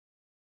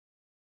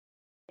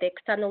the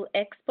external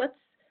experts,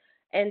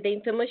 and the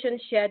information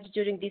shared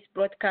during this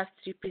broadcast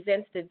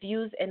represents the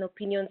views and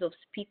opinions of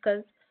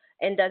speakers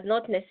and does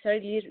not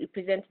necessarily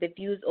represent the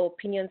views or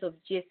opinions of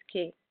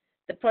GSK.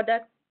 The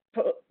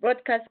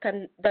broadcast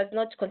does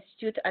not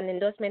constitute an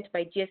endorsement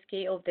by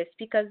GSK of the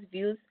speaker's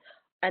views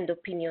and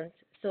opinions.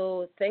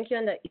 So thank you,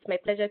 and it's my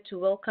pleasure to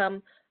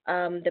welcome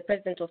the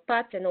president of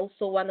PATS and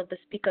also one of the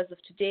speakers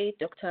of today,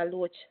 Dr.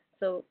 Aluoch.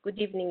 So good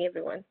evening,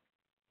 everyone.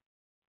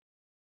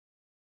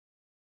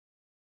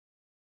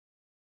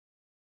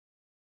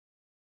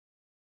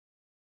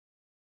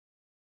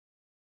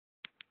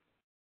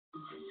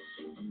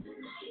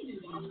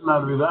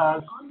 And with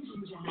that,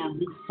 in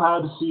this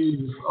third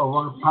series of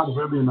our PATS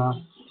webinar,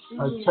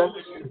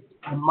 challenges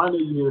and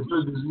managing the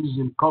disease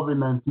in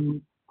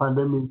COVID-19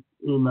 pandemic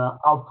in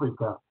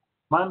Africa.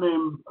 My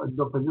name is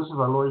Dr. Joseph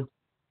Aluoch,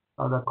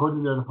 the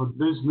coordinator for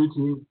today's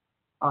meeting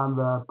and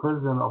the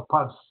president of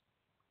PATS.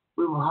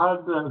 We've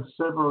had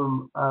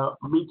several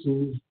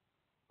meetings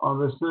on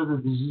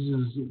respiratory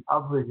diseases in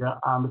Africa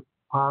and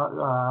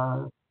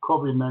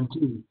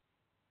COVID-19.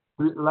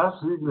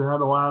 Last week we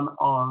had one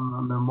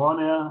on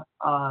pneumonia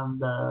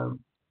and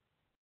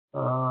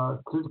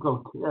critical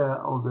care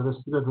of the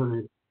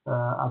respiratory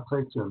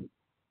affection.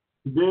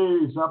 Today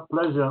it's our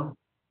pleasure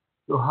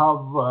to have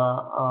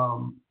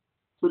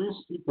three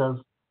speakers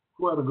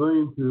who are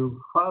going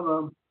to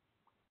further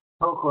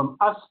talk on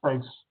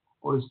aspects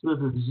of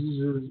respiratory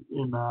diseases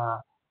in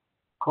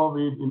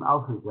COVID in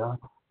Africa.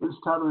 We'll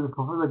start with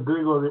Professor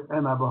Gregory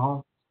N.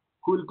 Abraham,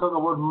 who will talk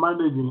about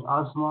managing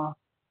asthma,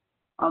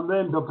 and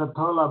then Dr.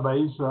 Tola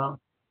Baisa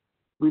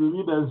will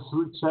lead us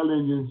through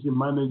challenges in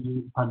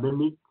managing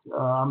managing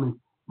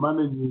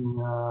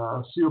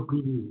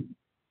COPD.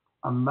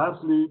 And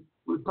lastly,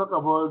 we'll talk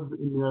about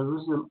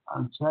immunization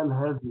and child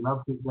health in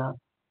Africa,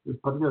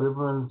 with particular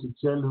reference to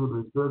childhood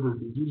respiratory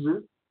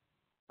diseases.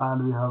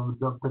 And we have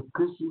Dr.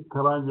 Christy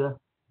Karanja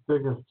to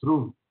take us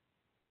through.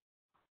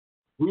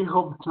 We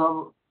hope to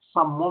have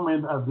some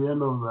moment at the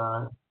end of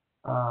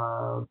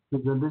the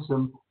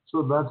presentation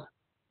so that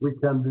we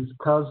can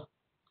discuss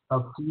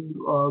a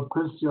few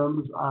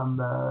questions and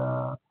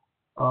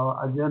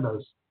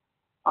agendas.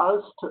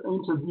 I'll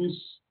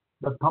introduce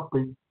the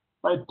topic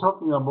by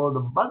talking about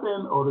the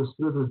burden of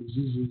respiratory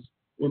diseases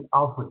in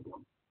Africa.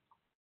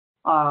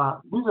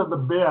 These are the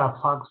bare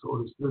facts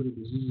of respiratory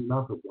disease in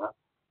Africa.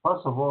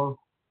 First of all,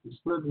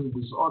 respiratory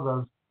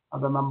disorders are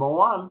the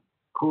 #1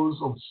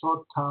 cause of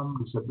short-term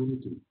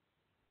disability.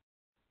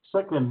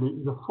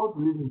 Secondly, the fourth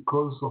leading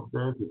cause of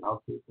death in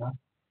Africa.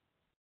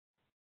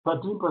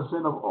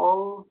 13% of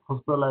all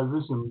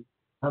hospitalizations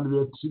can be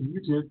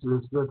attributed to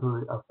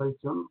respiratory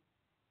affection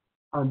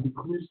and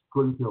decreased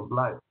quality of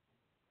life.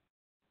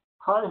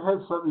 High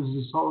health service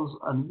resource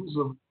and use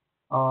of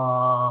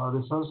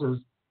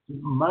resources to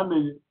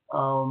manage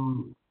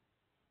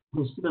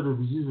respiratory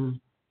diseases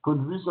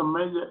contributes a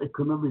major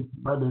economic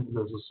burden to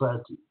the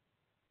society.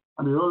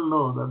 And we all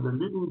know that the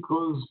leading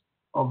cause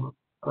of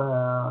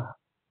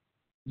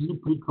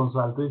GP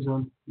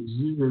consultation is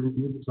usually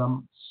due to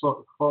some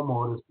form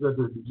of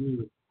respiratory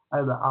disease,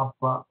 either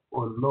upper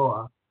or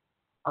lower.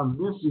 And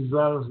this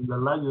results in the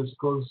largest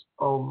cause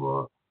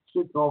of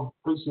sick-off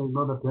patients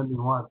not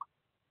attending work.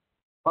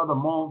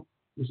 Furthermore,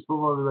 it's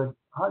probably the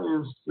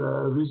highest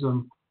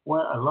reason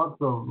why a lot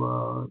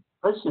of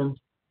patients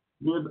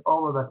get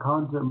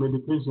over-the-counter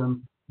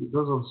medication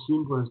because of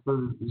simple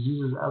respiratory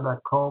diseases,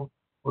 either cough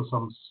or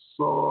some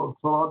sore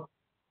throat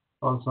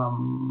or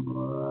some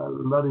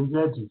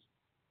laryngitis.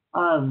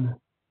 And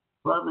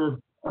private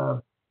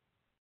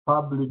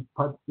public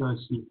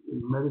partnership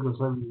in medical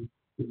services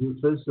is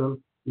essential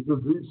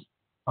because these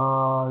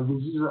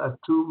diseases are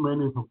too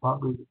many for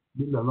public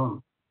bill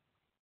alone.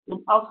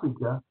 In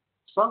Africa,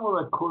 some of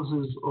the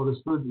causes of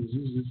respiratory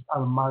diseases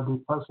are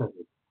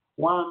multifaceted.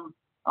 One,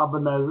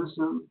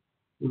 urbanization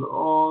with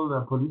all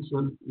the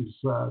pollution is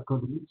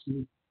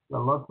contributing to a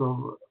lot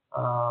of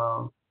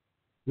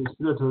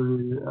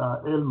respiratory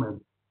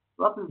ailments.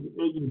 Rapid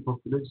aging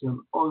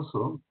population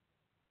also.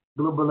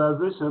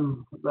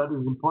 Globalization that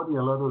is importing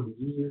a lot of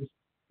diseases,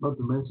 not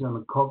to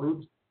mention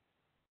COVID.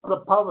 And the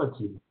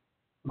poverty,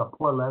 the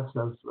poor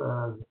lifestyle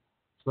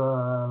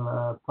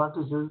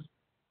practices,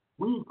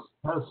 weak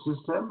health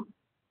system,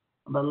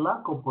 and the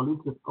lack of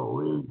political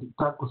will to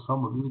tackle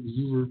some of these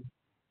diseases,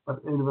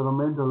 but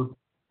environmental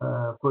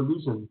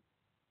pollution.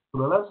 For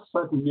the last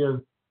 30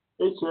 years,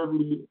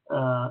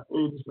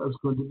 HIV/AIDS has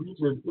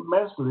contributed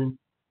immensely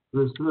to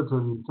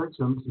respiratory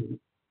infections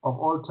of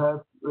all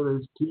types, whether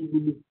it's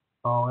TB,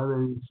 or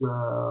whether it's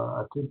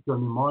atypical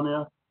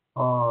pneumonia,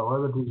 or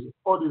whether it is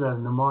ordinary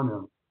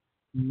pneumonia.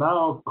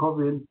 Now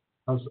COVID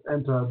has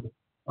entered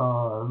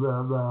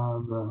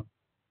the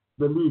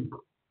league.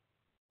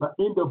 The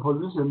indoor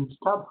pollution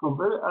starts from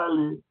very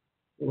early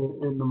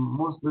in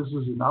most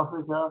places in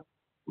Africa.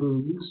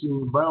 We're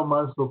using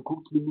biomass for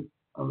cooking.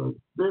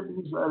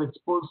 Babies are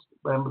exposed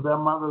by their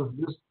mothers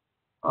this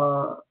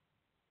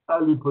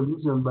early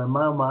pollution by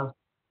biomass,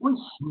 which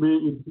may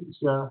in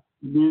future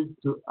lead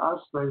to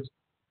aspects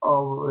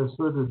of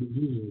respiratory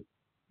diseases.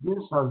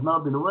 This has now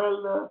been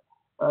well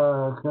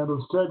kind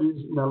of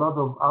studies in a lot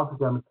of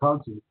African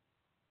countries,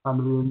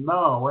 and we're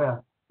now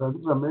aware that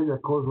this is a major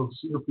cause of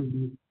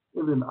COPD,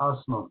 even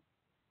asthma.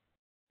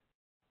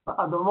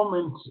 At the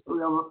moment, we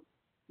have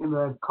in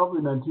the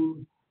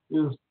COVID-19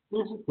 is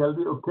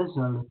difficulty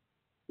occasionally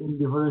in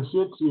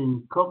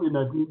differentiating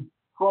COVID-19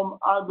 from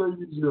other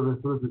usual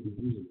respiratory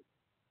diseases.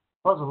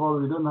 First of all,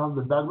 we don't have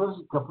the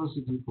diagnostic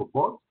capacity for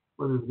both,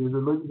 whether it's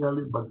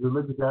physiologically,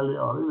 bacteriologically,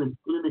 or even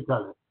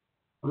clinically.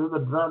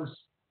 The drugs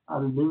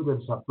are in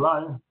limited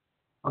supply,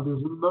 and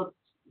there's not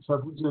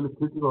sufficient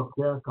critical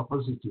care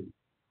capacity.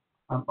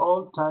 And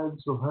all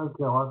types of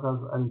healthcare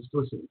workers are in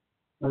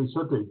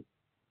shortage.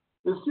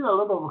 There's still a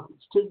lot of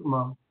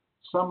stigma.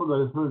 Some of the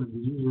respiratory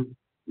diseases,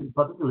 in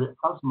particular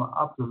asthma,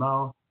 up to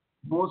now,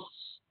 most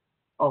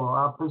of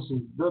our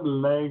patients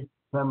don't like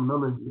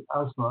terminology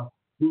asthma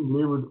being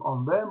labeled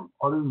on them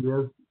or in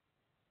their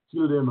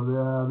children or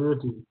their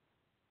relatives.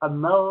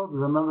 And now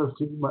there's another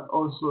stigma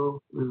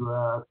also with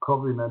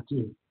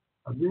COVID-19.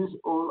 And these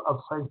all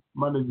affect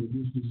managing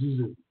these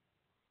diseases.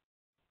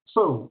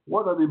 So,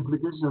 what are the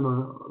implications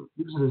of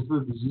these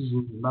respiratory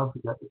diseases in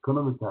Africa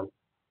economically?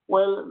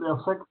 Well, they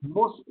affect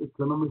most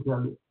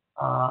economically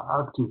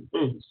active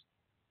age.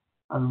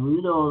 And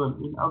we know that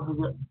in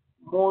Africa,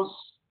 most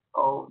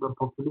of the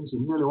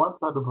population, nearly one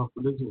third of the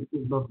population,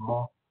 if not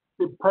more,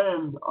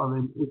 depend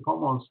on the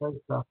informal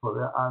sector for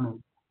their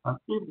earnings. And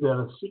if they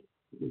are sick,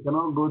 they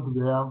cannot go to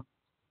their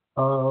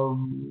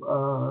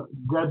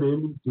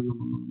garden to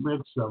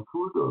make some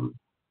food or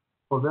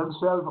for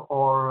themselves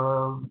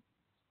or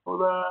for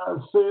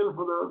the sale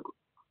for the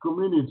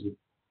community.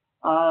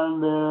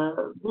 And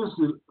this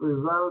will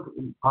result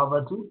in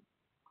poverty.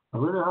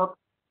 And when you have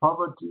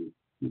poverty,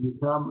 you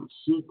become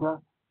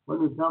sicker.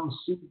 When you become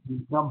sick, you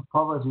become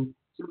poverty.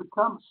 So it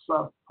becomes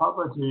a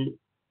poverty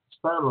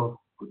spiral,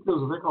 which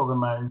was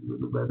recognized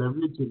by the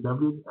WHO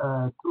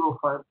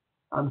 205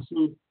 and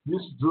see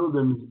this drove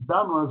them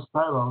downward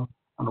spiral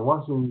and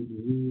worsening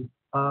disease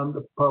and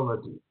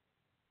poverty.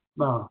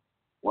 Now,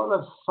 what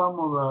are some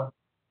of the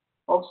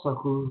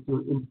obstacles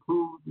to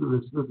improve the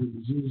respiratory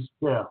disease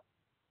care? Of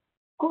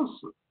course,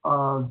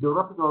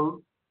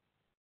 geographical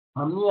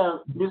and near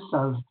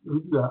distance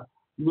with the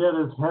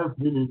nearest health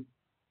unit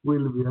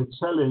will be a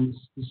challenge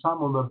to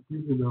some of the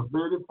people in a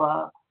very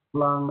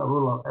far-flung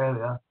rural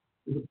area.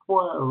 With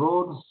poor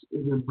roads,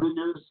 even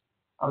bridges,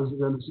 as you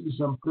can see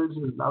some places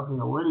in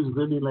Africa, when it's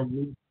raining like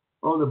this,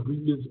 all the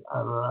bridges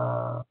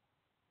are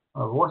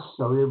washed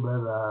away by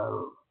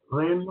the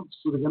rain,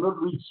 so they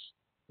cannot reach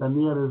the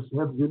nearest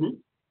health unit.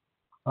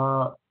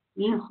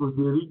 If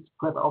they reach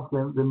quite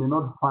often, they may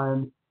not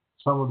find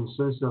some of the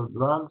essential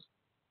drugs.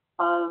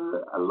 And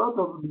a lot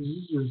of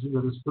diseases in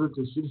the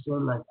respiratory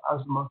system, like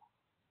asthma,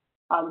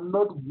 are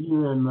not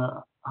given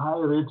high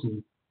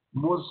rating.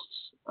 Most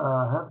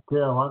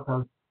healthcare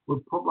workers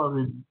would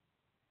probably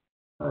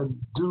give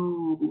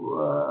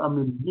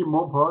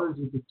more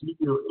priority to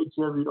treating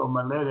HIV or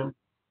malaria,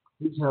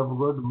 which have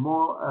got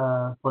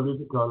more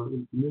political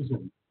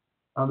inclination.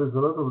 And there's a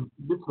lot of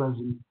difference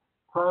in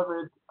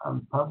private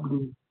and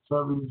public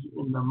service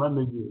in the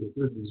managing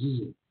the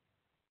diseases.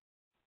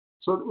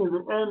 So in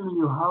the end,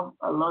 you have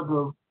a lot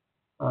of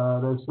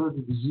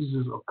respiratory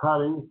diseases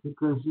occurring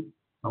frequently.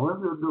 And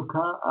when they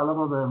occur, a lot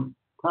of them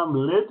come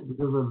late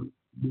because of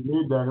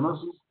delayed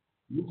diagnosis.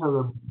 This has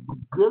a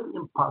great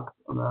impact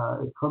on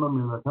the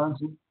economy of the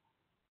country.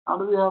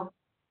 And we have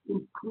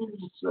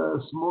increased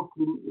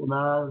smoking in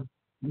our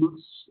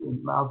youths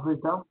in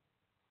Africa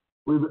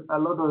with a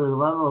lot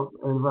of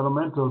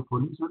environmental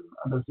pollution,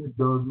 and I think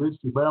the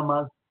waste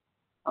biomass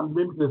and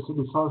limited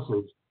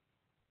resources.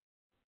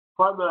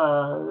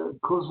 Further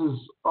causes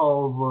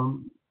of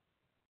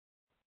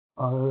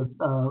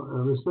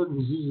respiratory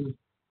diseases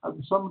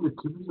and some of the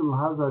traditional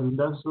hazard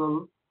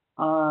industrial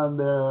and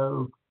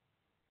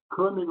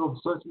chronic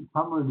obstructive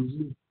pulmonary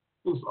disease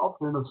is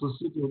often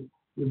associated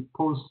with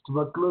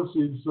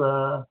post-tuberculosis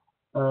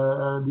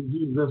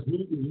disease,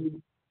 respiratory disease,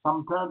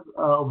 sometimes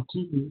of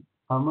TB,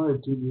 pulmonary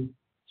TB,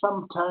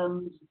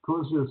 sometimes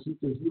causes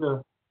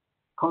here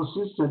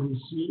consistent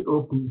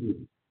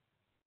COPD.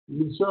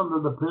 It's shown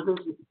that the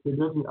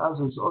pediatric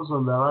asthma is also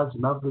on the rise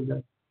in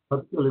Africa,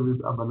 particularly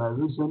with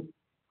urbanization.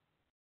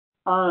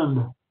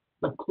 And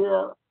the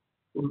care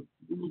in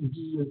these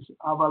diseases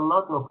have a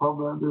lot of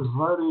problems. There's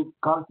very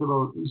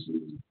cultural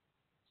issues.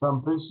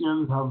 Some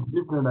patients have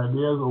different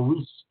ideas of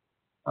which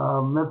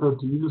method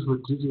to use for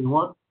treating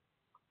what.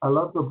 A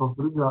lot of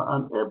population are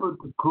unable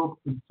to cope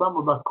with some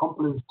of the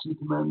complex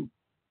treatment,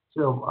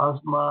 say of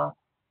asthma,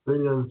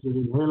 various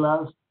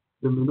inhalers.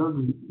 They may not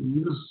be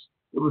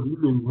able to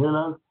use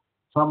inhalers.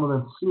 Some of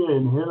them fear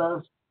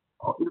inhalers,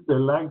 or if they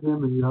like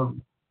them, they have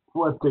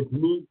poor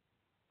technique,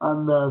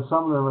 and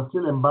some of them are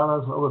still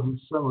embarrassed over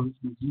some of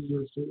these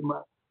diseases.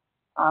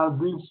 And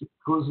this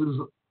causes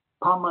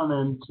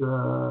permanent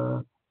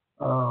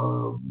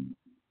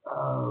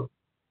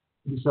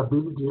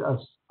disability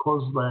as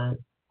caused by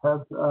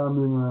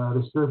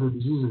respiratory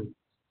diseases.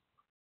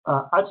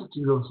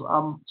 Attitude of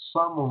some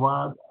of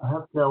our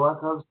healthcare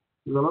workers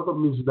There's a lot of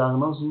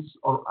misdiagnosis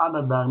or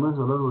underdiagnosis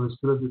of a lot of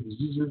respiratory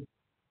diseases,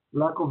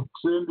 lack of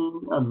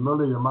training and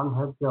knowledge among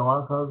healthcare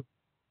workers,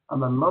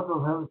 and a lot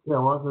of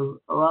healthcare workers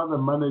rather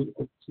manage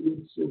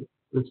acute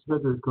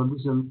respiratory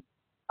conditions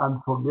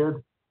and forget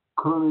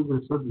chronic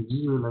respiratory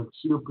diseases like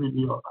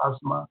COPD or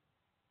asthma,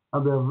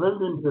 and they have very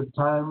limited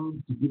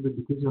time to give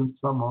education to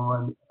some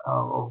of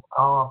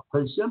our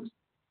patients.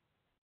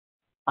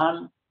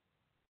 And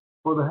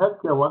for the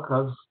healthcare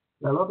workers,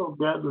 there are a lot of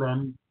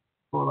guidelines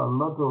for a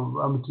lot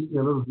of treating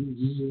a lot of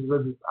diseases,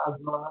 whether it's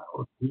asthma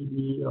or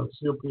TB or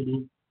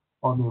COPD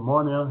or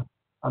pneumonia,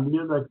 and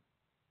yet the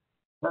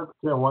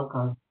healthcare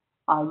workers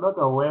are not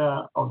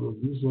aware of the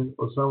existence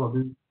of some of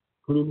these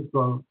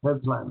clinical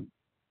headlines.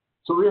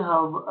 So we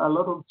have a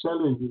lot of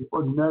challenges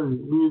ordinarily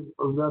with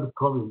or without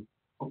COVID.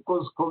 Of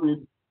course,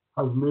 COVID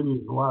has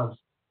many worse,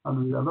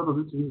 and a lot of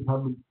these things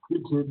have been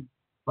treated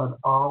by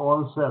our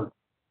own self.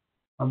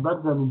 And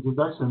that's an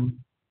introduction.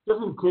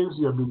 Just in case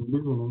you have been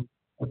listening,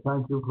 I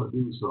thank you for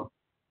doing so.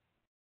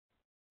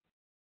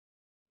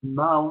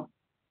 Now,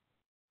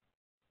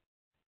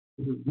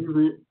 it will give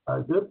me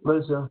a great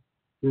pleasure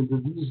to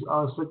introduce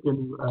our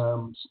second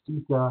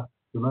speaker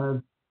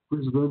tonight, who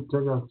is going to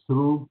take us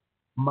through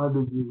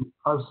managing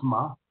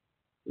asthma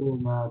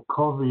in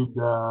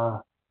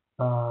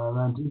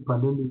COVID-19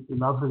 pandemic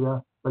in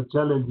Africa, the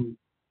challenges.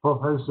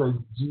 Professor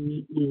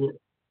G.A.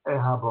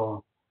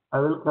 Ehabo. I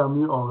welcome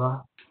you,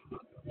 Olga.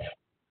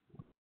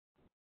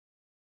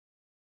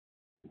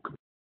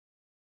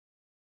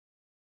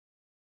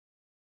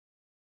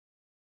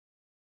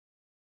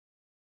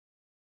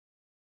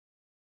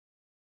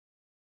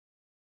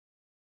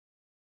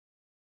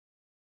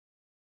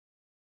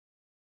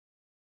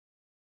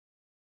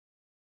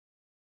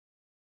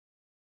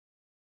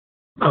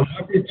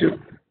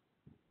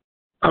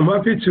 I'm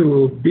happy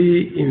to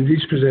be in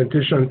this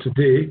presentation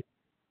today,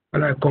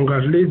 and I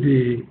congratulate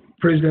the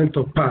President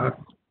of PAC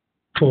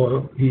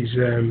for his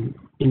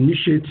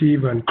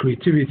initiative and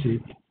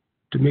creativity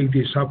to make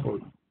this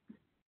happen.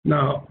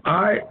 Now,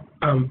 I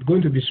am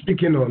going to be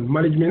speaking on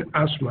management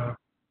asthma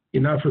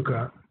in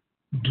Africa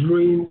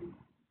during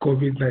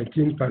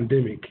COVID-19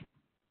 pandemic.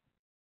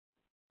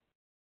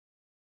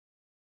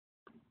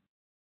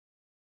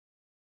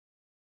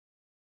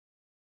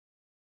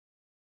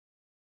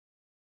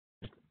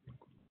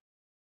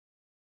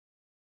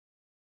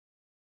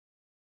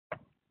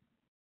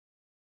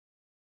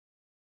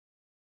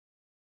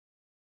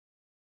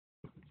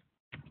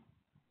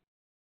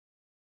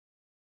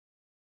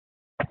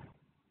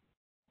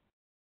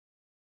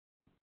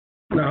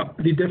 Now,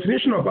 the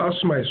definition of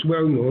asthma is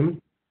well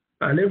known,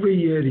 and every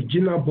year the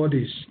general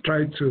bodies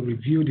try to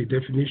review the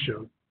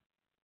definition.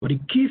 But the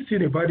key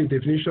thing about the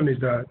definition is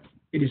that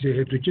it is a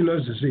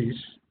heterogeneous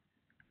disease,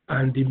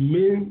 and the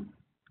main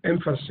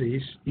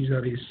emphasis is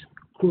that it's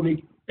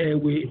chronic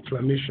airway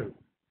inflammation.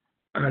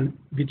 And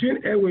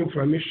between airway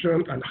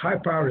inflammation and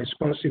hyper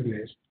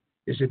responsiveness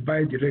is a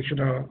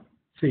bidirectional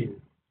thing.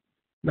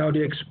 Now,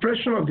 the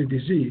expression of the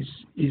disease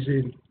is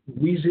in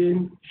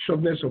wheezing,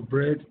 shortness of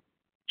breath,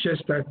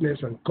 chest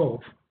tightness, and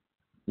cough,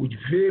 which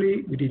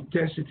vary with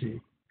intensity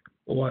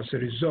or as a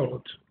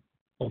result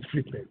of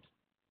treatment.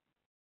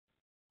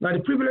 Now,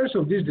 the prevalence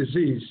of this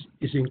disease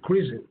is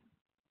increasing.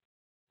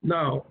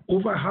 Now,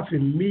 over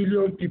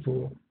 500,000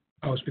 people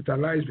are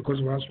hospitalized because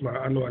of asthma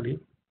annually,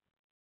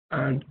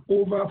 and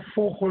over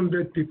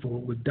 400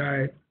 people will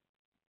die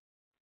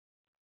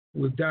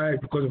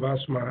because of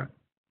asthma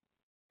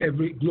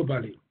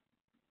globally.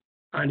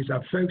 And it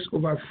affects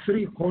over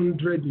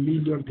 300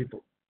 million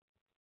people.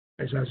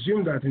 It's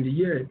assumed that in the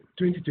year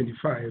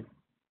 2025,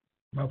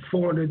 about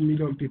 400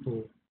 million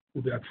people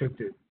will be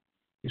affected.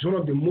 It's one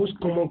of the most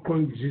common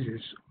chronic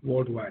diseases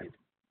worldwide.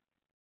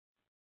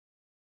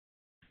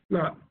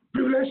 Now,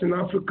 prevalence in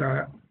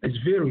Africa is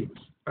varied,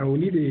 and we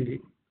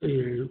need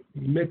a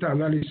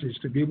meta-analysis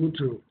to be able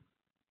to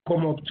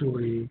come up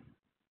to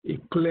a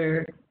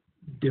clear,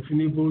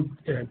 definable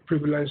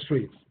prevalence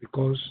rate,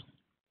 because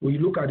when you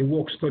look at the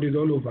work studied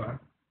all over,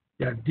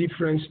 there are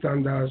different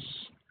standards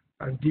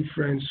and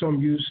different, some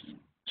use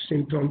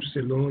symptoms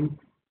alone,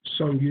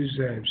 some use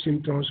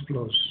symptoms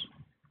plus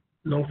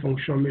lung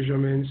function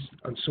measurements,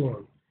 and so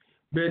on.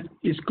 But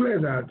it's clear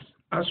that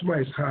asthma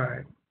is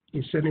high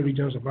in certain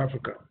regions of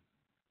Africa,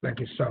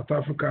 like in South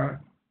Africa,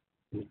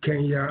 in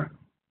Kenya,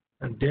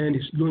 and then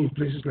it's low in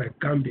places like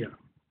Gambia.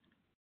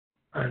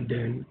 And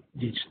then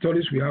the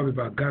studies we have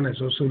about Ghana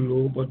is also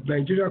low, but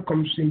Nigeria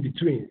comes in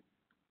between.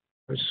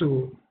 And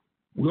so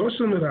we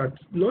also know that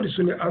not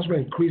only asthma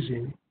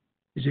increasing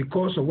is a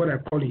cause of what I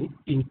call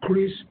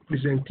increased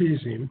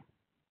presenteeism.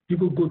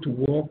 People go to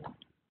work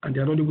and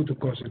they're not able to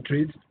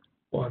concentrate,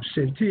 or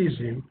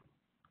absenteeism,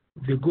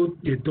 they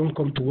don't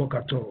come to work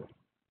at all.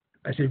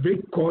 As a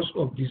big cause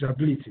of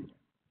disability.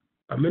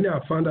 And many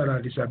have found that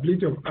the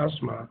disability of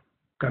asthma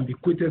can be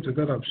equated to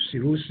that of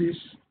cirrhosis,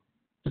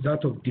 to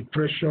that of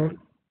depression,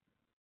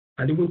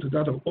 and even to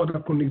that of other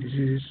chronic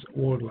diseases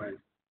worldwide.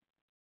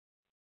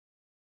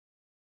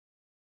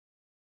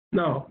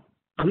 Now,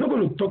 I'm not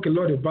going to talk a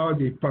lot about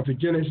the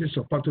pathogenesis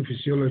or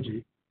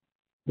pathophysiology,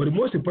 But the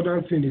most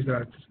important thing is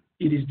that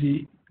it is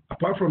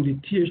apart from the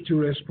Th2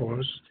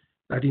 response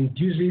that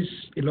induces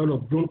a lot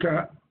of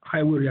bronchial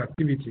highway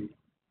reactivity,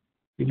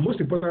 the most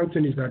important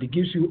thing is that it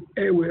gives you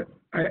airway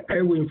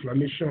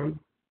inflammation,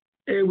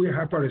 airway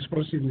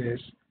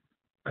hyperresponsiveness,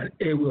 and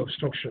airway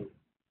obstruction.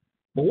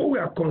 But what we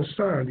are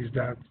concerned is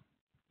that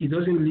it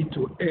doesn't lead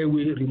to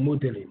airway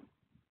remodeling.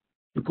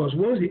 Because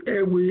once the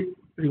airway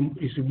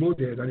is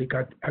remodeled and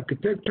the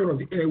architecture of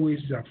the airways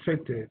is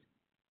affected,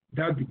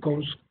 that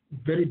becomes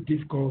very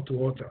difficult to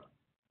alter.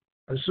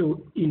 And so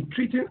in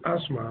treating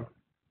asthma,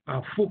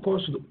 our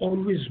focus should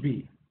always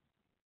be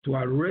to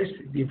arrest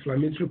the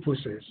inflammatory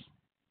process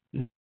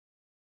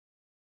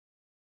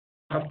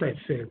after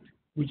effect,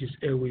 which is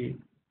airway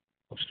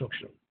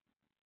obstruction.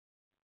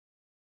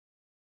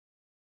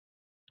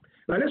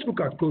 Now let's look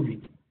at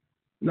COVID.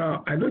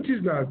 Now, I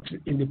noticed that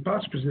in the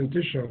past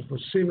presentations for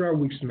several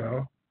weeks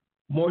now,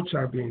 much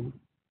have been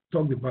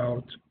talked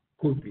about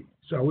COVID.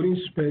 So I wouldn't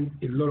spend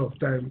a lot of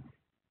time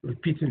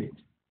repeating it.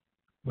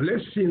 But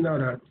let's see now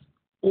that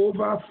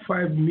over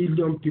 5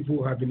 million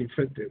people have been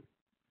infected,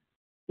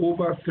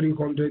 over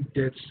 300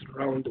 deaths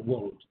around the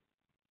world.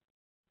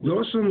 We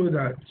also know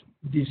that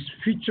these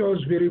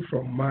features vary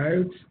from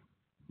mild,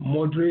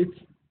 moderate,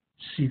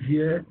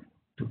 severe,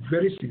 to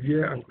very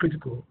severe and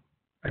critical,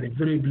 and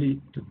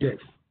invariably to death.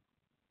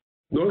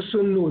 We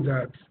also know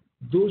that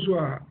those who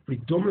are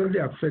predominantly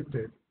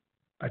affected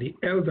are the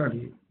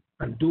elderly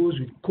and those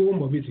with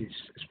comorbidities,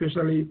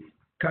 especially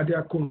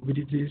cardiac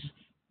comorbidities,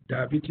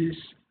 diabetes,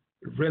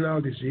 renal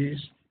disease,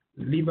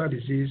 liver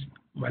disease,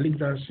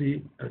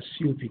 malignancy, and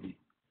COPD.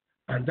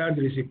 And then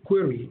there is a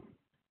query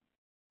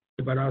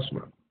about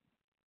asthma.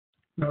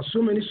 Now,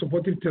 so many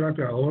supportive therapies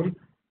are on,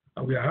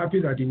 and we are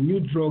happy that the new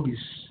drug is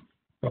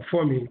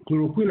performing.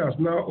 Chloroquine has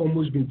now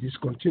almost been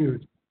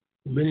discontinued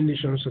in many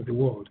nations of the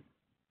world,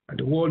 and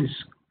the world is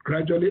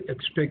gradually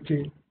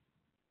expecting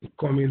the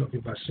coming of a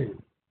vaccine.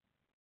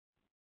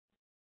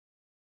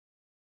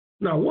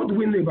 Now, what do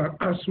we know about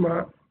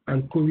asthma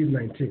and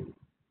COVID-19?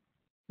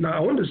 Now, I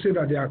want to say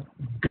that there are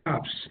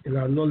gaps in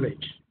our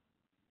knowledge.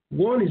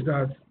 One is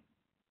that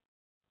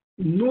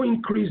no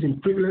increase in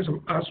prevalence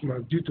of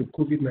asthma due to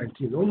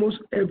COVID-19. Almost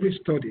every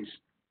studies.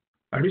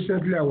 And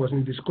recently, I was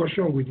in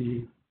discussion with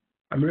the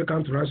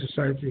American Thoracic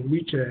Society, in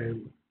which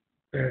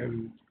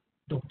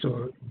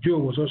Dr. Joe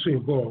was also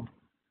involved,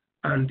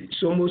 and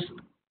it's almost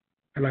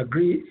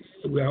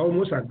we are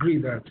almost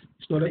agreed that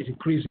it's not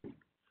increasing.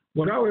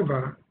 But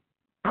however,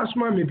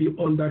 asthma may be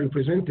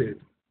underrepresented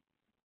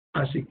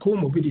as a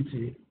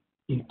comorbidity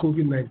in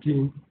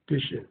COVID-19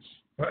 patients,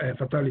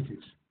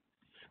 fatalities.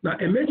 Now,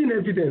 emerging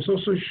evidence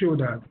also show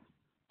that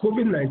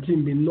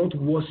COVID-19 may not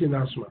worsen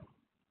asthma,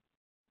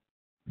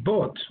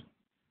 but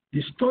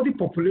the study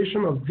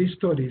population of these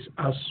studies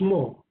are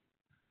small.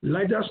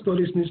 Larger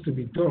studies need to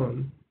be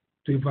done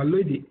to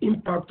evaluate the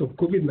impact of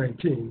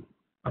COVID-19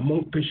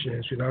 among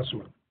patients with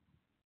asthma.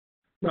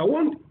 Now,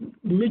 one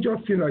major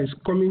thing that is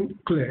coming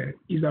clear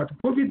is that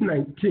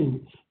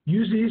COVID-19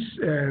 uses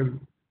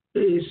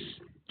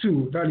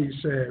ACE2, that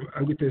is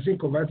angiotensin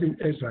converting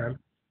enzyme,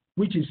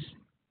 which is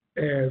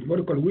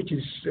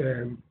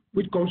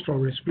which comes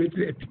from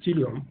respiratory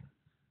epithelium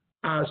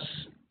as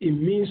a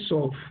means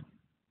of,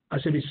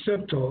 as a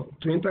receptor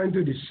to enter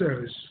into the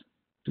cells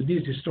to do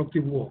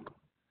destructive work.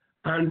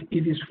 And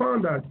it is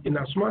found that in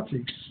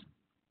asthmatics,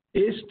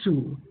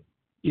 ACE2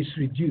 is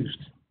reduced.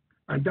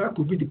 And that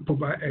could be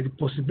the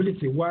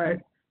possibility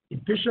why in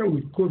patients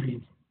with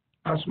COVID,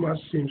 asthma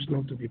seems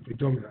not to be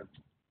predominant.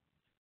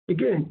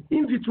 Again,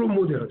 in vitro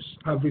models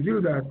have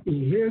revealed that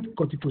inhaled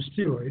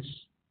corticosteroids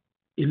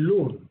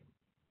alone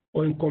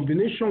or in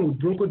combination with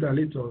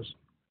bronchodilators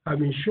have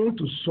been shown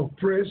to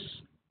suppress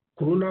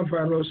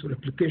coronavirus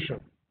replication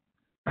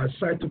and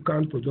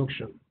cytokine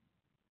production.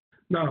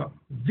 Now,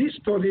 these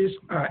studies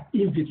are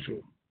in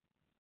vitro.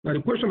 Now,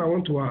 the question I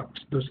want to ask,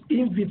 does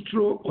in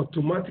vitro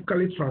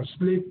automatically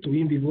translate to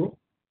in vivo?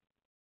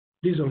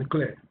 This is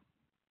unclear.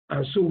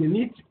 And so we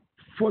need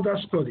further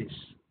studies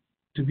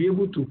to be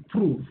able to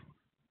prove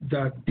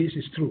that this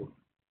is true.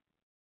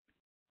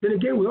 Then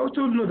again, we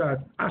also know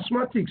that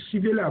asthmatics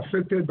severely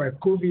affected by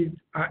COVID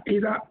are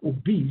either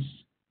obese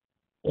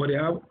or they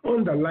have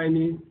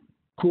underlying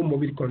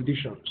comorbid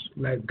conditions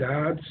like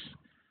GARDs,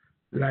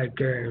 like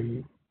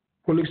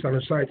chronic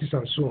sinusitis,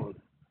 and so on.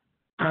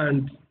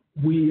 And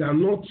we are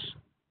not,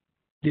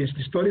 the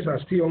studies are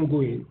still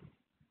ongoing,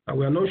 and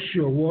we are not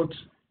sure what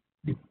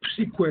the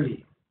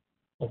sequelae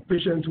of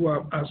patients who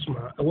have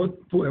asthma, and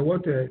what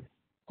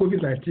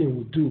COVID-19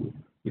 will do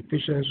with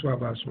patients who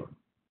have asthma.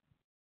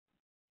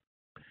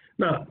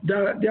 Now,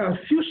 there are a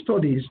few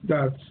studies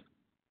that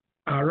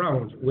are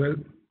around. Well,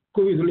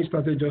 COVID only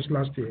started just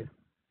last year.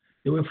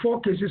 There were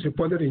 4 cases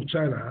reported in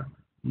China,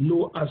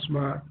 no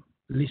asthma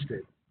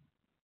listed.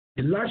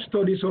 A large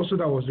studies also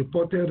that was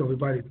reported of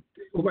about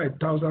over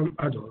 1,000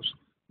 adults,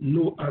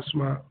 no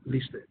asthma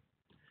listed.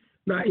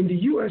 Now, in the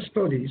US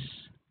studies,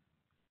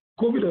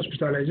 COVID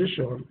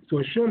hospitalization, it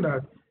was shown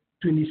that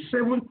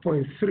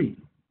 27.3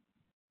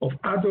 of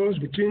adults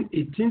between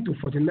 18 to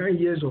 49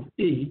 years of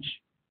age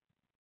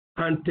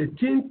and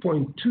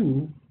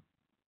 13.2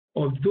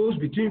 of those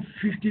between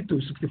 50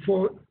 to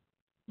 64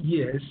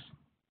 years,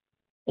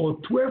 or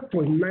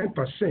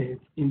 12.9%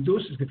 in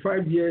those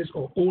 65 years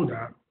or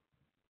older,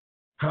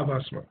 have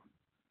asthma.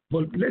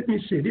 But let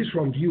me say this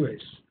from the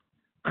US.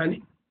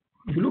 And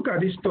if you look at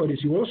these studies,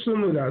 you also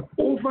know that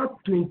over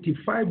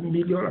 25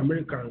 million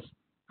Americans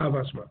have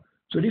asthma.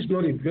 So this is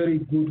not a very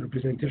good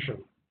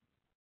representation.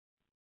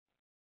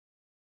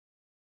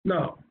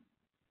 Now,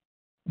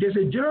 there's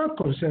a general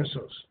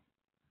consensus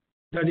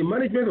that the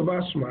management of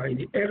asthma in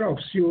the era of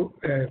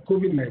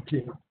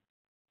COVID-19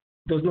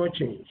 does not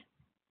change.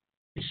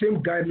 The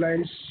same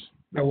guidelines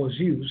that was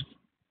used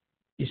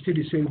is still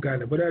the same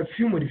guideline, but there are a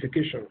few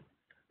modifications.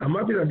 I'm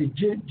happy that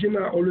the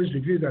GINA always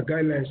reviews the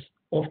guidelines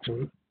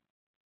often.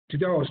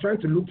 Today I was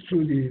trying to look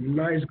through the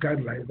NICE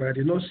guidelines, but I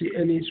did not see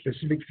any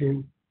specific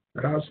thing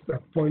that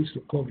points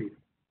to COVID.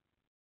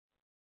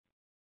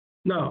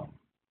 Now,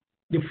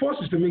 the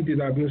first is to make the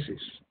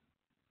diagnosis.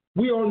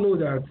 We all know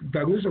that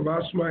diagnosis of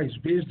asthma is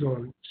based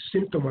on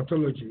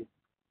symptomatology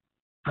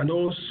and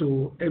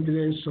also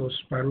evidence of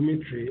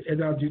spirometry,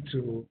 either due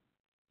to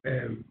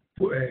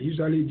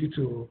usually due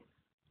to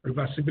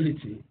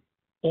reversibility,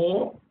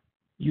 or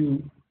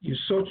you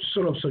sort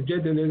of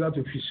subject them either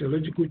to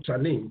physiological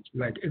challenge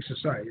like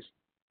exercise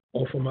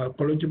or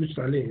pharmacological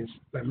challenge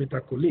like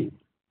methacholine.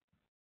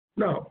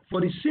 Now,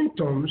 for the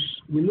symptoms,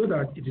 we know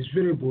that it is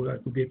variable, that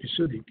it could be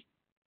episodic.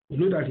 We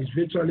know that it's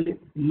virtually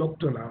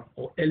nocturnal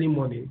or early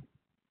morning.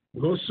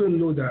 We also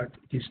know that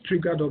it is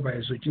triggered off by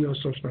exogenous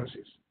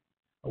substances.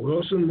 And we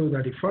also know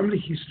that the family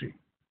history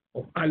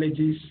of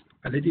allergies,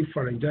 allergic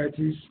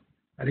pharyngitis,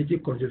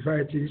 allergic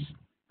conjunctivitis,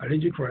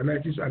 allergic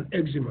rhinitis, and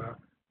eczema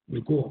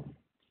will go up.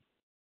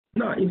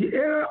 Now, in the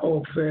era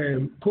of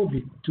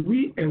COVID, do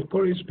we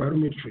encourage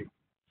spirometry?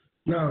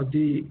 Now,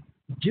 the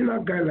GINA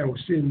guideline will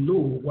say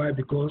no. Why?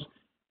 Because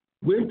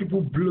when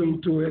people blow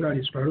into either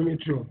the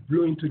spirometry or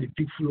blow into the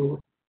peak flow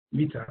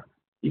meter,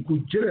 it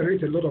could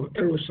generate a lot of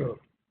aerosol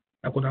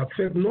that could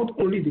affect not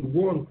only the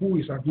one who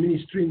is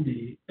administering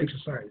the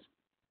exercise,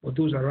 but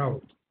those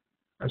around.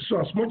 And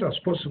so, as much as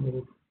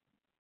possible,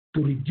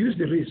 to reduce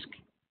the risk,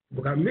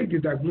 we can make the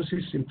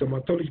diagnosis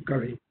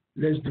symptomatologically,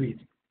 let's do it.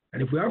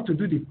 And if we have to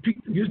do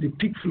use the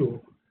peak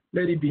flow,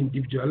 let it be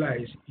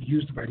individualized,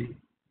 used by the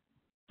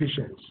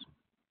patients.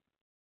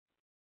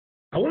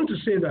 I want to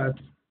say that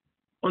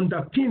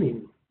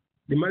underpinning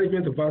the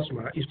management of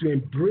asthma is to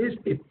embrace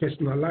a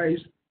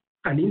personalized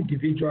and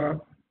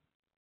individual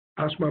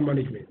asthma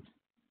management.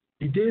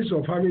 The days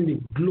of having the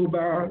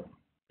global,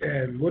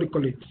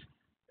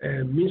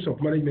 means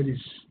of management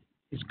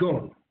is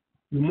gone.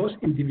 We must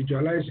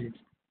individualize it.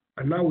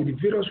 And now with the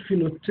various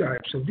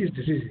phenotypes of these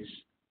diseases,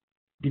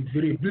 the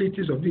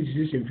variabilities of these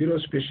diseases in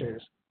various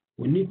patients,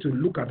 we need to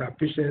look at our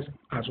patients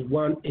as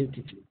one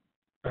entity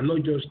and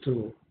not just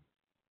to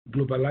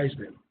globalize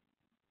them.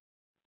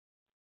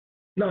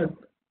 Now,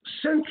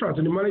 central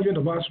to the management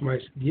of asthma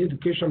is the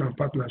education and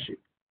partnership.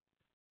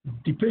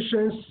 The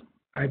patients,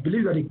 I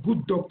believe that a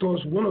good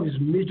doctor's, one of his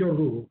major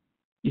roles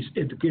is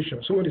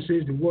education. Somebody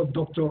says the word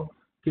doctor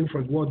came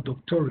from the word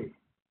doctore,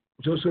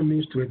 which also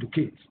means to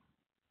educate.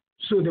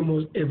 So they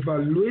must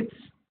evaluate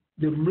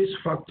the risk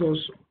factors.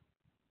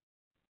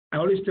 I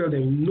always tell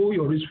them, know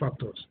your risk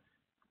factors.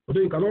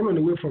 Although you cannot run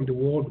away from the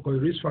world because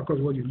the risk factors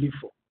is what you live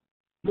for.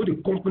 Know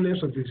the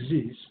components of the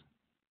disease.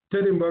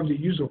 Tell them about the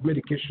use of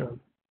medication.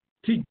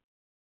 Teach.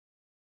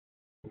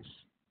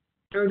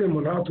 Tell them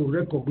on how to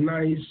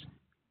recognize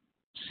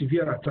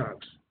severe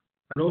attacks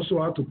and also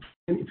how to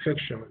prevent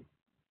infection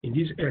in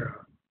this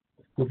era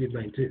of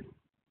COVID-19.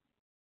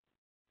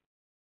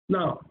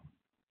 Now,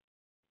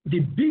 the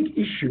big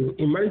issue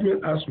in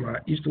management asthma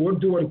is to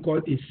do what we call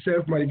a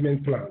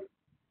self-management plan.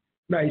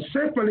 Now, a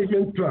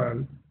self-management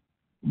plan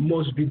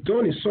must be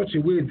done in such a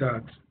way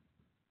that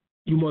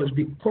you must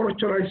be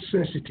culturally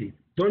sensitive.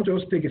 Don't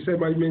just take a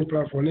self-management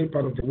plan for any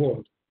part of the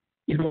world.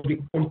 It must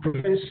be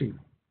comprehensive.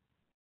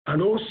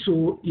 And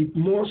also, it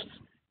must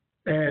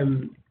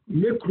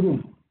make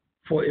room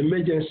for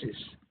emergencies.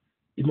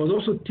 It must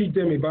also teach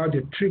them about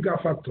the trigger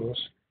factors,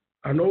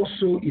 and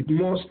also it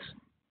must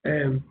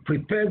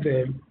prepare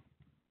them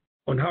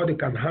on how they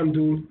can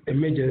handle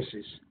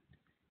emergencies.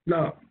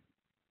 Now,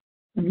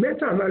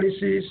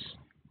 meta-analysis,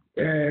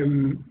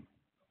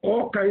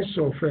 all kinds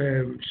of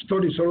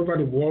studies all over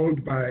the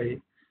world by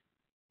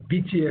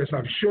BTS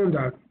have shown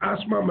that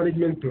asthma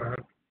management plan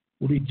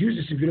will reduce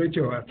the severity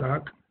of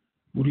attack,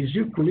 will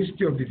reduce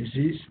chronicity of the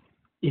disease,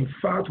 in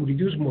fact, will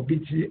reduce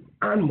morbidity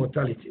and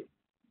mortality.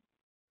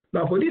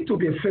 Now, for it to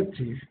be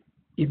effective,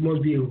 it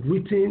must be a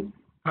written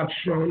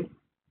asthma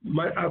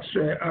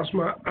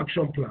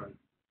action plan.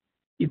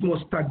 It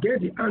must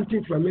target the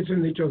anti-inflammatory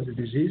nature of the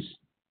disease.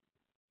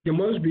 They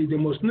must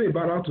know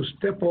about how to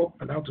step up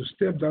and how to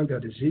step down their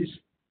disease.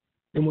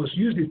 They must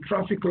use the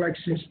traffic light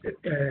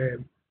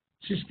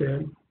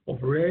system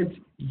of red,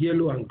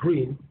 yellow, and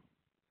green.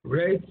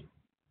 Red,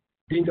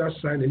 danger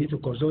sign, they need to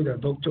consult their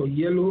doctor.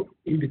 Yellow,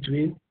 in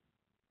between,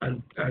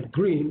 and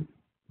green,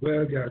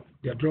 where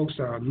their drugs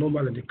are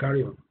normal and they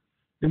carry on.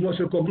 They must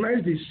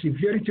recognize the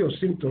severity of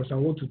symptoms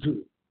and what to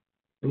do.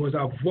 They must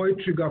avoid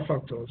trigger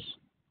factors,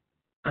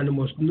 and they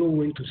must know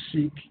when to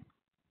seek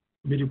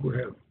medical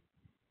help.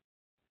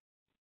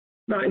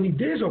 Now, in the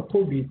days of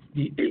COVID,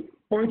 the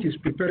point is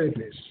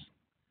preparedness.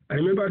 I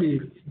remember the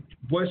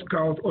Boy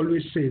Scout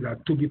always say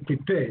that to be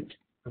prepared,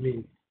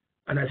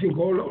 and I think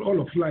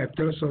all of life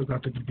tells us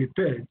that to be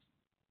prepared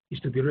is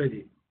to be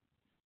ready.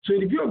 So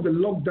in the view of the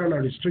lockdown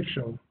and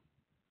restriction,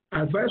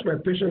 I advise my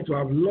patients to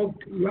have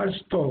large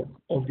stock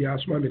of the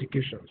asthma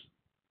medications,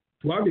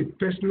 to have a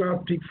personal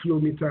peak flow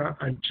meter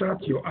and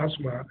chart your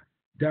asthma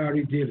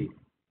diary daily.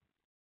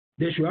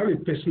 They should have a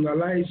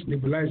personalized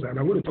nebulizer, and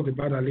I'm going to talk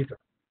about that later.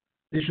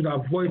 They should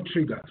avoid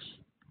triggers,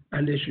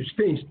 and they should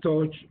stay in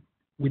touch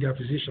with their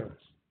physicians.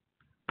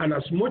 And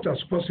as much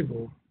as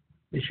possible,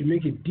 they should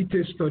make a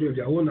detailed study of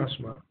their own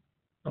asthma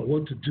and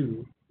what to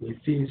do when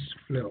things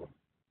flare up.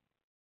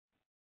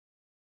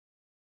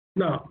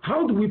 Now,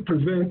 how do we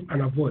prevent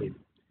and avoid?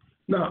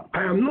 Now,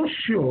 I am not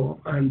sure,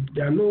 and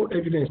there are no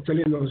evidence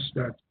telling us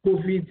that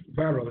COVID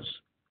virus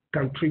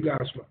can trigger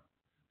asthma.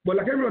 But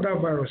like every other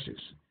viruses,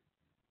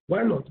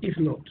 why not, if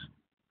not?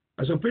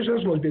 And so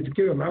patients must be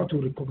educated on how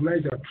to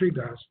recognize their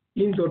triggers,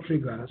 indoor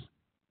triggers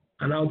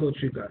and outdoor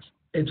triggers,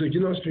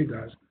 exogenous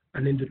triggers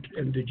and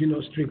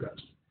endogenous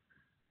triggers.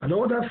 And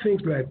other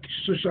things like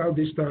social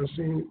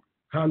distancing,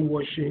 hand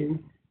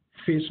washing,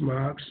 face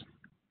masks,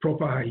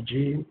 proper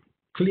hygiene,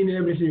 clean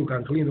everything you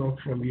can clean up,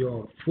 from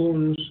your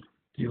phones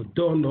to your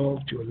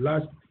doorknob to your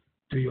light,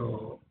 to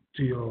your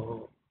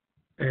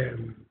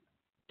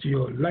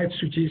light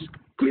switches.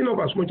 Clean up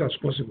as much as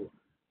possible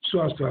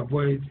so as to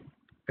avoid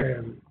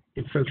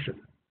infection.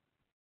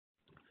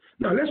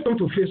 Now let's come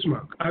to face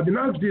mask. I've been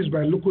asked this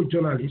by local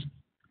journalists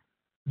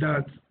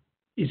that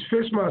is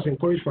face mask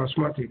encouraged for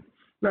asthmatic?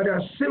 Now there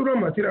are several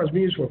materials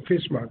being used for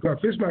face mask. Now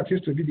face mask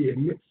seems to be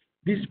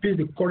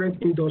the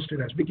current industry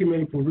that's making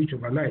many people rich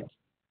overnight.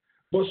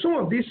 But some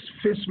of these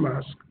face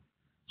masks,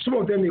 some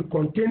of them may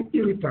contain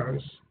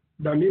irritants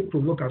that may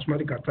provoke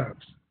asthmatic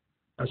attacks.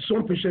 And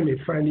some patients may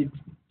find it,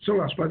 some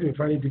asthmatics may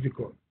find it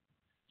difficult.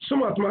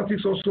 Some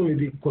asthmatics also may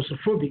be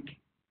claustrophobic,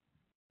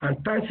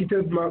 and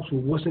tight-fitted masks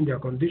will worsen their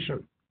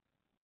condition.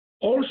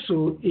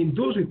 Also, in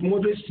those with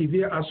moderate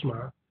severe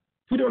asthma,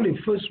 putting on a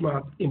face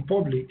mask in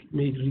public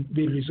may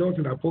result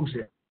in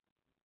hypoxia.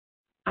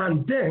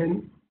 And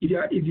then, if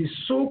it is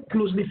so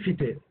closely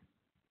fitted,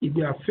 it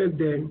may affect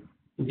them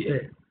in the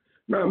air.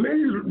 Now,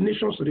 many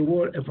nations of the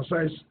world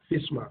emphasize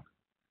face mask.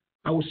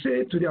 I would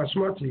say to the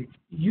asthmatic,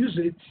 use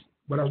it,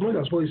 but as much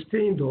as possible,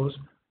 stay indoors,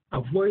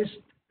 avoid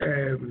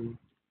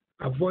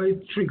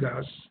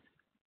triggers,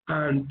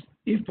 and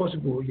if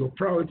possible, your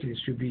priorities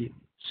should be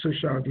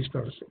social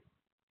distancing.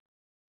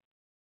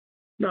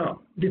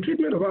 Now, the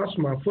treatment of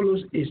asthma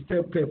follows a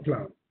step-care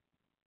plan,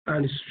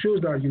 and it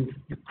shows that you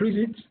decrease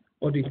it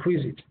or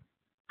decrease it.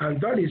 And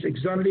that is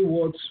exactly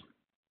what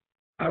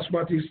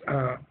asthmatics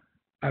are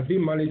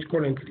being managed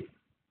currently.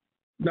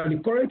 Now, the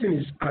current thing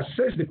is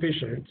assess the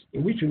patient,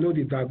 in which you know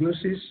the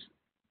diagnosis,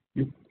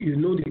 you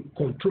know the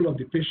control of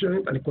the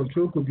patient, and the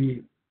control could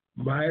be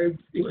mild,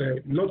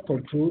 not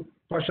controlled,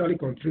 partially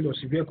controlled, or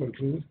severe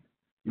controlled.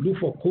 You look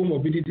for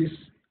comorbidities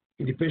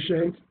in the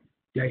patient,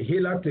 the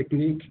inhaler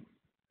technique,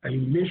 and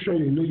you make sure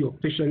you know your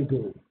patient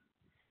goal.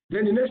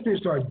 Then the next thing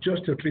is to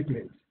adjust your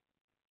treatment.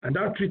 And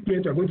that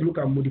treatment, you're going to look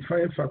at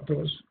modifying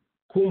factors,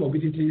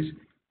 comorbidities,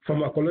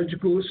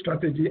 pharmacological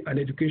strategy, and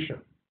education.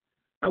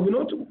 And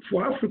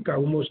for Africa,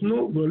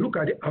 we'll look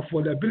at the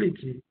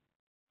affordability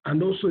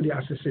and also the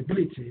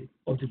accessibility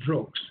of the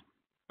drugs.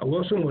 And we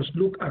also must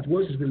look at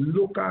what is the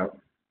local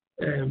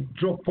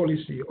drug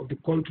policy of the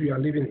country you are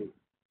living in.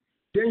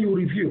 Then you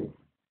review.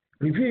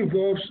 Review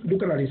involves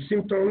looking at the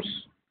symptoms,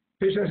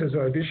 patient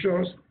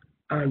observations,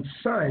 and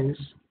signs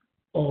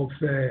of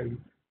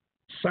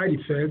side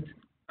effect,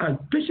 and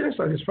patient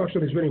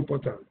satisfaction is very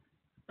important,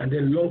 and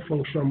then lung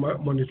function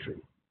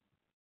monitoring.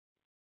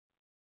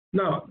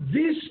 Now,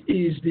 this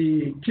is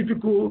the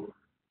typical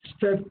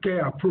step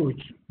care approach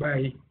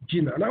by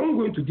Gina. And I won't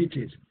go into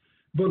details,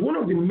 but one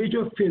of the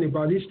major things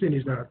about this thing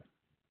is that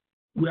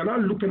we are now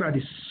looking at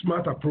the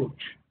SMART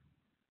approach.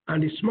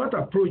 And the SMART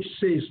approach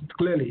says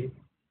clearly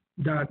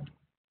that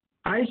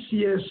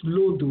ICS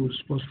low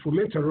dose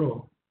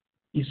formoterol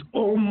is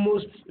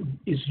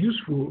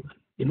useful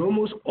in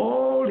almost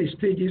all the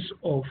stages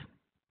of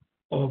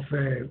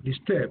the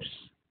steps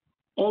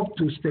up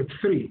to step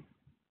 3.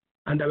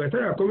 And by the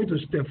time you're coming to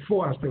step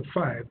 4 and step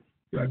 5,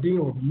 you are doing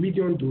a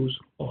medium dose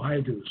or high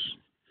dose.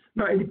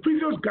 Now, in the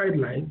previous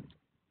guideline,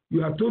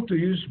 you are told to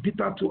use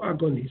beta-2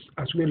 agonists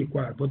as when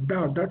required, but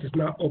now that is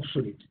now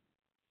obsolete.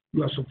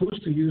 You are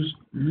supposed to use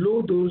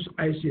low dose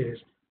ICS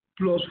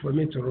plus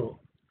formoterol.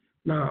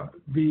 Now,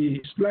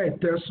 the slide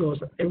tells us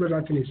that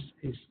everything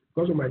is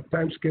because of my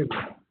time schedule,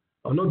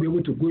 I'll not be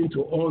able to go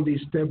into all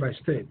these step by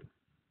step.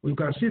 You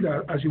can see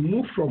that as you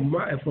move from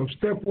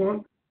step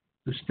 1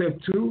 to step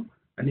 2,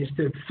 and in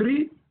step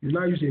 3, you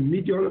now use a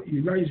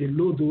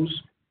low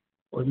dose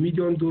or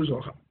medium dose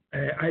of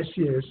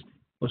ICS,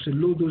 or a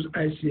low dose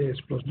ICS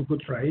plus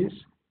leukotrienes.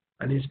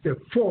 And in step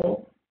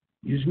 4,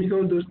 use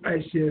medium dose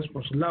ICS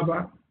plus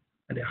LABA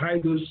and a high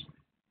dose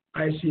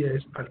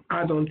ICS and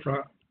add on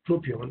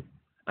tropion.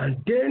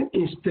 And then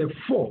in step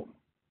 4,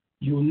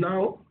 you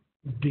now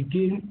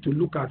begin to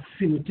look at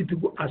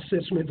phenotypical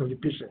assessment of the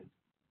patient.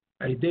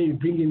 And then you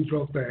bring in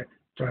drugs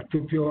like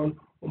tropion,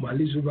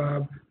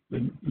 omalizumab,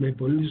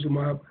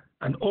 mepolizumab,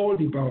 and all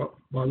the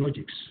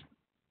biologics.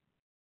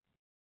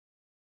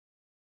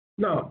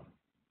 Now,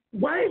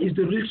 why is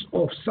the risk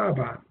of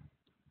SABA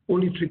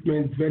only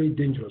treatment very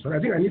dangerous? And I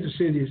think I need to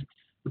say this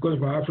because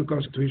of our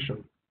African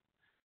situation.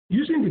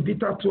 Using the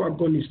beta-2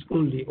 agonist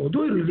only,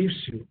 although it relieves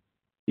you,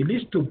 it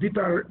leads to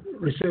beta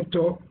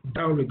receptor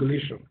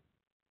downregulation.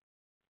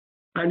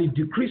 And it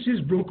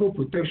decreases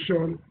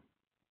bronchoprotection.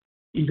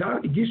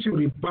 It gives you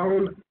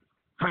rebound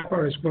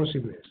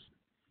hyperresponsiveness.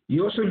 It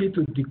also leads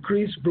to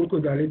decreased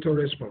bronchodilator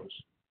response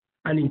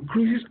and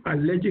increases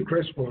allergic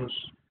response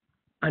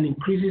and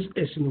increases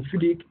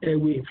eosinophilic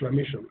airway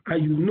inflammation.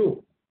 And you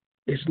know,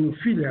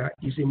 eosinophilia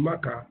is a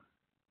marker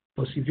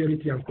for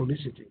severity and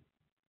chronicity.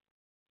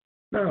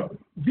 Now,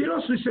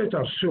 various research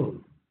has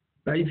shown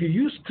that if you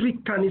use 3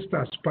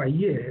 canisters per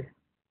year,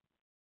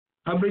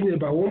 averaging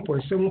about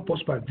 1.7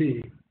 pots per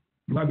day,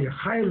 you have a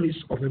high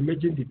risk of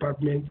emerging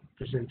department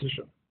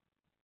presentation.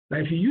 Now,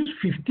 if you use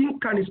 15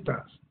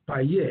 canisters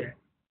per year,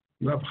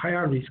 you have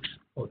higher risks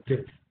of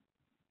death.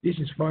 This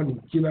is found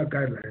in General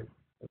Guideline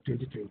of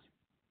 2020.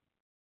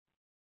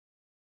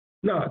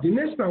 Now, the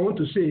next thing I want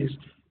to say is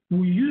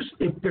we use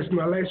a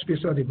personalized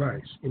spacer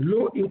device. In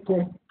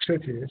low-income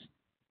settings,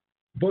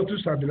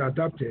 bottles have been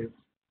adapted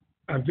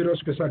and various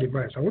spacer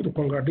devices. I want to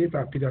congratulate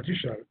our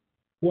pediatricians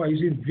who are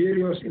using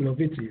various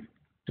innovative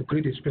to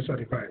create a spacer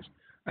device.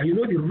 And you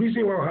know the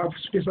reason why we have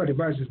spacer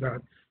devices is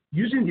that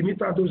using the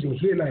metered-dose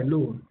inhaler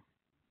alone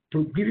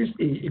to give us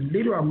a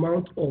little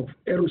amount of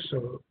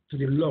aerosol to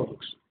the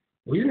lungs.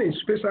 But using a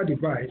spacer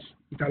device,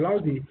 it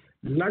allows the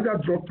larger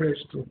droplets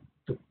to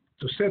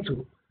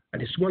settle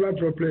and the smaller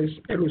droplets,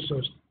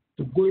 aerosols,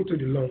 to go into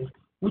the lungs,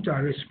 which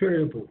are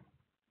respirable,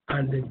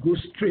 and then go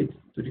straight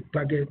to the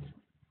target,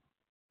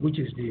 which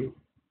is the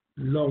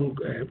lung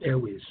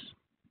airways.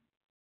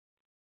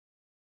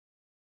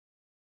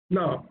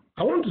 Now,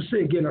 I want to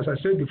say again, as I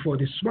said before,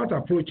 the smart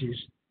approach is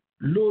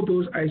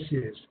low-dose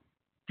ICS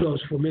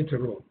plus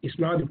formoterol is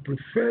now the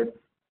preferred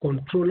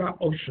controller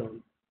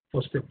option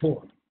for step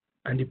 1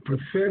 and the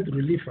preferred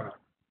reliever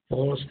for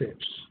all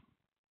steps.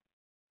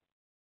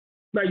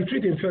 Now, you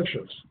treat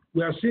infections.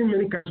 We have seen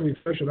many kinds of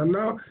infections, and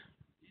now,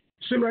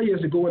 several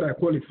years ago when I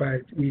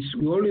qualified, we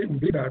always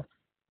believe that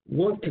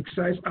what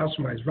excites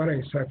asthma is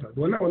viral incitant.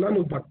 Well, now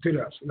know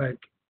bacteria like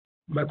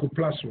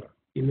mycoplasma,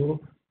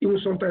 even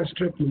sometimes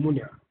strep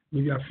pneumonia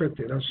may be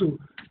affected. And so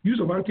use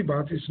of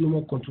antibiotics is no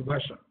more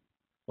controversial,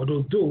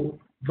 although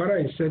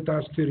viral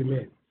incitants still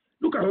remain.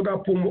 Look at other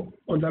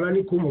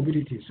underlying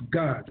comorbidities,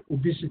 GAD,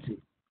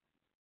 obesity,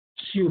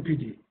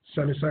 COPD,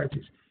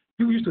 sinusitis.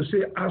 People used to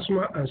say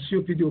asthma and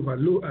COPD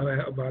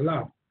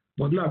overlap,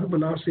 but now people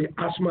now say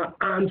asthma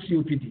and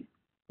COPD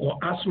or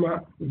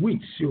asthma with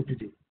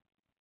COPD.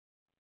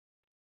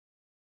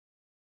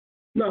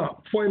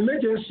 Now, for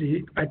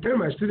emergency, I tell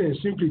my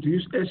students simply to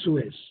use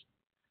SOS,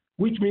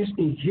 which means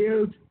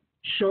inhaled,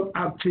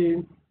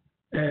 short-acting,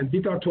 and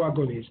beta-2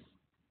 agonist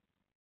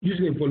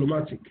using a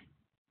volumatic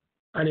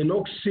and an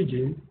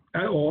oxygen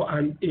or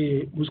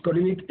a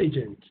muscarinic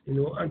agent,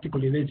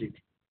 anticholinergic,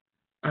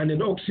 and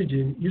an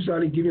oxygen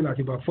usually given at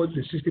about 40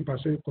 to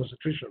 60%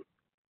 concentration,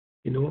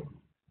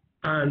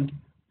 and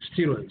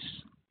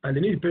steroids. And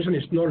then if the patient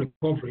is not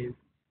recovering,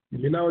 you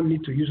may now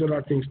need to use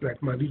other things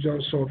like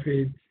magnesium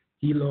sulfate,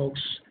 Helox,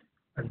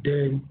 and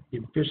then the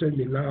patient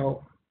may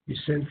now be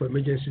sent for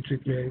emergency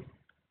treatment,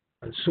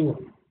 and so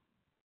on.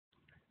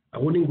 I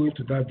wouldn't go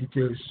into that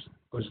details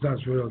because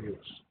that's very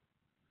obvious.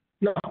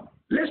 Now,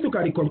 let's look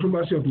at the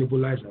controversy of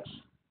nebulizers.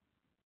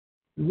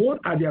 What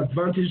are the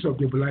advantages of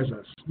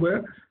nebulizers?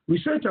 Well,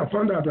 research have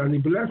found out that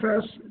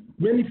nebulizers,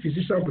 many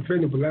physicians prefer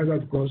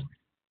nebulizers because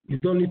you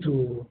don't need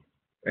to,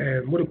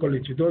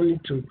 you don't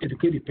need to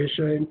educate the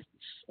patient,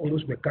 it's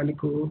almost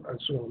mechanical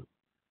and so on.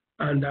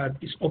 And that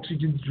it's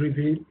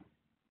oxygen-driven,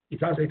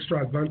 it has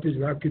extra advantage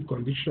in acute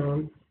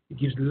condition, it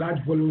gives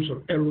large volumes of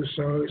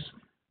aerosols,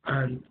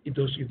 and you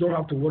don't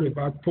have to worry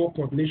about poor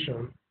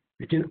coordination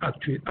between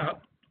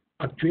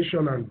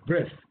actuation and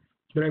breath,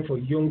 especially for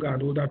younger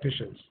and older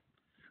patients.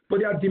 But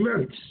there are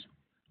demerits.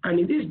 And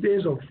in these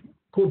days of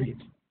COVID,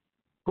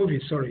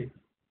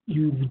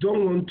 you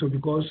don't want to,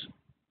 because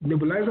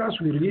nebulizers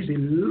will release a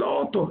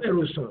lot of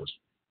aerosols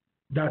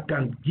that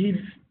can give,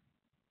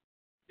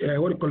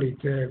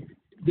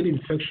 get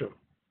infection.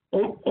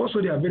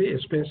 Also, they are very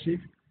expensive,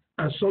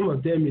 and some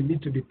of them may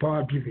need to be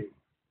power-driven.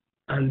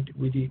 And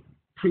with the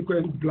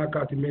frequent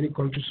blackout in many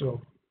countries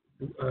of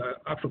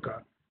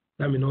Africa,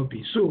 that may not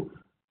be. So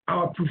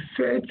our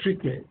preferred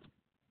treatment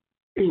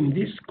in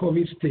this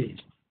COVID stage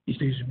is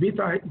to use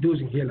beta-dose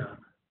inhaler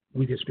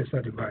with a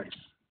special device.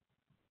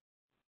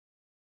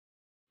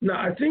 Now,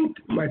 I think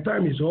my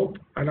time is up,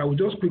 and I will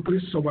just quickly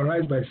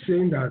summarize by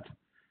saying that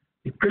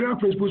the general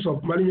principles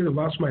of management of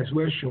asthma is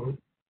well shown.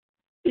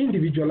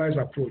 individualized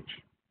approach,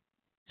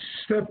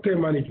 self-care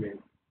management,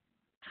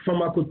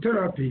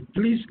 pharmacotherapy.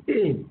 Please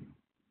aim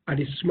at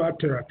the smart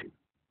therapy.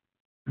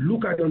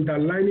 Look at the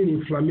underlying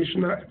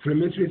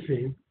inflammatory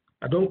thing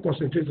and don't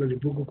concentrate on the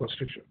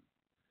bronchoconstriction.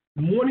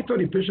 Monitor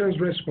the patient's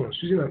response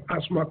using an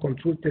asthma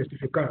control test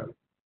if you can,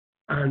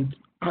 and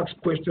ask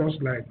questions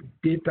like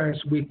daytime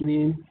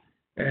awakening,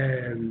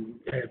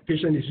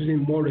 patient is using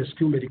more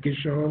rescue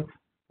medication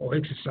or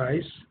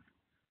exercise.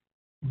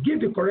 Give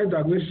the correct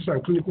diagnosis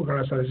and clinical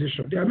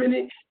characterization. There are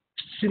many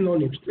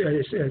synonyms,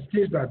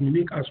 things that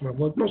mimic asthma,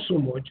 but not so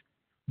much.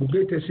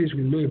 Bronchitis,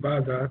 we know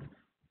about that.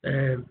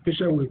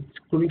 Patient with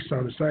chronic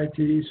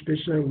sinusitis,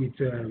 patient with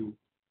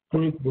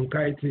chronic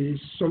bronchitis,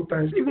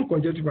 sometimes even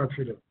congestive heart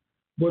failure.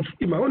 But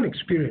in my own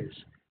experience,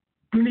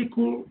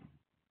 clinical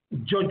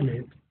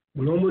judgment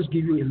will almost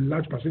give you a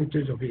large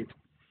percentage of it.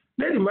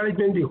 Let the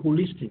management be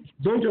holistic.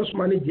 Don't just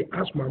manage the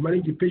asthma,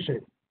 manage the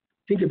patient.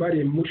 Think about the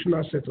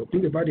emotional setup.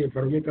 Think about the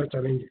environmental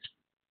challenges.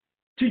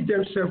 Teach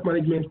them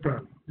self-management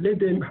plan. Let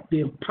them be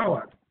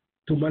empowered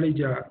to manage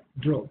their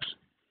drugs.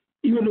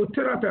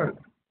 Immunotherapy,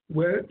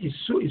 well,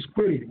 it's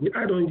queried.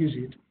 I don't use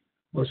it,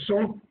 but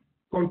some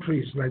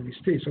countries like the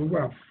States, some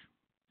have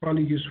found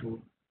it useful.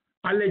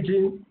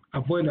 Allergen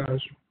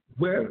avoidance,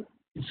 well,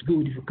 it's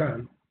good if you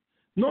can.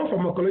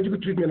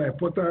 Non-pharmacological treatment are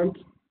important.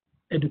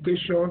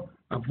 Education,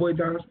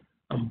 avoidance,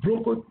 and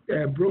bronchial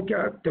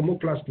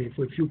thermoplasty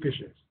for a few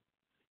patients.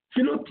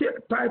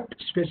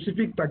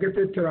 Phenotype-specific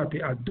targeted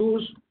therapy are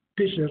those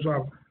patients who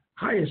have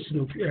high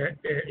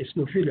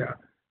eosinophilia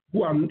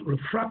who are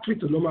refractory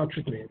to normal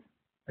treatment.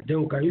 And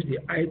then we can use the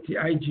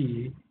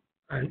IgE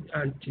and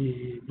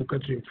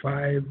anti-leukotriene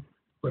 5,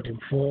 leukotriene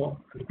 4,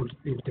 and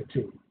leukotriene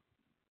 13.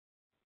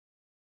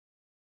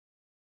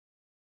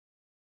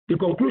 The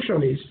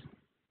conclusion is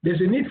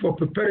there's a need for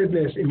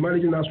preparedness in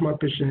managing asthma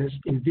patients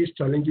in this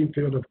challenging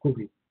period of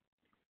COVID.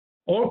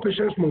 All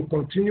patients must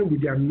continue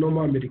with their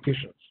normal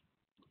medications.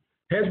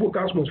 Health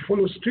workers must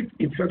follow strict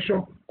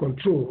infection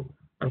control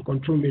and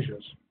control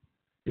measures.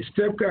 The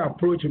step care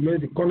approach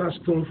remains the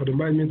cornerstone for the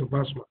management of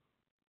asthma.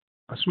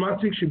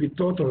 Asthmatics should be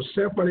taught on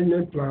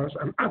self-management plans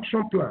and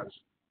action plans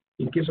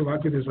in case of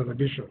acute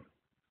exacerbation.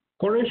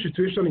 Current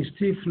situation is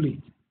still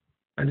fluid,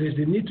 and there is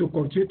the need to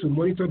continue to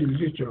monitor the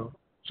literature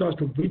so as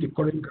to bring the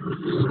correct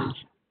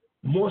research.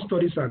 More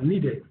studies are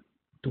needed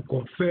to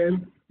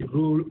confirm the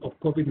role of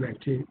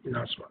COVID-19 in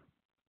asthma.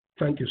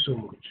 Thank you so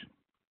much.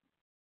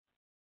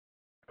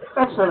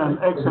 Excellent.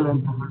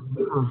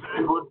 It was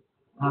very good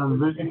and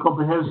very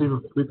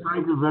comprehensive. We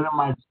thank you very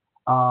much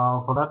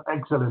for that.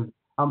 Excellent.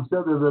 I'm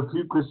sure there's a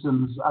few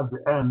questions at the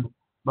end,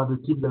 but we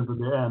keep them to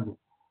the end.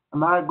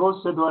 And I go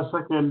straight to our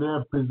second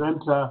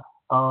presenter,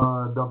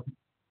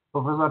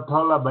 Professor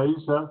Tola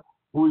Baisa,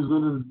 who is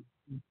going to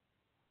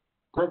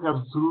take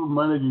us through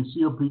managing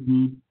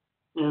COPD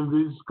in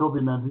this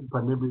COVID-19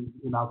 pandemic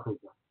in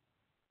Africa.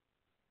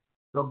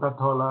 Dr.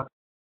 Tola.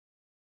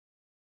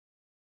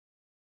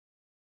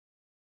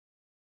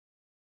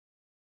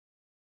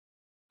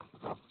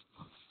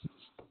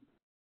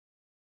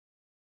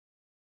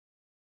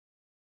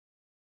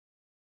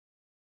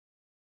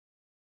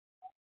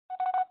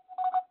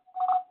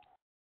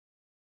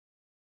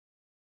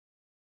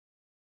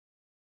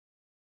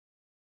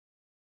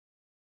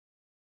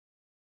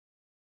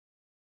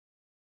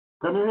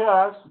 Can you hear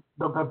us,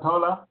 Dr.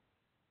 Tola?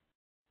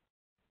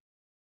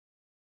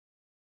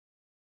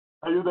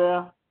 Are you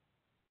there?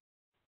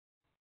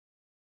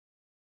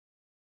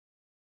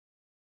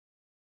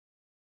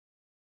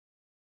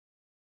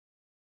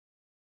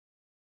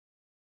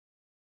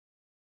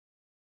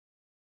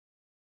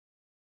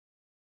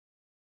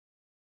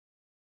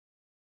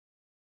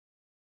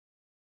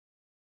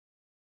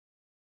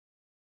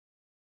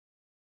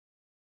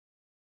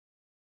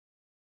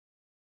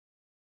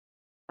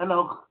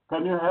 Enoch,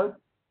 can you help?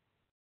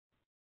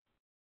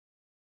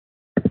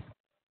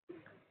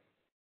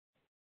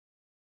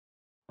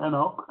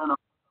 Enoch.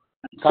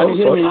 Can you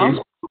hear me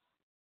now?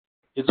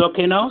 It's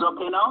okay now?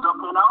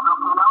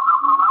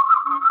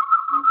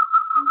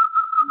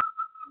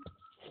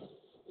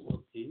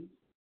 Okay.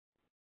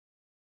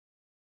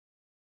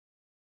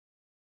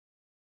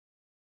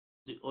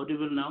 Is it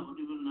audible now?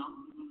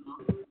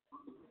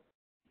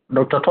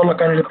 Dr. Tola,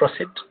 can you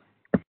proceed?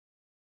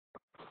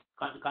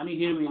 Can you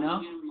hear me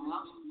now?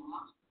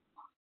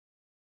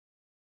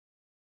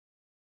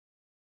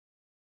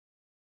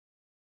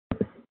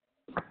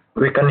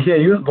 We can hear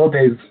you, though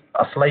there is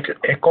a slight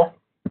echo.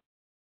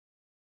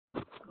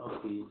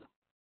 Okay.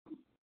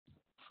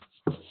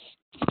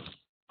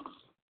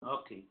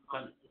 Okay.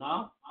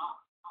 Now?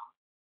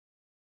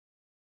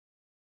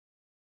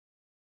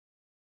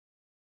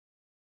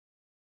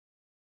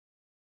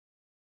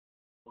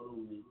 Follow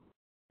me.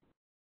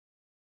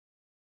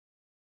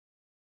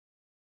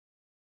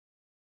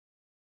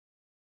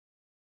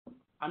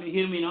 Can you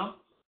hear me now?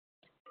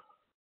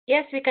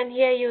 Yes, we can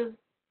hear you.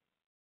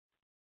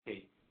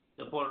 Okay.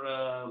 Therefore,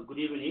 good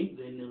evening,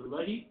 then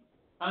everybody.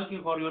 Thank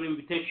you for your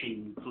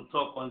invitation to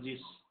talk on this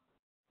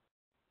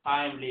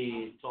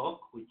timely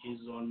talk, which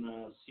is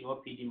on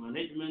COPD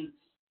management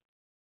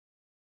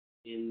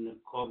in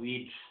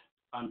COVID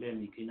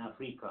pandemic in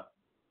Africa.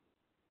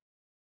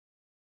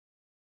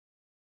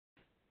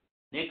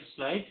 Next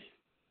slide.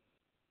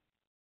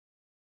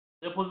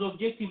 Therefore, the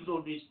objectives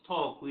of this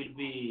talk will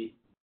be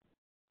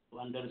to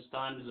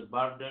understand the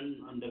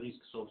burden and the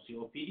risks of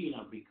COPD in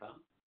Africa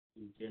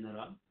in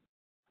general,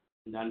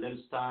 and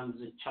understand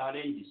the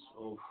challenges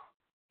of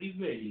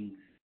prevailing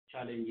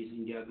challenges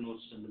in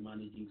diagnosis and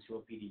managing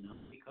COPD in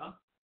Africa,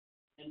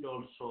 and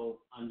also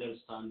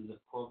understand the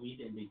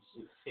COVID and its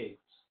effects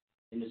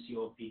and the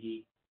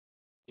COPD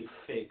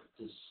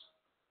effects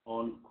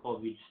on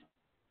COVID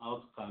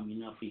outcome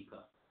in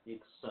Africa.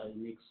 Next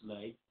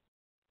slide.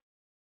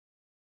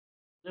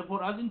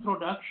 Therefore, as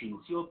introduction,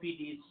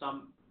 COPD is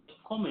a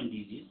common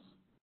disease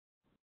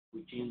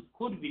which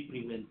could be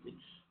prevented,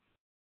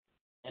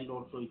 and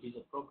also it is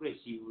a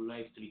progressive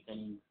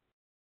life-threatening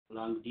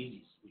lung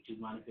disease which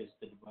is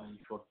manifested by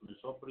shortness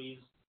of breath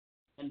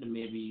and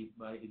maybe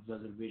by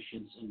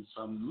exacerbations, and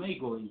some may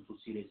go into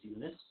serious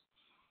illness.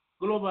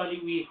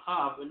 Globally, we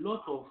have a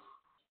lot of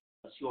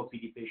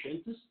COPD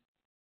patients,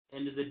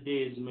 and the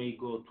days may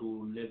go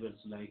to levels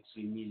like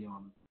 3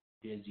 million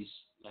cases,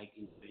 like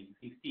in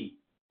 2015.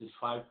 It's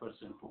 5%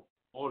 of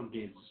all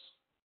deaths.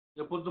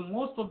 Therefore, the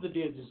most of the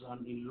deaths are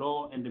in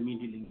low and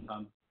middle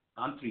income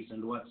countries,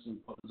 and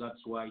that's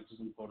why it is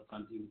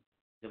important in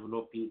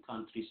developing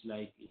countries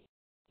like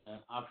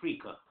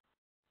Africa.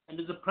 And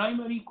the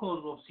primary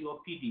cause of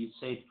COPD is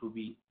said to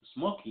be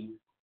smoking,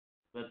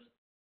 but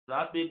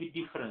that may be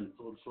different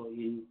also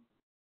in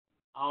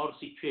our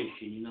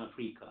situation in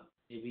Africa,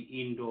 maybe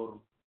indoor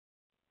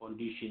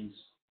conditions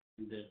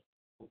in the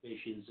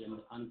occupations and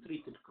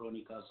untreated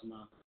chronic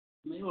asthma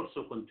may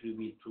also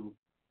contribute to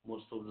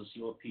most of the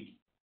COPD.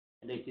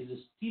 And it is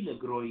still a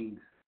growing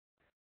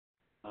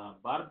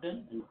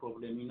burden and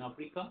problem in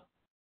Africa,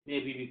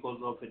 maybe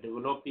because of a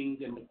developing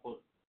and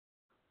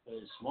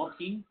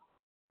smoking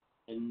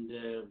and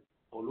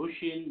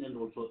pollution, and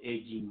also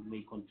aging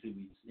may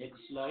contribute. Next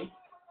slide.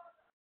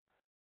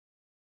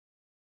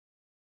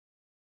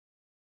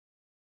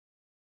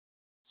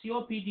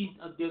 COPD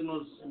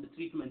diagnosis and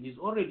treatment is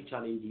already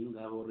challenging.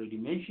 I have already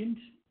mentioned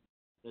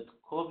that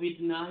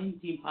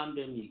COVID-19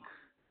 pandemic,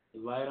 a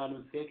viral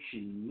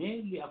infection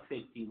mainly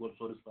affecting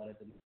also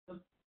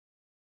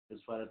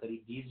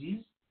respiratory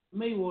disease,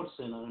 may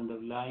worsen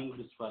underlying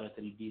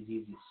respiratory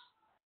diseases.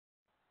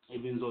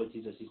 Even though it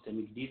is a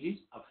systemic disease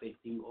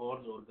affecting all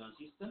the organ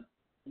system,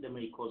 and they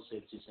may cause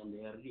sepsis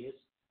and ARDS,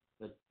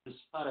 but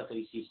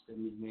respiratory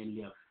system is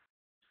mainly affected.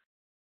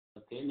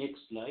 Okay, next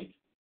slide.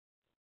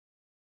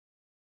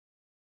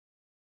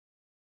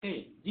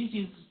 Okay, this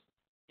is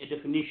a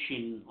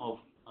definition of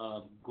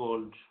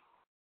GOLD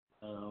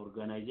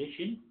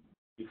organization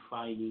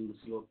defining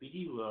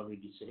COPD. We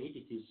already said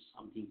it is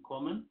something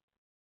common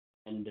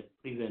and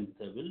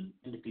preventable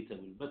and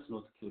treatable, but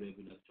not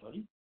curable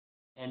actually.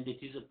 And it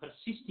is a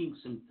persisting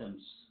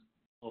symptoms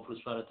of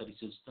respiratory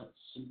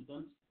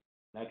symptoms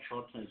like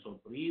shortness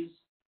of breath,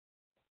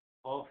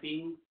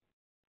 coughing,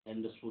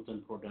 and the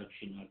sputum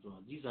production as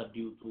well. These are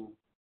due to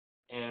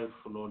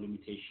airflow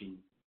limitation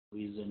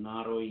with a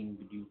narrowing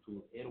due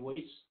to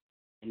airways,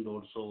 and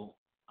also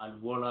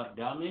alveolar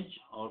damage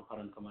or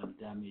parenchymal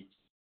damage,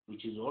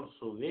 which is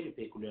also very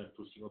peculiar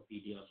to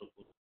COPD as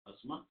opposed to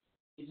asthma.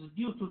 It is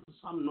due to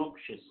some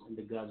noxious and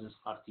the gases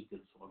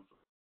particles also.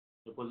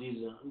 Because it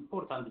is an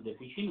important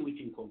definition which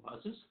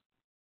encompasses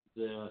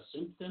the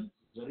symptoms,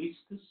 the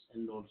risks,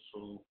 and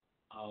also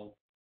how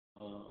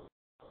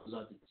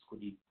that it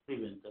could be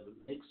preventable.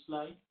 Next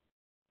slide.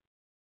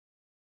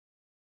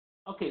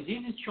 Okay,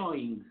 this is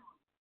showing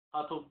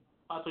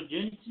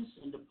pathogenesis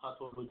and the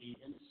pathology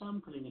and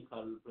some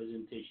clinical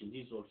presentation.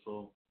 This is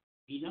also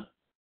PINA.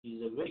 This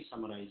is a very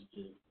summarized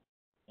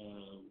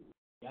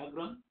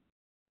diagram.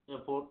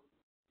 Therefore,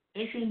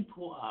 patients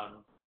who are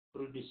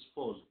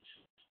predisposed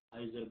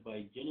either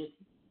by genetic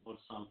or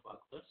some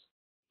factors,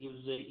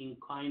 if they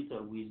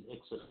encounter with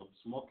excess of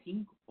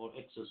smoking or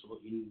excess of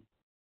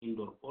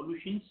indoor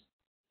pollutions,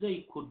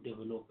 they could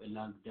develop a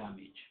lung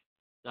damage.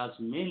 That's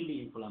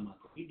mainly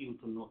inflammatory due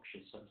to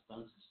noxious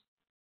substances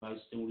by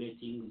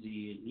stimulating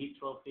the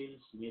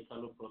neutrophils,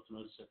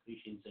 metalloproteinase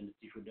secretions, and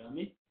tissue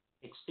damage.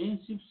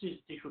 Extensive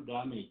tissue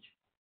damage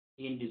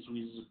in this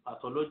with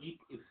pathologic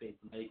effect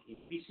like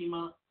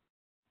emphysema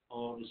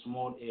or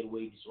small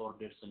airway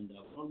disorders and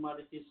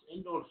abnormalities,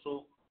 and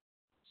also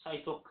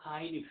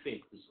cytokine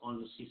effects on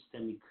the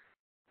systemic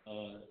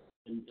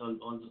and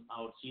on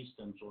our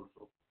systems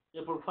also.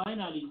 Therefore,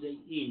 finally, they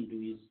end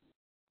with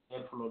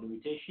airflow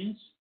limitations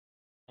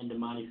and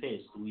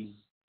manifest with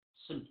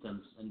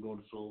symptoms and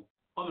also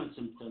common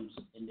symptoms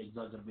and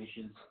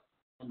exacerbations,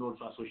 and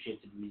also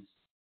associated with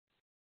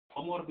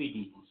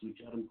comorbidities,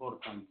 which are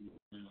important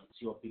in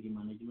COPD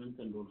management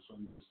and also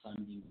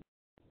understanding,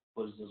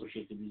 because it's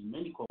associated with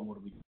many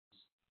comorbidities.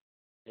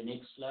 The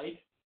next slide.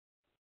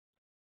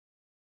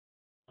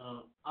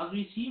 As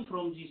we see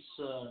from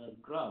this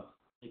graph,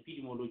 the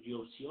epidemiology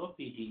of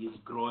COPD is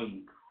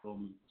growing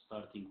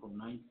starting from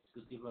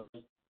 1965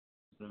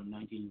 to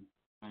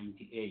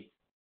 1998.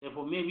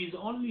 Therefore, maybe the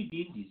only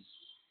disease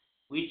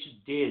which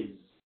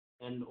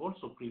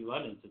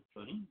prevalence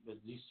actually, but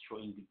this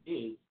showing the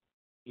days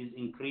is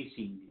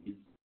increasing is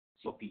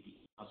COPD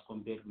as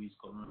compared with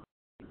coronary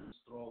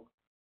stroke,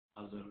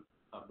 other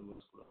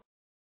cardiovascular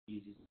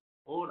diseases.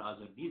 All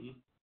other diseases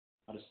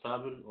are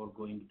stable or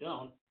going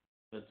down,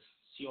 but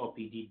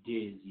COPD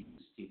days is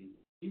still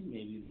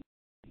maybe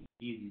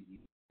disease is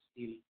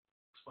still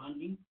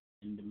expanding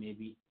and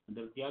maybe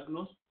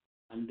underdiagnosed,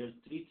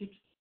 undertreated,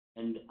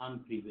 and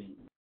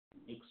unprevented.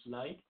 Next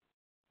slide.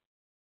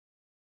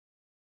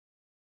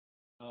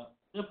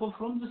 Therefore,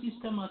 from the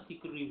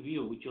systematic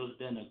review, which was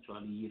done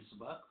actually years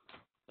back,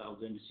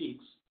 2006,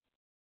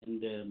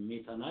 and the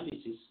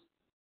meta-analysis,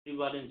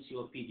 prevalent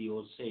COPD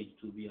was said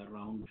to be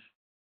around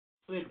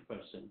 12%,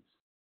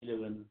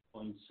 11.7.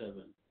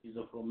 These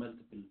are from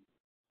multiple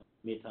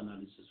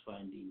meta-analysis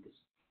findings.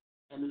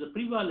 And the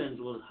prevalence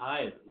was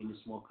higher in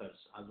smokers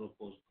as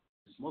opposed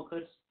to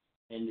smokers,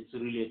 and it's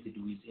related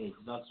with age.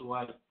 That's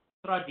why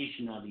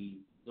traditionally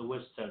the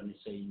Western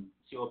is saying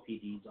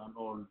COPD is an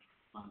old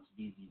man's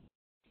disease.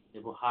 They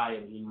were higher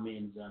in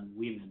men than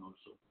women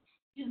also.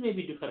 This may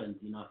be different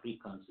in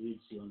Africans, we'll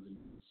see on the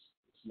next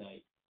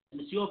slide. And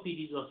the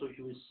COPD is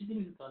associated with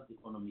significant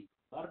economic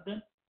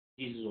burden.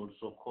 This is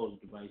also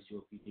caused by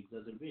COPD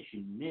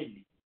exacerbation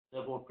mainly.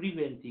 Therefore,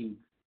 preventing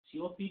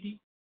COPD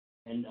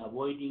and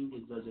avoiding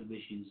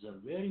exacerbations are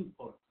very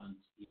important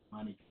in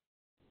managing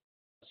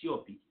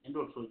COPD. And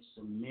also it's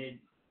a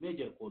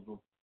major cause of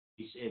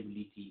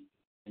disability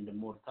and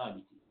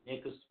mortality.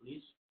 Next,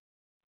 please.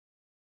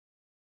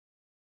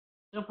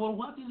 Therefore,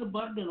 what is the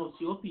burden of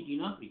COPD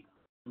in Africa?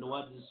 And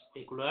what is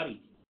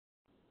peculiarity?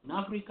 In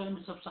Africa and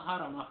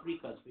sub-Saharan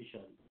Africa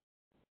especially,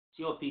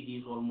 COPD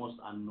is almost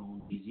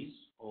unknown disease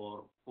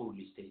or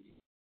poorly studied.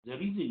 The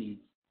reason is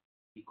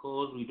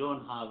because we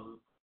don't have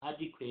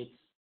adequate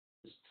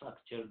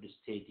structured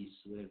studies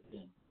were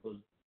done, because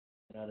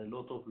there are a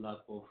lot of lack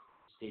of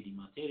study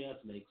materials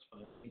like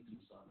spirometrics and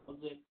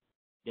other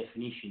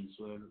definitions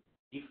were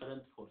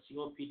different for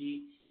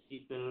COPD.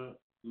 People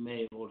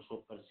may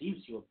also perceive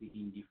COPD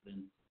in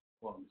different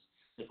forms.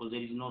 Therefore,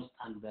 there is no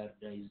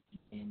standardized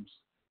names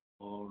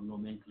or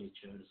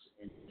nomenclatures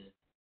and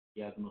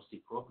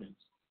diagnostic problems.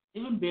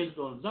 Even based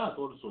on that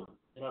also,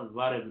 there are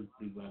variable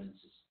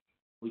prevalences,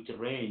 which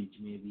range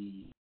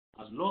maybe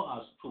as low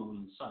as 2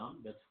 in some,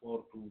 but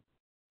 4 to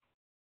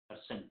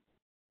 %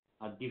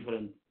 at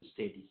different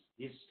studies.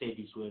 These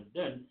studies were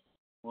done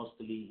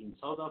mostly in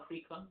South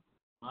Africa,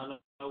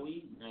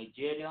 Malawi,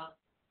 Nigeria,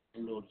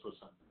 and also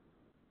some,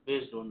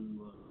 based on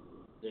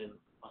their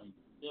findings.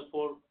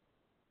 Therefore,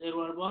 there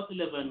were about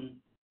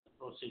 11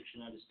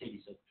 cross-sectional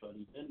studies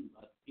actually done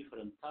at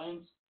different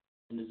times,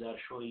 and they are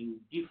showing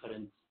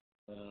different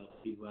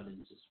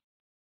prevalences.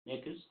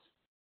 Next.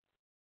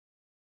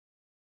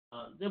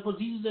 Therefore,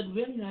 this is a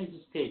very nice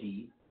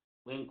study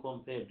when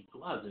compared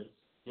to others.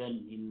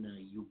 Then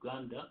in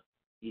Uganda,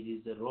 it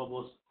is a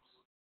robust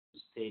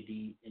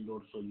study and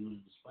also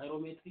used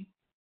spirometry.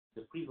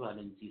 The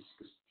prevalence is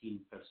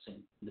 16%,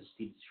 and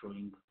still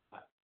showing high.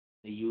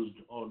 They used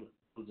all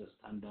to the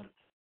standard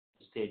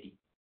study.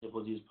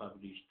 Therefore, this is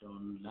published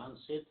on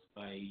Lancet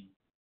by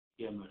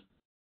Gemers.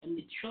 And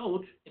it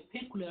showed a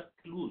peculiar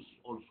clues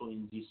also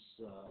in this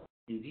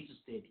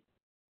study.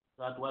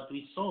 That what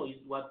they saw is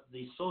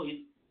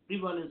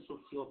prevalence of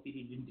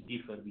COPD didn't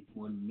differ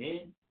between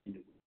men and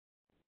women.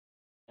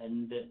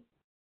 And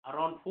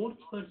around 40%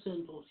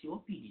 of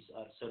COPDs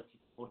are 30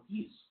 to 40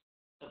 years.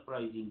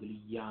 Surprisingly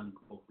young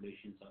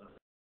populations are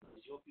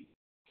COPD.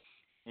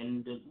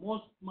 And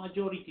most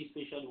majority,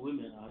 especially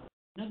women, are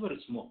never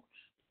smoked.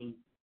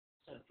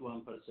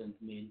 31%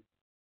 men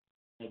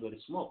never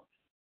smoked.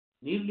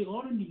 Nearly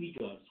all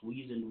individuals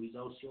with and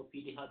without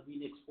COPD have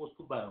been exposed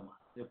to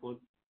biomass. Therefore,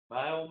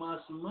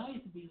 biomass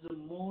might be the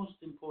most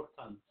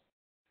important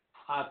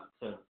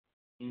factor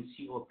in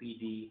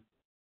COPD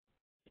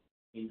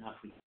in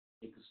Africa.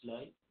 Next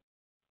slide.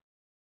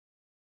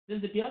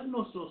 Then the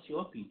diagnosis of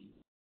COPD.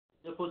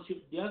 Therefore,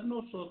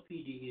 diagnosis of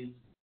COPD is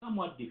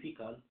somewhat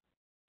difficult,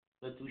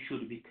 but we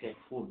should be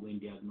careful when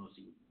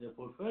diagnosing.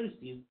 Therefore, first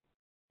is,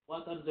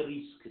 what are the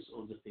risks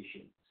of the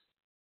patient?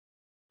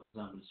 For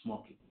example,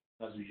 smoking.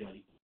 That's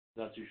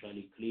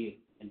usually clear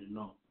and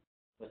known.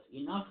 But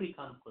in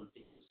African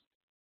context,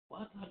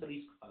 what are the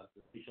risk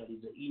factors, especially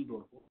the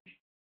indoor pollution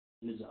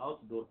and the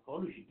outdoor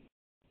pollution?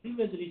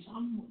 Previously,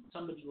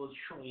 somebody was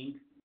showing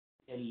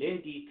a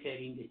lady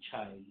carrying a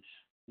child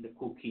and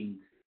cooking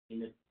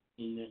in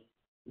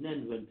a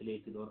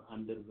non-ventilated or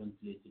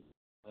under-ventilated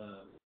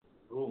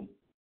room.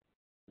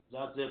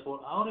 That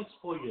therefore our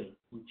exposure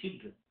in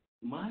children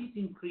might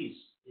increase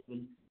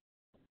even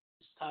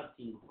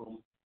starting from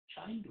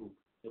childhood.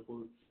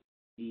 Therefore,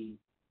 the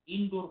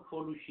indoor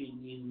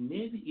pollution is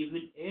maybe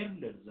even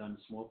earlier than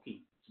smoking,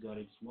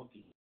 cigarette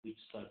smoking, which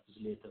starts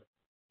later.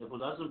 Therefore,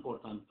 that's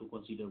important to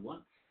consider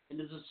one. And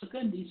the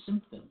second is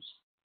symptoms.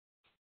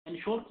 And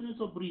shortness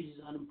of breath is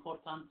an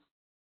important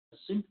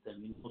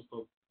symptom in most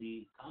of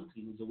the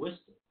countries in the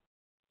Western.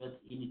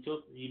 But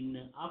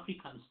in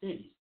African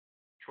studies,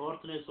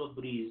 shortness of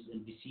breath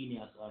and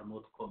dyspnea are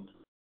not common.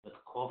 But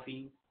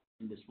coughing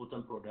and the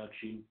sputum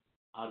production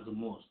are the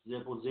most.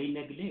 Therefore, they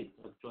neglect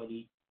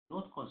actually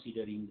not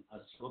considering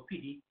as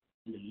COPD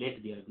in the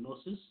late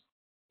diagnosis,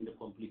 and the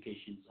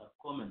complications are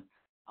common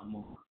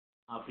among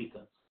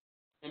Africans.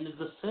 And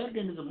the third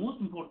and the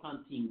most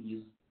important thing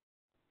is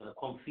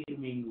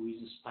confirming with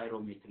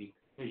spirometric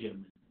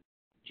measurement,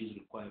 which is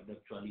required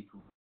actually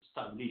to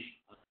establish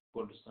a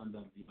gold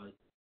standard device,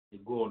 the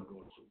gold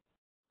also.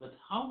 But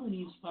how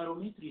many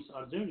spirometries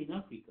are there in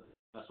Africa?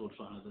 That's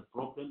also another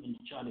problem and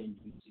challenge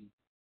we see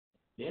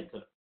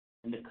later.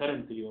 And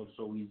currently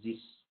also with this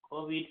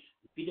COVID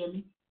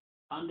epidemic,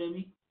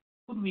 pandemic,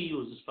 could we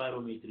use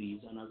spirometry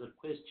is another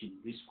question,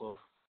 risk of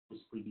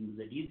spreading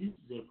the disease,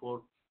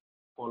 therefore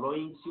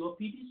following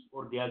COPDs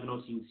or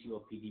diagnosing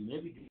COPD may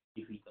be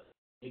difficult.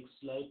 Next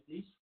slide,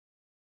 please.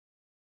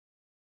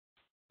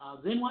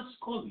 Then what's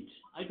COVID?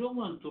 I don't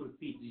want to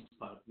repeat this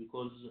part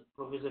because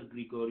Professor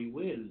Grigori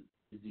well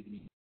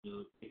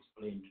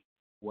explained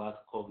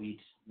what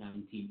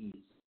COVID-19 is.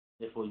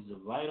 Therefore, it's a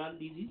viral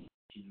disease,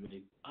 which is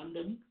a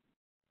pandemic,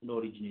 and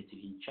originated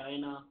in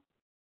China,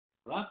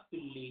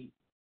 rapidly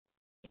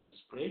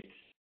spread,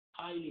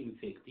 highly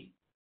infective,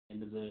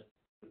 and the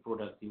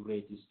reproductive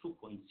rate is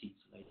 2.6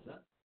 like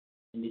that.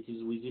 And it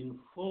is within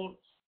four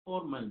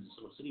months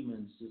or 3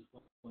 months,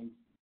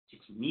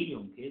 4.6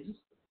 million cases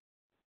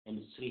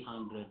and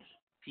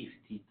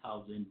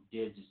 350,000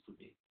 deaths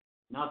today.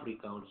 In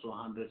Africa, also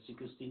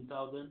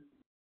 116,000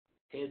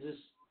 cases,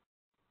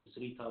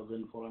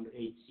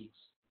 3,486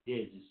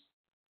 deaths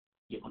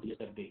on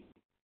yesterday.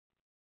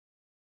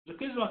 The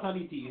case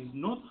fatality is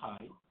not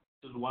high,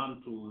 it's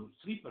 1 to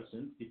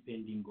 3%,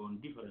 depending on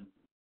different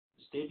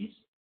studies.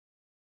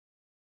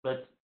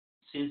 But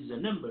since the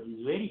number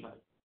is very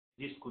high,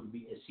 this could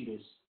be a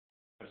serious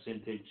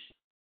percentage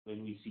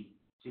when we see.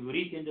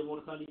 Severity and the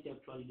mortality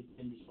actually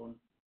depends on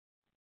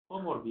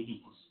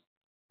comorbidities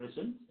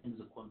present and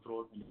the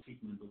control and the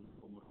treatment of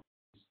the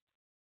comorbidities.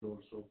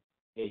 Also,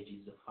 age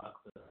is a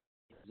factor.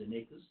 The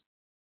next.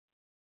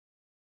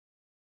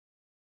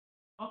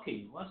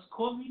 Okay, what's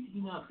COVID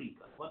in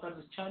Africa? What are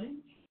the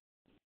challenges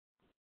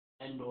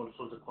and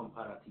also the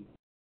comparative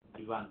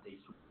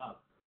advantage we have?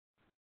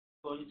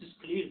 So it is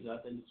clear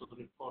that, and it's also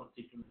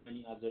reported in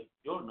many other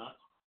journals,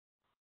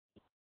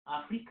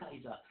 Africa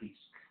is at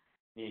risk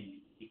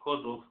mainly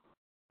because of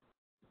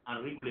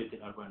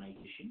unregulated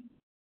urbanization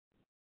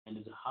and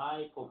the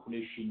high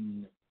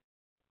population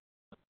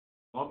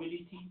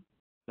mobility,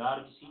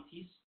 large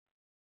cities,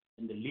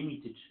 and the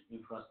limited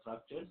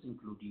infrastructures,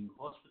 including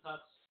hospitals,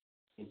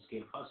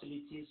 healthcare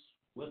facilities,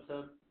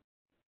 water,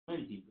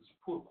 many things,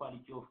 poor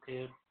quality of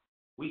care,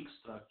 weak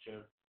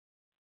structure,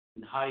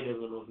 and high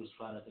level of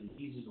respiratory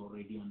disease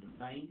already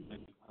underlying,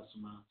 like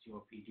asthma,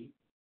 COPD,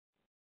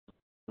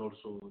 and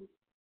also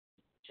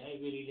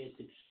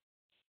HIV-related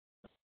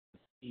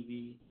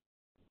TB,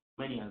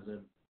 many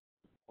other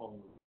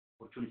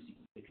opportunistic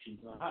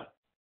infections are high.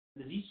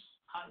 And these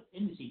high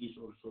NCDs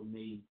also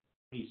may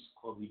increase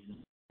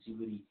COVID-19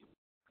 severity.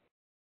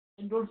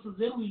 And also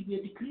there will be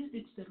a decreased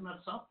external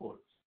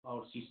support for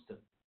our system.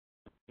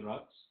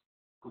 Drugs,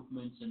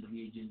 equipments, and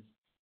reagents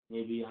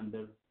may be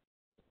under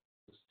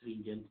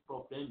stringent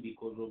problem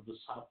because of the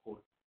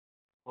support.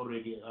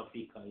 Already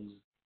Africa is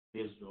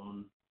based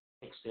on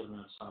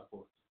external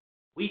support.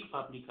 Weak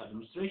public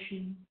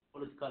administration,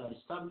 political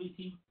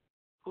instability,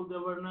 poor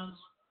governance,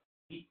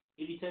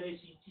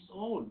 illiteracy, this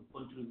all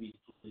contribute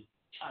to the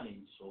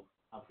challenge of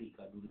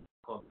Africa during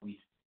COVID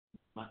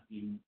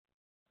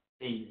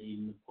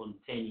in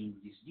containing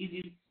this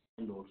disease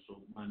and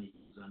also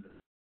managing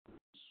under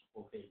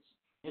of health.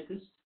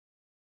 Next.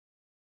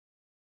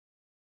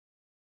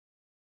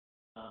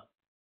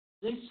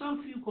 There is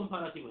some few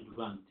comparative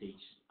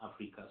advantage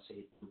Africa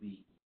said to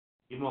be.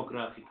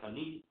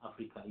 Demographically,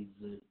 Africa is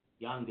the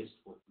youngest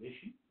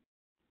population.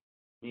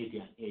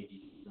 Median age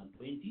is than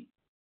 20.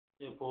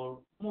 Therefore,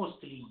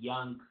 mostly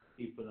young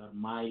people are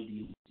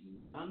mildly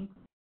young.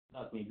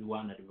 That may be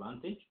one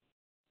advantage.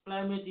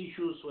 Climate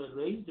issues were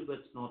raised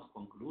but not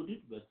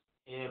concluded, but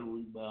air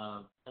with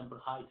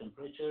high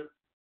temperature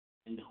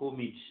and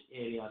humid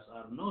areas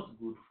are not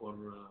good for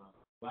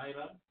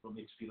viral from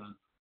experienced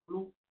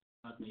flu.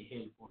 That may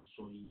help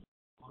also in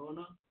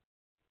corona.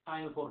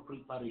 Time for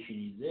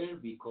preparation is there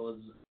because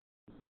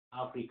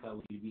Africa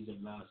will be the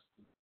last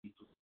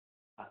to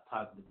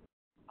attack the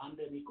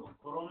pandemic of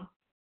corona.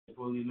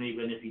 Therefore, we may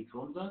benefit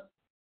from that.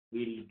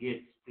 We'll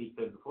get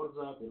prepared for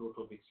that, a lot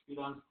of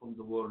experience from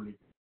the world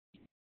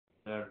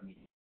learning.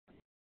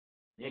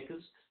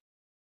 Next.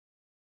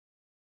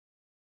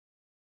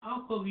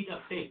 How COVID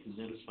affects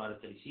the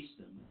respiratory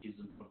system, which is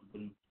important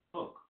to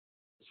talk.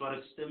 The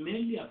respiratory system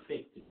mainly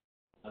affected,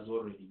 as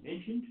already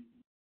mentioned.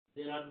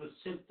 There are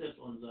receptors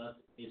on that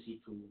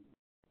AC2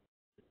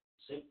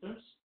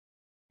 receptors.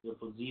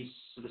 Therefore,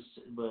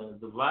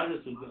 the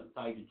virus will be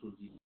tied to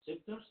these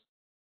receptors.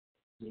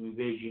 The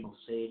invasion of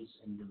cells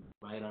and the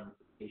viral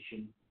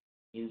replication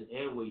in the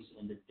airways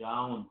and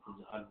down to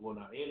the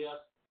alveolar areas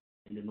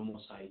and the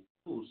pneumocyte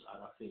tools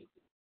are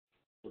affected.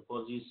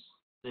 Therefore,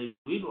 they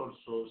will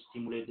also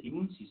stimulate the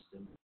immune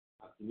system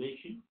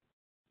activation.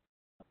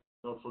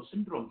 Also,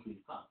 syndromes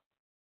will come.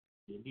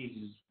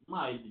 disease,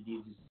 mild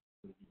disease,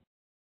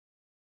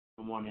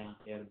 pneumonia,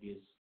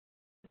 ARDS,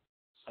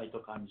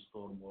 cytokine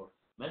storm, or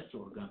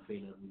multi-organ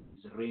failure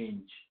with the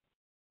range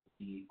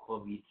the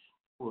COVID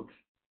could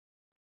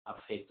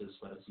affect the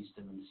respiratory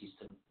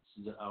system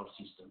and our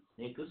system.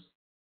 Next.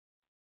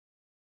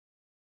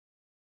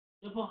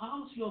 Therefore,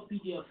 how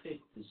COPD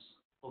affects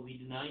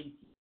COVID-19?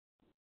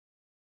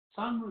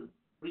 Some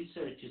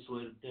researches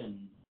were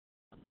done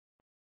in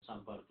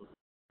some parts of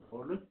the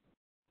world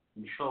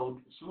and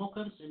showed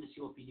smokers and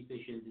COPD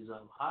patients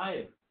have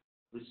higher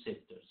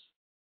receptors,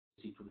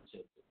 C2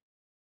 receptors,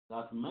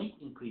 that may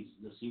increase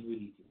the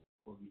severity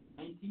of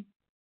COVID-19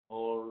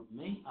 or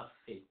may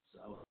affect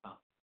our outcome.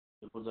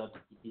 Because that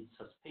it is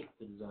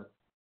suspected that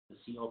the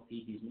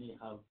COPDs may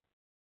have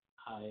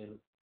higher,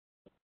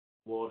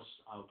 worse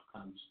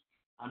outcomes.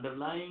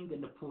 Underlying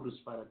and the poor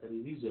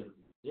respiratory reserve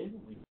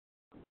then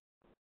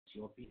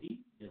COPD,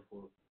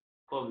 therefore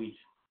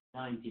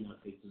COVID-19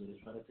 affects the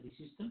respiratory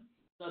system.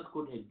 That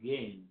could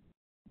again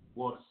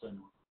worsen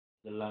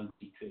the lung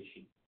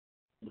situation.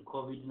 And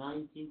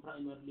COVID-19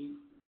 primarily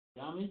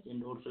damage,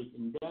 and also it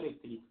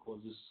indirectly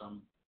causes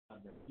some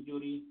other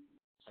injury,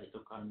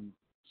 cytokine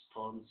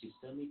storm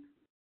systemic,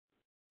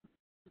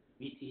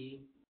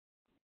 BT,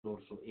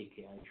 also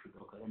AKI should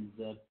occur, and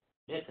that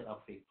later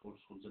affect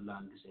also the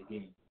lungs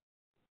again.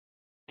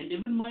 And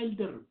even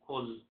milder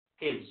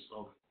case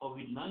of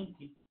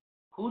COVID-19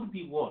 could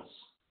be worse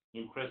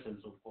in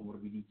presence of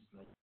comorbidities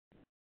like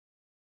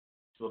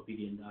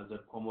COPD and other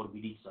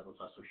comorbidities are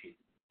also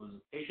associated. Because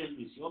the patient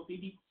with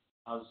COPD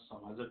has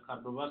some other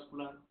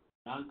cardiovascular,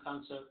 lung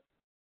cancer,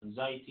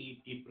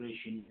 anxiety,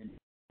 depression, and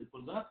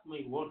because that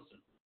may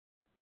worsen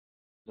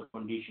the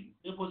condition.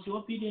 Therefore,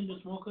 COPD and the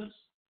smokers,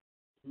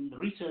 in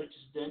research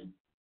is done,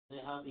 they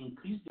have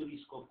increased the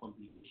risk of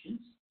complications,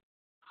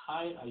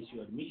 higher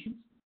ICU admissions,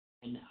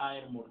 and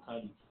higher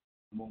mortality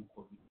among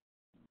COVID.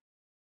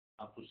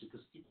 Up to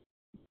 60.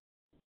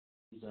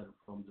 These are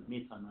from the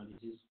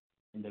meta-analysis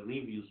and the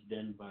reviews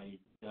done by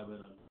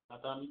Gabriel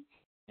Katami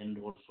and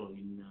also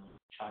in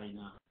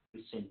China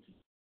recently.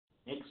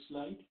 Next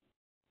slide.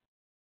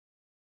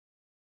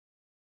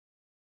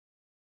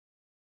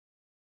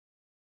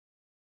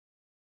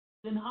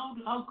 Then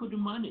how could you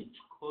manage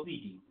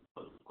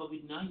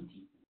COVID-19?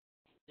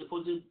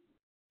 Therefore,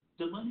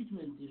 the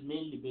management is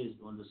mainly based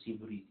on the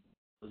severity,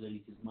 whether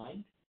it is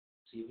mild,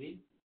 severe,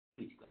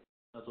 critical.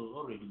 That was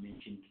already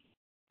mentioned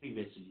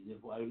previously.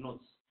 Therefore, I will not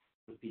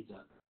repeat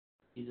that.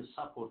 It is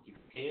supportive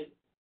care,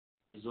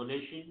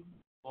 isolation,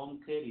 home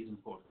care is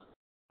important,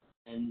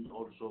 and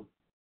also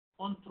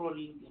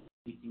controlling and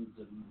treating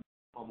the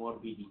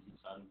comorbidities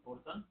are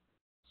important.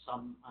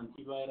 Some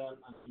antiviral,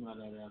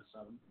 antimalarials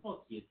are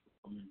not yet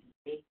recommended.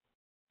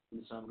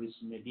 In some risk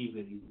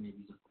medieval is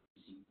maybe the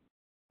poison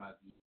drug.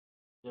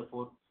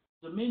 Therefore,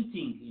 the main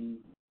thing in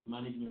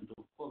management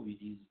of COVID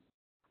is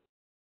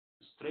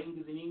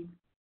strengthening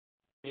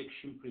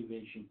infection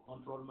prevention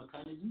control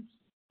mechanisms,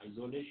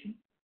 isolation,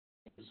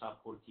 and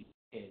supportive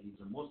care is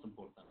the most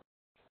important.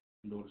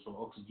 And also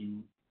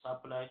oxygen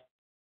supply,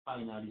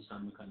 finally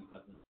some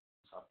mechanical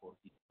support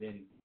is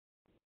very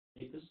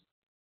important.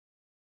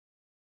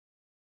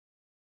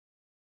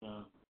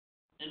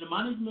 And the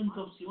management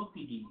of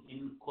COPD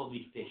in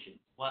COVID patients,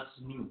 what's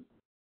new?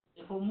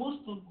 Therefore,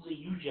 most of the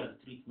usual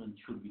treatment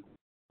should be,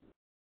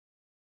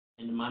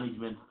 and the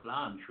management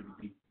plan should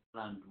be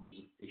planned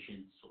with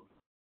patients. So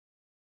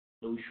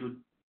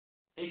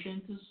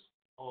patients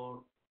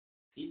or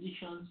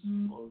physicians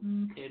or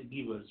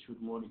caregivers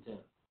should monitor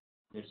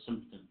their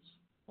symptoms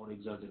or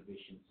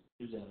exacerbations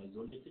if they are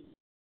isolated.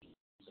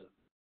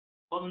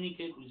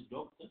 Communicate with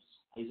doctors,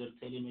 either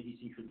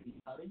telemedicine should be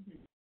encouraged,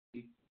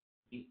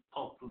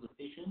 talk to the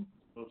patient,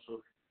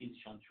 also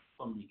physicians should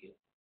communicate.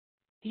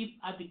 Keep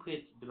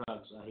adequate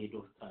drugs ahead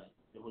of time.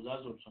 Because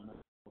that's also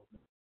another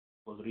problem,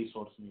 because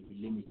resources may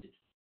be limited.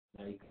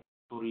 Like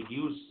to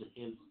reduce the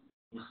health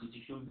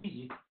institution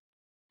visit,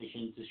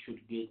 patients should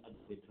get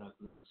adequate drugs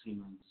for 3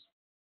 months.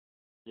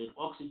 The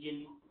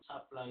oxygen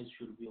supplies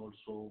should be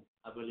also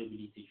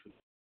availability should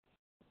be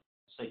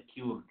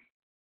secured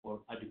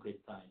for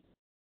adequate time.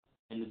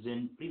 And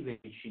then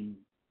prevention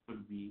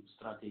should be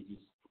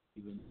strategies to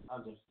prevent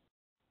others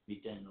be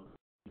done or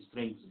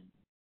strengthened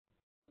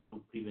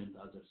to prevent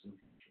others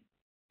infection.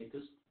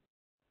 Next.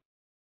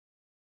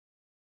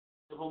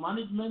 So for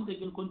management, they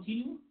can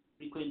continue.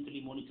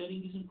 Frequently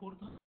monitoring is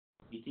important.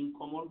 Treating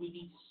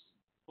comorbidities is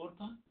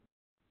important.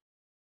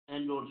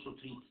 And also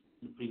treat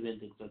and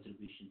prevent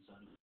exacerbations.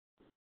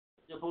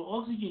 Therefore,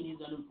 oxygen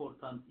is an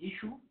important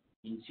issue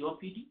in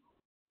COPD.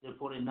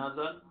 Therefore,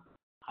 another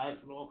high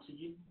flow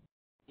oxygen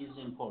is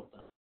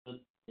important. But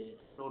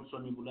also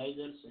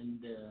nebulizers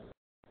and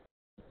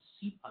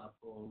CPAP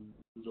or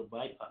the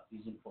BiPAP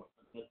is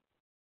important. But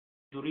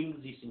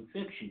during this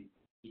infection,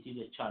 it is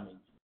a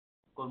challenge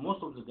because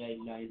most of the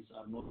guidelines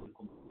are not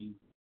recommending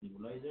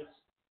nebulizers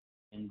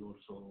and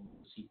also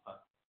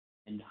CPAP,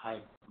 and high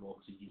flow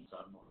oxygens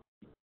are not.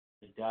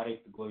 The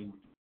direct going to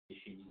the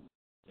patient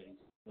is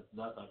but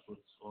that also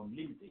its own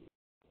limitation.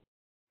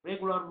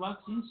 Regular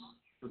vaccines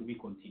should be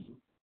continued.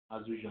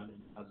 as usual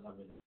and as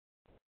available,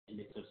 and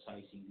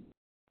exercising.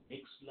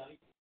 Next slide.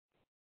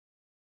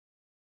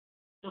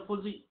 So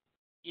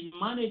in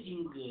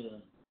managing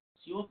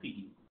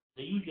COPD,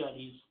 the usual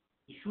is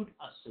we should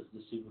assess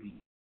the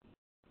severity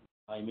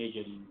by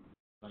measuring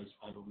by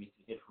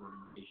spirometry effluent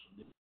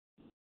indication.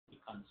 We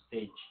can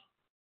stage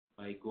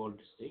by gold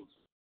stage,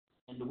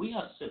 and we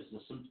assess the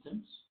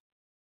symptoms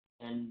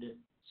and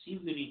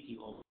severity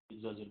of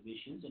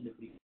exacerbations and the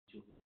frequency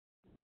of it.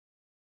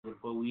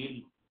 Therefore,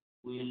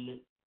 we'll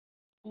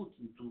put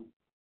into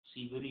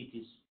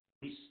severities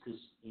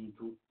risks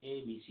into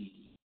A, B, C,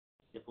 D.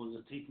 Therefore,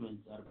 the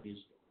treatments are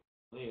based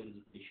on where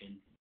the patient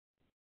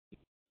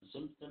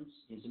symptoms,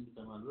 in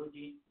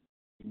symptomology,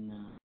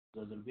 in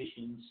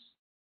exacerbations,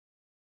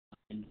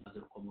 and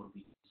other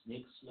comorbidities.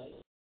 Next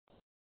slide.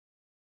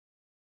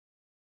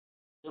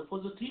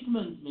 Therefore, the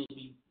treatment may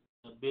be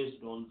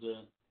based on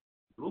the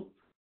group.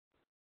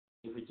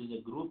 If it is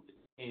a group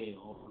A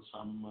or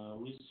some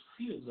with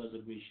few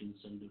exacerbations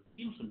and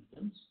few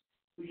symptoms,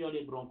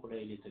 usually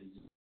bronchodilator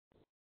is.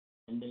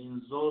 And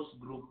in those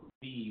group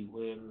B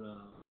where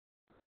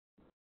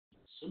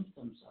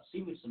symptoms are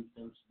severe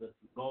symptoms but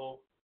low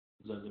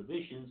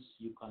exacerbations,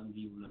 you can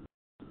give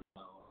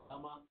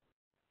gamma.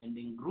 And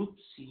in group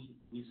C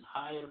with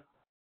higher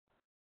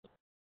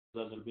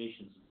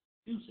exacerbations,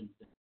 few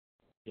symptoms,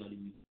 usually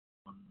we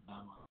on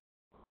gamma,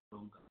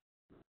 longer,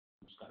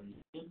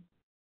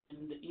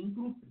 and in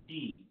group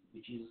D,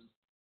 which is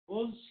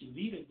all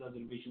severe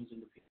exacerbations in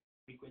the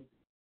frequent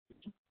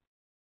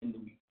and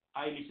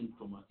highly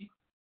symptomatic,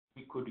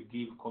 we could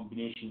give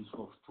combinations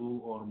of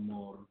 2 or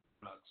more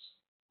drugs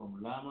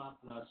from LAMA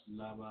plus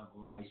LABA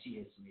or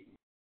ICS maybe.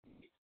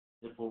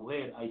 Therefore,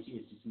 where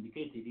ICS is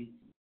indicated is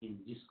in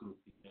this group.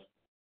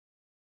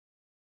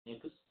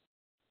 Next.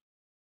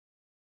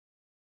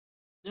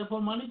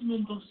 Therefore,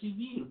 management of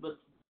severe but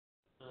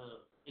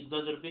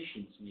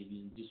exacerbations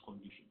maybe in this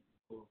condition.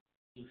 So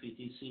if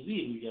it is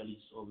severe, usually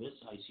it's obvious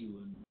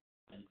ICU and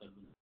mechanical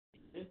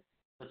ventilator,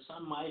 but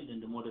some mild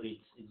and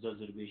moderate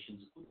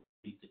exacerbations could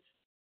be treated.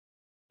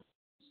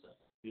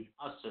 We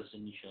assess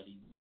initially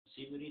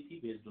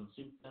severity based on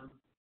symptoms,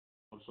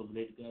 also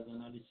blood gas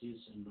analysis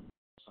and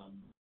some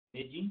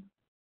imaging,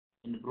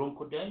 and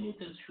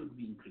bronchodilators should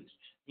be increased.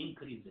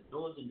 Increase the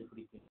dose and the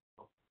frequency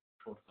of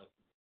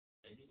short-acting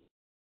dilators,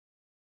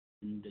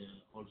 and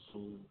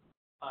also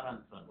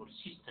parenteral or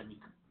systemic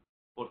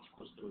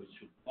corticosteroids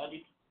should be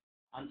added.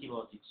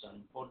 Antibiotics are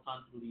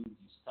important during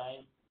this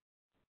time,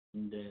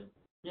 and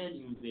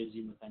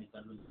non-invasive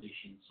mechanical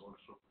ventilations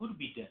also could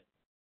be done,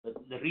 but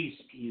the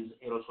risk is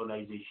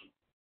aerosolization.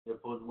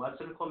 Therefore,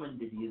 what's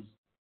recommended is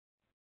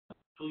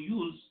to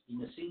use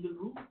in a single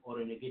room or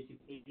a negative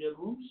pressure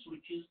rooms,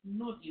 which is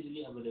not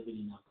easily available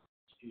in our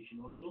situation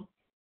also.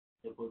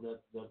 Therefore,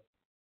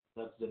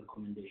 that's the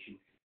recommendation.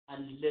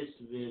 Unless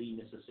very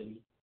necessary,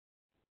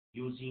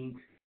 using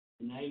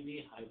an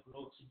IV, high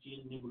flow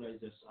oxygen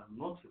nebulizers are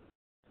not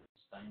recommended at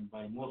this time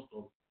by most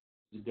of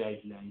the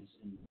guidelines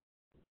and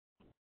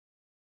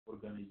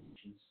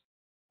organizations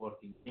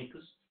working next.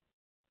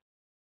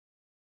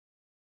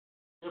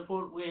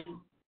 Therefore, when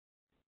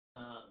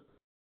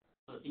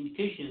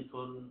indication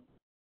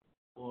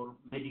for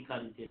medical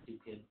intensive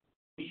care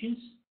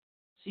patients,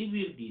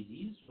 severe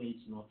disease when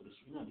it's not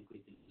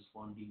inadequately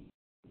responding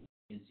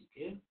intensive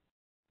care,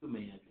 you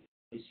may have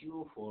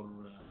ICU for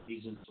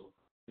reasons of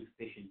if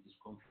patient is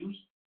confused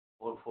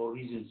or for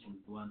reasons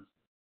you want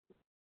to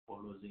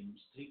follow them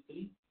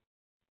strictly,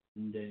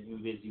 in the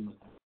invasive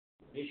mechanical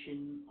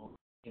or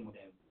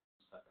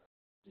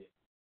hemodialysis.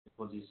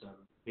 Because these are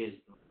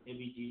based on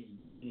ABG and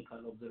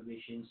clinical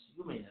observations,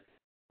 you may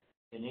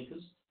have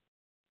next.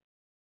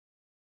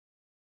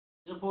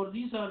 Therefore,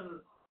 these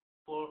are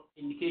for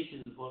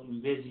indications for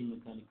invasive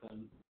mechanical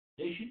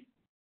ventilation.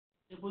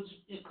 Therefore,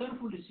 a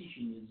careful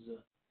decision is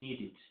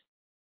needed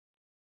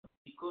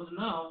because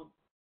now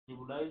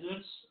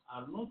nebulizers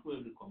are not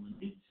well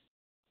recommended,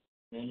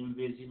 and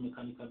invasive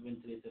mechanical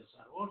ventilators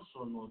are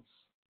also not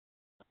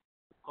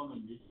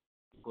recommended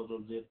because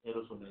of their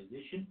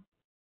aerosolization.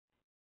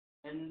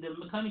 And the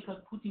mechanical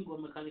putting of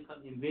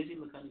invasive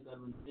mechanical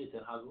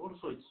ventilator has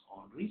also its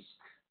own risk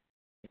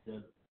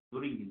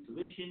during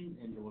intubation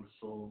and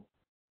also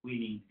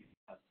weaning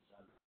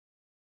difficulties.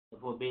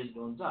 Therefore, based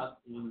on that,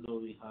 even though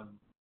we have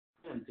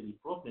currently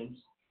problems,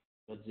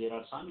 but there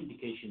are some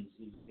indications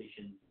if the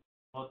patient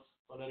not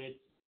tolerate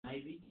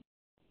IV,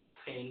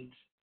 failed,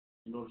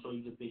 and also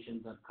if the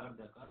patient has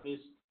cardiac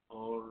arrest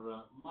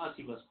or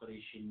massive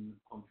aspiration,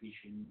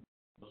 confusion,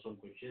 also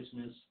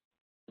consciousness,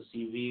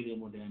 severe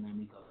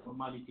hemodynamic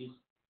abnormalities,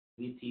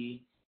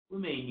 we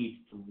may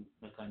need to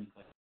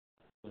mechanical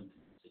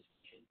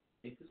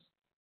ventilation.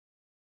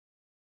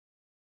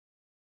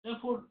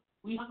 Therefore,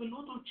 we have a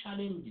lot of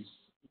challenges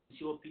in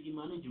COPD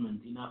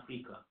management in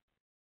Africa.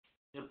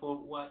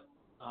 Therefore,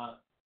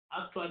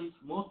 actually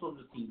most of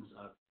the things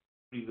are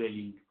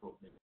prevailing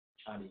problems,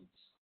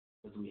 challenges,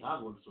 but we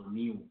have also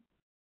new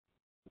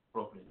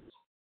problems.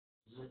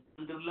 The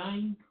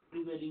underlying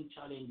prevailing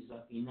challenges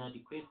are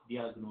inadequate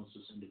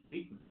diagnosis and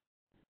treatment.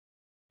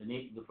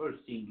 The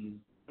first thing is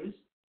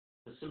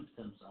The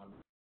symptoms are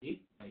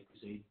deep, like we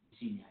say,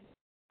 dyspnea is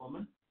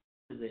common.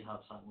 They have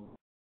some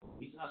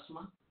with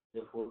asthma.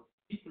 Therefore,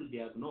 people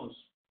diagnosed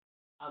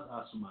as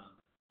asthma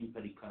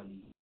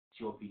empirically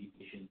COPD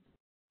patients,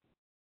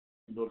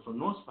 and also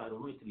no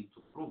spirometry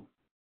to prove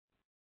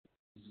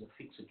this is a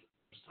fixed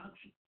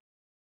obstruction,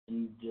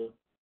 and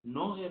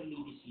no early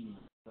dyspnea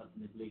that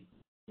neglect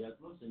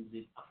diagnosis, and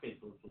they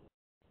affect also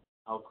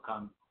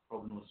outcome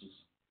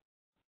prognosis.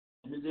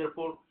 And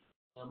therefore,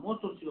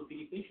 most of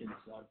COPD patients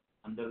are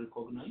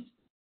under-recognized,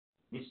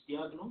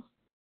 misdiagnosed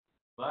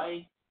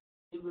by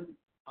even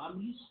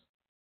families,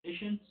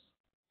 patients,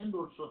 and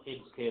also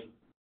healthcare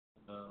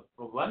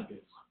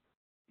providers,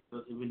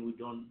 because even we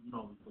don't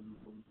know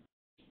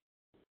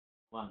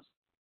once.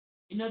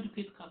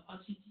 Inadequate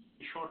capacity,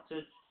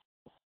 shortage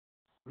of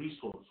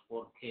resource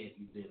for care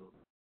is there.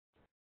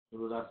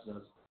 So that's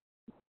the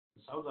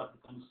South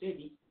African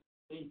study,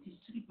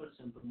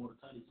 23% of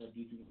mortality are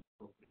due to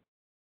inappropriate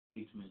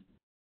treatment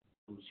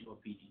to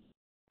COPD.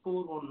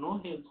 Poor or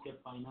no healthcare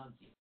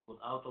financing, but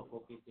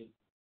out-of-pocket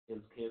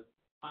healthcare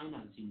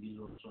financing is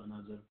also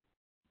another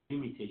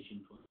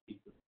limitation for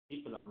people.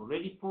 People are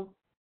already poor,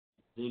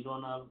 they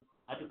don't have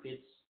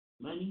adequate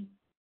money,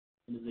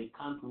 and they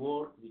can't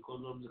work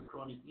because of the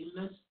chronic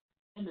illness,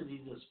 and there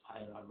is a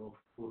spiral of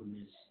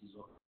poorness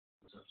of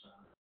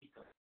sub-Saharan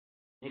Africa.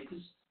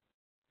 Next.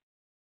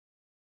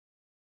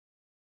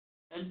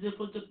 And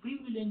therefore, the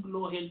prevalent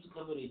low health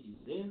coverage is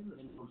there,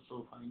 and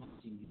also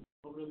financing is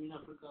a problem in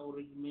Africa. I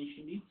already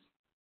mentioned it.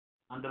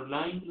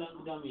 Underlying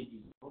lung damage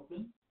is a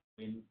problem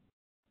when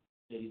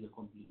there is a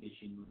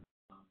complication with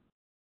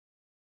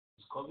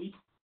COVID.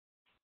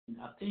 And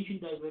attention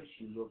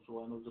diversion is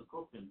also one of the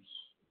problems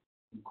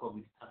in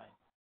COVID time.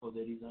 So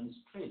there is a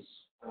stress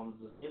on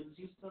the health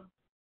system,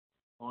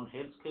 on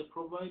healthcare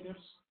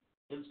providers,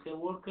 healthcare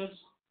workers.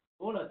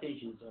 All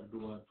attentions are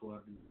toward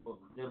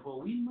COVID.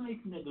 Therefore, we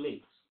might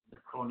neglect the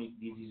chronic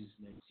diseases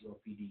like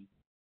COPD,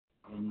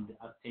 and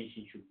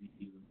attention should be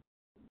given.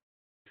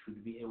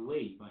 Should be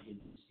away by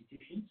health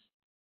institutions.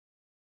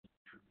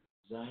 Should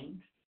be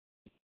designed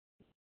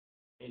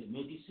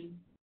medicine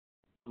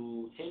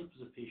to help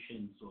the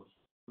patients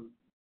also.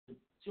 The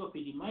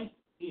COPD might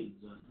kill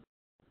the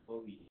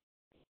COVID.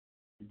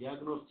 The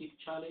diagnostic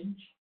challenge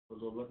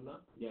was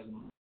overlapped.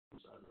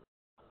 Diagnostics are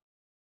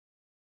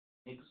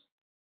next.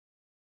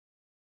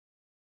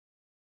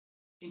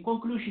 In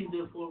conclusion,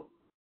 therefore,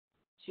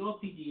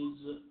 COPD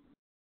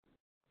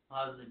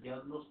has a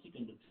diagnostic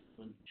and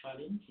treatment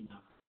challenge in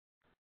Africa,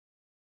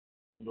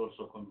 and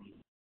also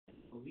complicated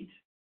COVID.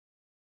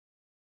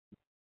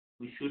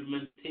 We should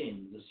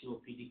maintain the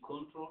COPD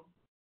control,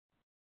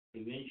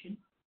 prevention,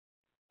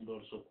 and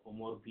also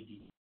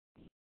comorbidity,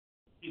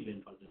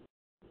 prevent further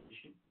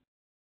complication.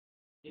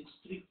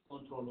 Strict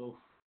control of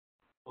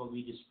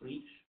COVID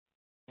spread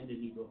and the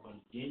need of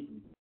urgent.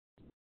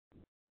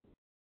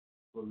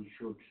 So we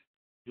should,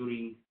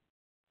 during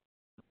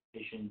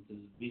patients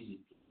visit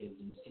health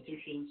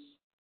institutions,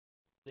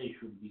 they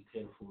should be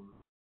careful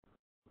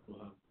to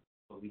have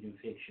COVID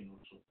infection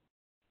also.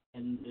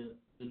 And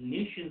the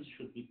nations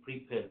should be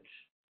prepared.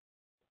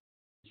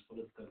 This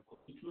political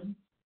commitment,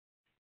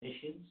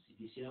 nations,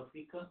 CDC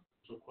Africa,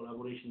 so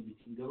collaboration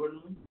between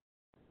government,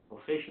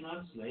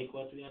 professionals, like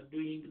what we are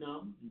doing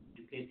now,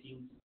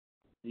 educating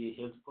the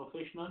health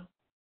professionals,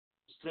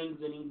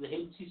 strengthening the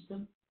health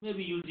system,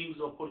 maybe using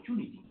the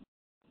opportunity.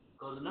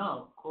 Because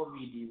now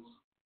COVID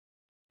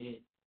is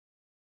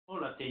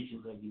all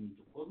attentions are given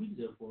to COVID,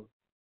 therefore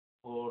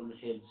all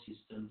health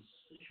systems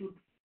should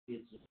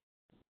get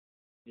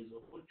the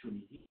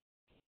opportunity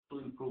to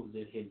improve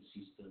their health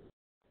system.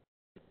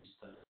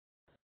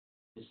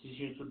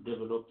 Decisions to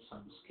develop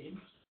some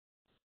schemes.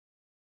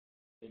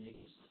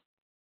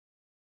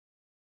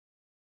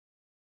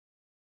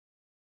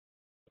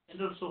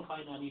 And also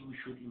finally, we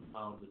should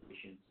empower the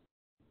patients.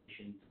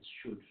 Patients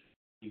should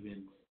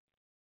prevent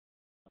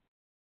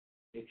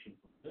infection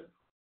from birth.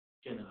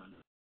 Generally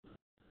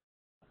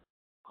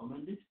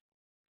recommended.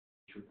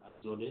 They should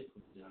isolate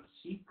if they are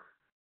sick.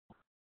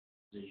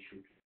 They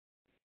should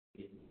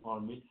get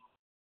informed.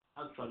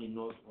 Actually,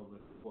 not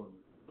over-informed.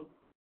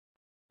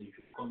 They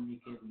should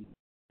communicate with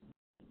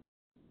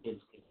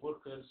healthcare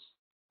workers,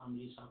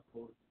 family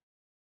support,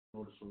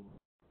 also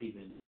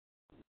prevent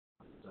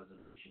other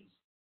patients.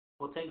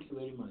 Well, thank you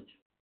very much.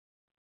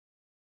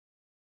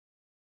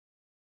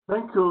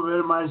 Thank you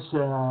very much,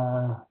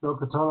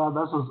 Dr. Tora.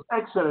 That was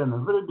excellent, a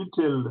very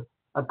detailed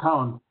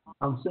account.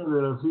 I'm sure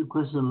there are a few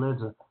questions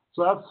later.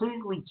 So I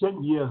think we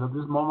change gears at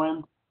this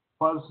moment.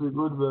 First, we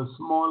go to the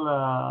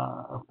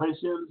small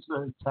patients,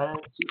 children,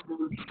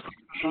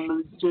 and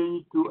we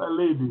change to a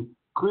lady.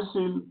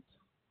 Christine,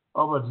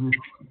 over to you.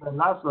 The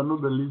last but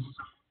not the least.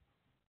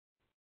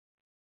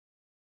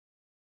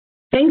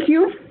 Thank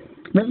you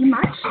very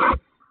much.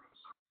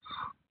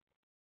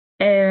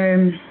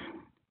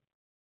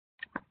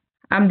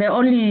 I'm the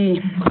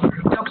only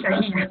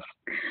doctor here,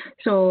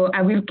 so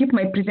I will keep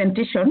my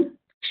presentation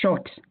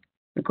short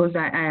because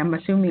I am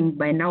assuming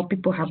by now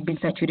people have been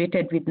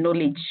saturated with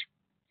knowledge.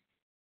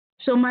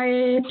 So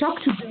my talk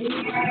today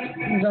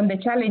is on the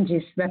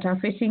challenges that are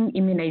facing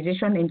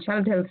immunization and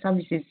child health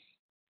services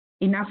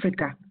in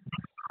Africa.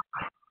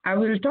 I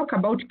will talk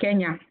about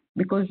Kenya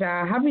because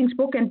having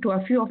spoken to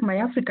a few of my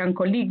African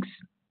colleagues,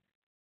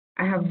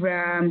 I have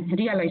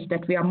realized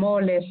that we are more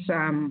or less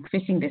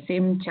facing the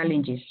same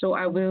challenges. So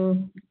I will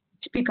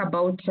speak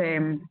about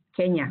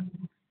Kenya.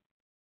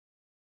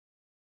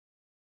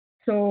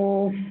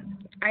 So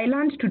I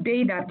learned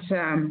today that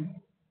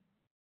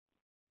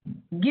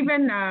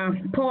given a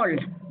poll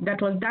that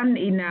was done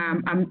in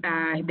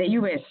the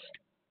US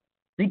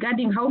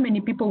regarding how many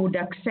people would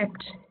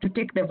accept to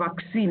take the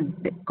vaccine,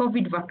 the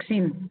COVID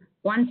vaccine,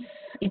 once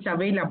it's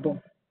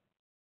available,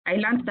 I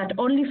learned that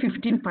only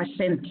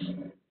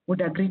 15%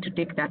 would agree to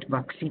take that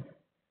vaccine.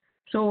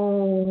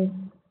 So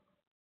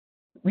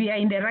we are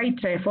in the right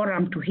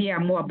forum to hear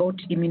more about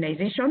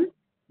immunization,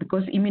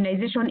 because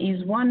immunization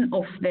is one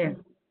of the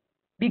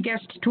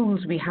biggest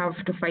tools we have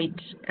to fight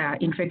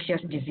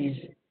infectious disease.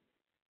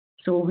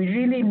 So we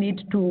really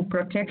need to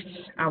protect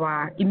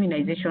our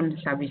immunization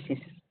services.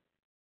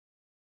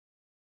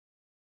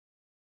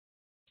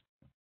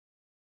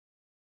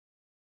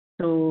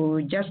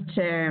 So just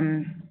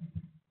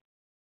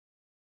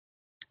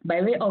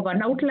by way of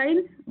an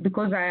outline,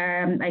 because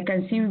I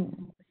can see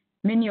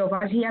many of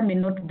us here may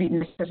not be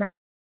necessarily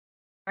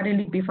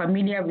be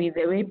familiar with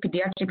the way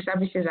pediatric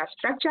services are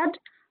structured.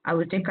 I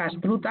will take us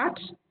through that.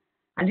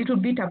 A little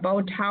bit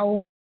about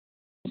how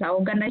it's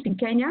organized in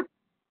Kenya.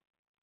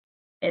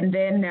 And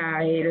then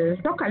I'll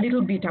talk a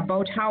little bit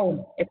about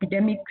how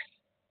epidemics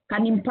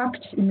can impact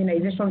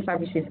immunization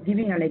services,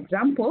 giving an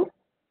example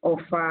of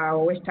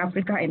West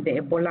Africa and the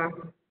Ebola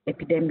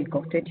epidemic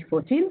of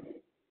 2014.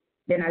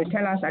 Then I'll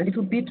tell us a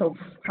little bit of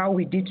how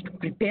we did to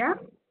prepare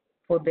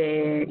for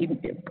the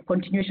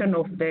continuation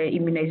of the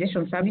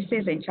immunization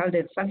services and child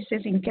health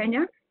services in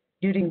Kenya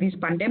during this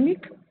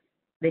pandemic,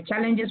 the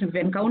challenges we've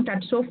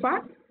encountered so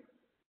far,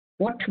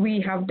 what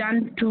we have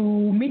done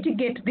to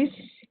mitigate this,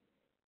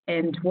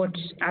 and what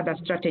other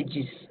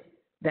strategies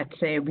that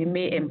we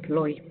may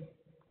employ.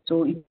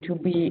 So it will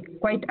be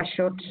quite a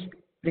short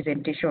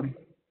presentation.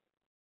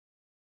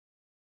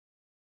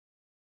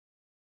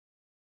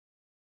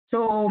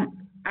 So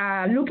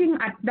looking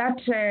at that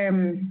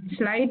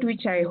slide,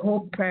 which I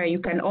hope you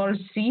can all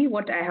see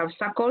what I have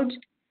circled,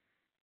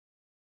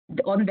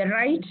 on the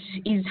right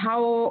is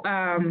how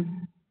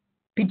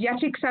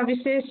pediatric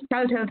services,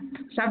 child health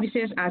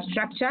services are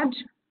structured.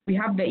 We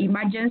have the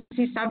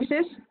emergency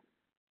services,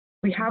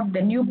 we have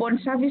the newborn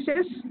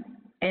services,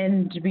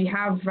 and we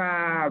have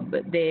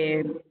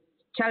the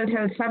child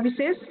health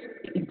services,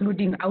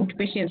 including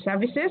outpatient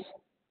services.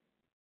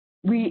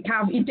 We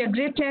have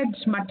integrated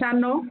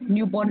maternal,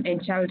 newborn,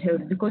 and child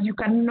health, because you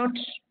cannot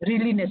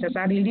really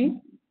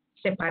necessarily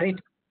separate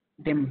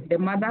them. The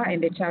mother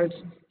and the child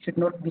should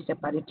not be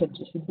separated.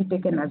 It should be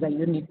taken as a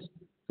unit.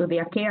 So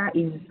their care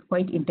is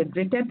quite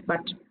integrated,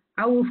 but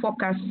I will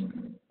focus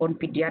on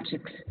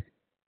pediatrics.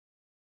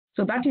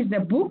 So that is the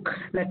book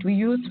that we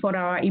use for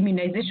our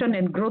immunization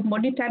and growth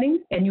monitoring.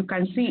 And you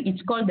can see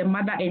it's called the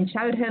Mother and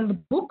Child Health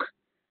Book,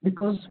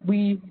 because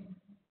we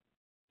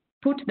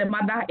put the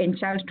mother and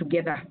child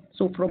together.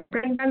 So from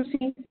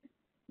pregnancy,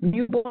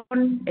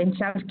 newborn, and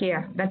child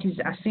care, that is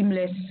a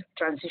seamless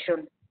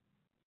transition.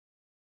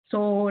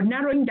 So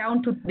narrowing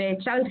down to the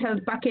child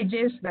health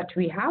packages that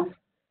we have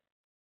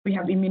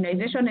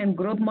immunization and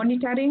growth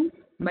monitoring,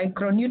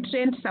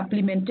 micronutrient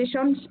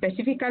supplementation,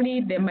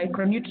 specifically the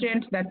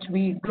micronutrient that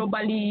we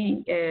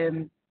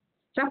globally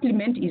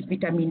supplement is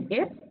vitamin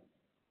A.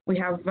 We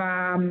have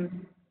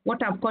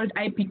what I've called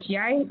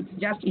IPTI, it's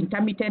just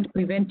intermittent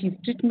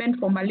preventive treatment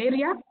for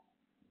malaria,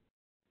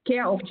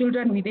 care of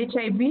children with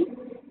HIV,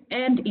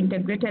 and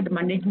integrated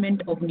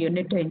management of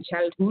neonatal and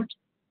childhood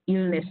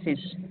illnesses.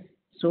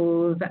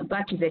 So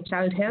that is a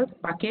child health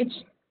package.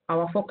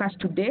 Our focus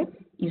today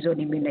is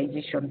on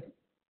immunization.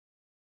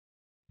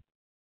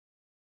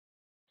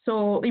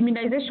 So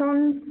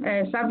immunization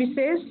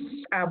services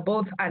are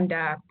both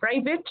under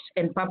private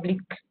and public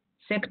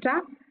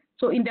sector.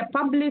 So in the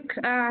public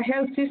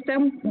health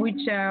system,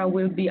 which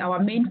will be our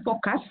main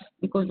focus,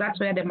 because that's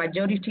where the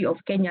majority of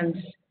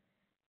Kenyans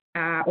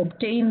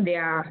obtain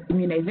their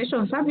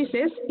immunization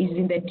services, is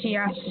in the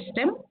tier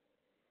system.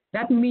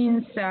 That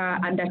means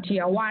under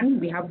tier 1,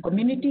 we have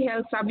community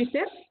health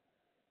services.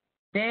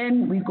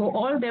 Then we go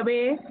all the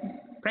way,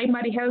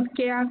 primary health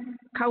care,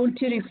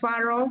 county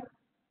referral,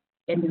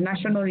 and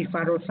national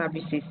referral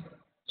services.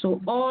 So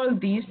all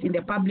these in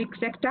the public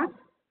sector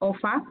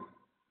offer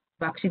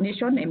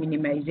vaccination and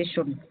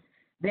immunization.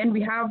 Then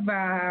we have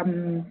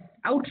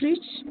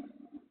outreach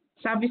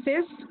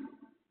services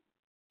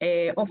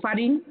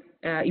offering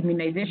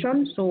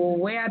immunization. So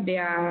where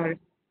there are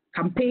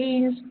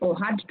campaigns or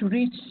hard to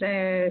reach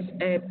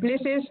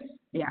places,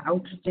 there are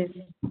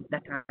outreaches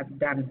that are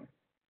done.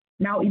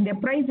 Now in the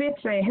private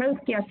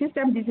healthcare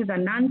system, this is a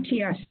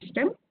non-tier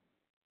system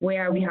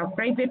where we have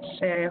private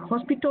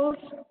hospitals,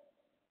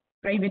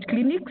 private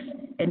clinics,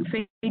 and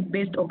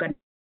faith-based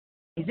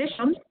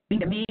organizations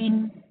being the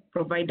main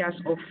providers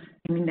of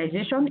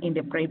immunization in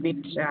the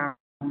private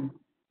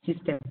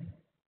system.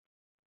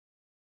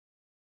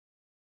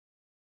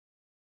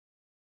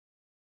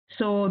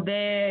 So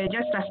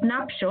just a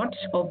snapshot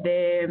of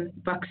the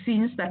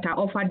vaccines that are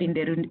offered in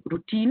the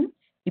routine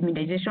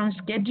immunization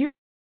schedule.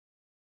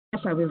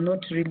 I will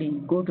not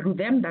really go through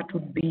them. That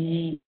would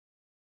be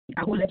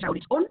a whole lecture on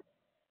its own,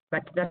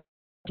 but that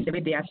is the way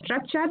they are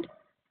structured.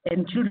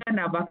 And children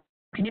are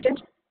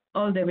vaccinated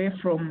all the way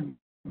from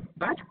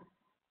birth,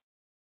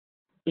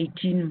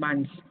 18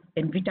 months.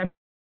 And vitamin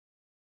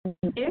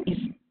A is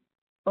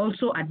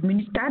also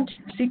administered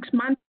 6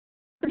 months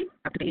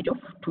up to the age of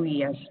 2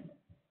 years.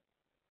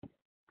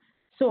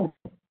 So,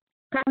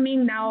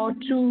 coming now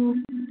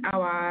to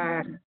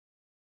our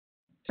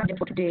subject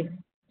for today,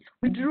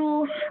 we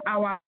drew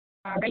our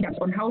guidance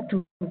on how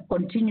to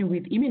continue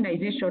with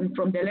immunization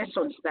from the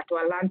lessons that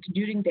were learned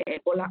during the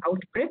Ebola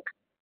outbreak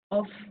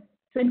of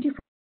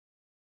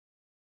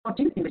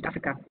 2014 in West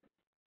Africa.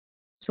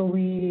 So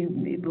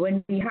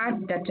when we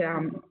heard that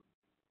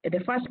the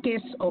first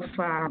case of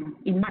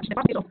in March, the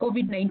first case of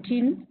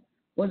COVID-19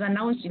 was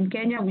announced in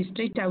Kenya, we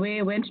straight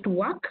away went to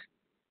work.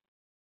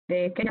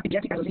 The Kenya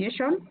Pediatric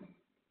Association,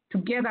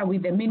 together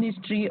with the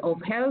Ministry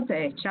of Health,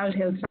 Child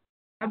Health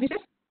Services,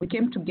 we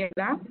came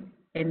together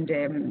and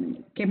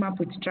came up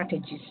with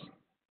strategies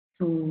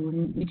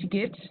to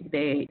mitigate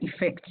the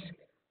effects.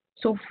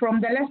 So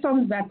from the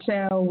lessons that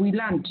we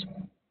learned,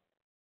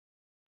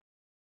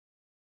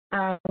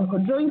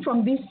 drawing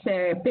from this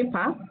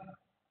paper,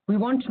 we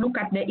want to look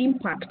at the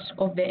impact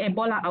of the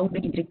Ebola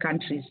outbreak in 3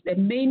 countries. The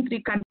main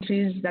 3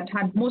 countries that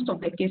had most of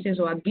the cases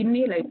were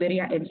Guinea,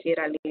 Liberia, and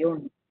Sierra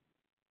Leone.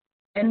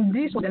 And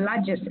this was the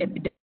largest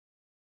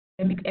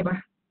epidemic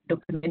ever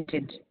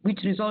documented,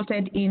 which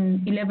resulted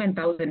in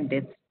 11,000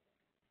 deaths.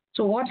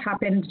 So what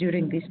happened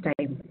during this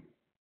time?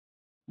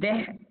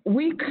 The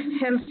weak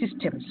health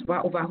systems were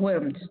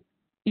overwhelmed.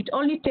 It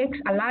only takes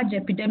a large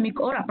epidemic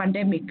or a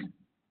pandemic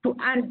to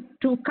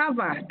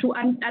uncover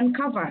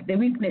the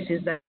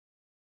weaknesses.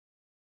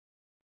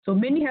 So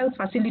many health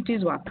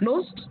facilities were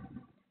closed,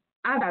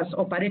 others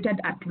operated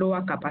at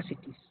lower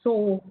capacities.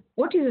 So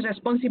what is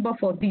responsible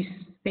for this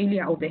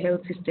failure of the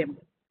health system?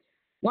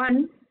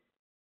 One,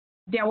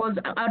 there was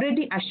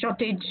already a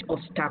shortage of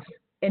staff,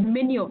 and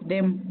many of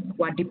them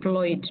were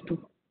deployed to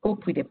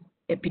cope with the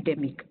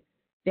epidemic.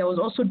 There was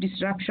also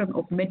disruption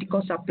of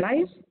medical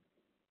supplies,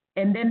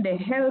 and then the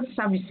health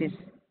services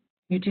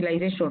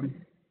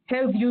utilization,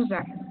 health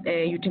user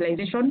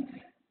utilization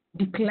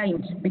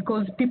declined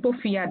because people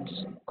feared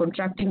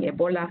contracting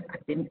Ebola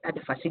at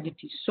the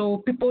facilities. So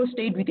people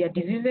stayed with their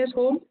diseases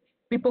home,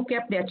 people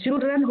kept their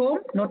children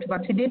home, not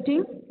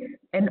vaccinating,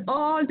 and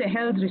all the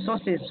health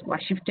resources were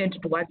shifted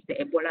towards the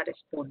Ebola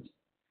response.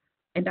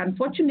 And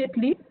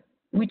unfortunately,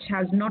 which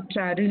has not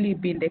really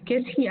been the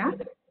case here,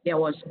 there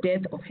was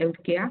death of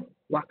healthcare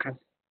workers.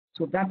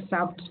 So that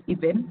served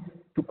even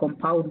to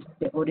compound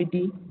the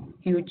already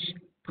huge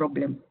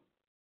problem.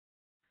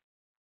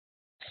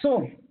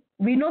 So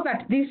we know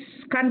that these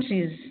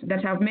countries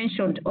that I've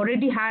mentioned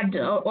already had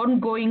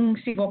ongoing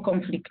civil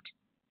conflict,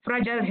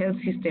 fragile health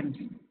systems.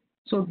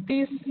 So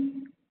this,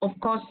 of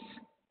course,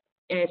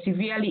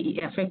 severely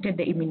affected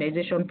the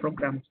immunization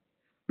programs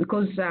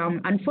because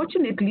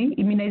unfortunately,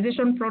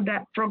 immunization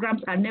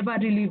programs are never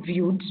really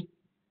viewed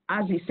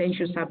as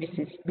essential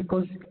services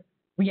because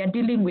we are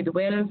dealing with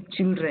well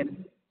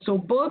children. So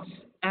both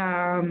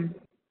the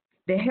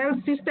health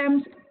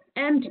systems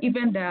and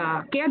even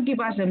the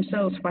caregivers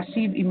themselves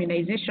perceive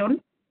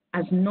immunization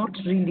as not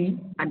really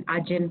an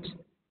urgent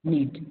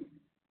need.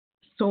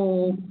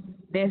 So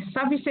the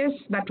services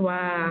that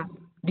were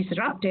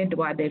disrupted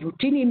were the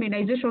routine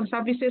immunization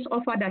services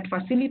offered at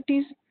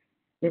facilities,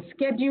 the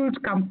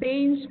scheduled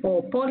campaigns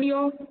for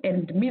polio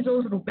and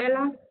measles,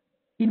 rubella,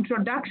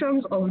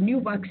 introductions of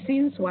new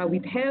vaccines were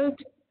withheld,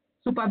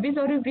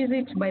 supervisory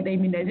visits by the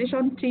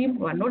immunization team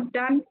were not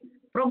done,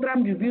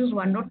 program reviews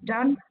were not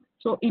done.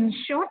 So in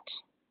short,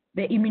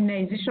 the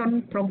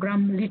immunization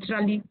program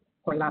literally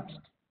collapsed.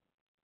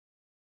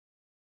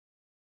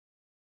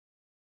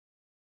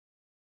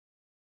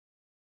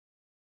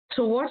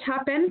 So what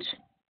happened?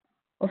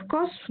 Of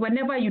course,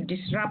 whenever you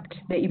disrupt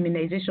the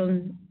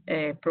immunization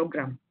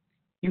program,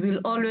 you will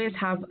always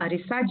have a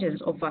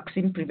resurgence of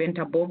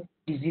vaccine-preventable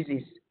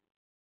diseases.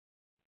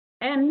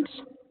 And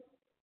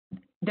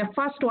the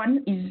first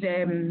one is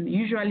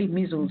usually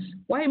measles.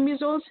 Why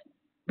measles?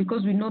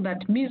 Because we know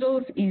that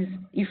measles is,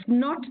 if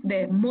not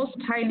the most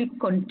highly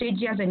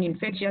contagious and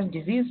infectious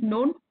disease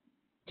known,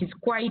 it is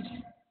quite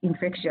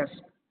infectious.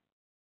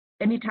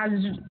 And it has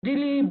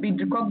really been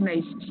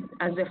recognized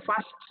as the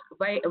first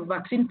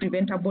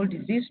vaccine-preventable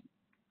disease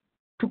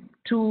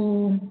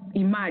to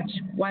emerge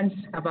once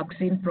a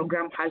vaccine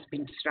program has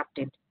been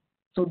disrupted.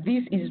 So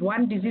this is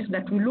one disease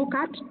that we look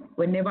at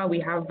whenever we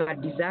have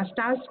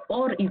disasters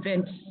or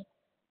events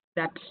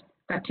that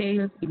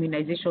curtail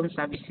immunization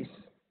services.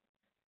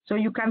 So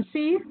you can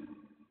see,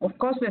 of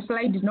course, the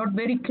slide is not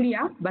very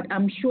clear, but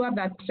I'm sure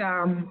that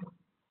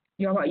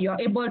you're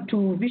able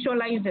to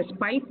visualize the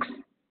spikes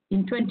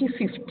in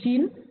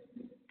 2015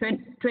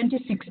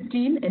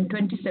 2016 and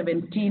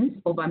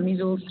 2017 of a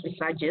measles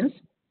resurgence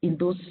in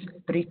those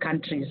 3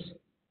 countries.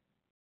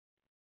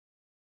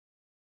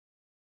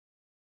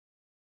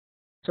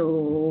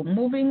 So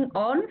moving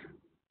on,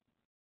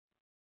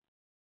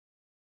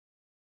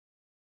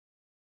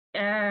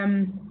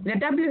 the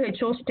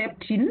WHO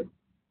stepped in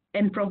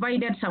and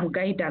provided some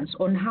guidance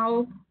on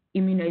how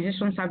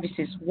immunization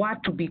services were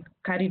to be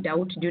carried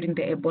out during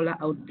the Ebola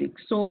outbreak.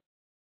 So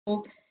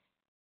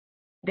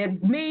the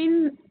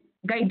main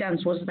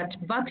guidance was that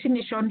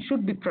vaccination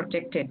should be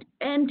protected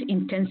and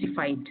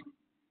intensified.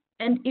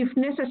 And if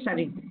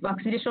necessary,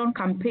 vaccination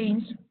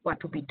campaigns were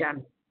to be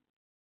done.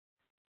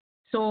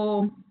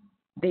 So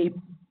they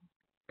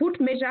put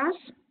measures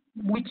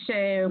which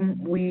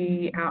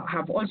we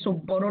have also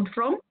borrowed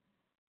from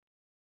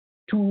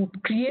to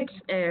create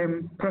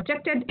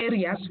protected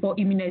areas for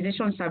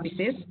immunization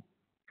services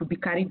to be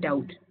carried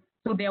out.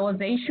 So there was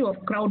the issue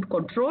of crowd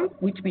control,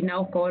 which we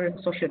now call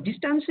social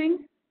distancing,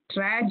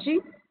 triaging,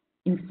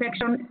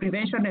 infection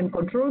prevention and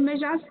control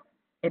measures,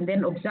 and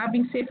then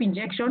observing safe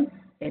injection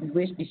and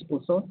waste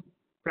disposal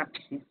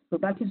practices. So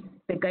that is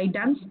the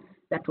guidance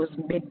that was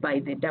made by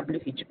the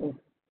WHO.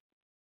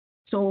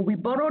 So we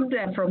borrowed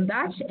from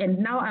that, and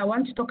now I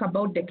want to talk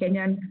about the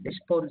Kenyan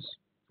response.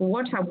 So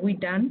what have we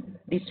done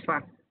this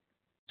far?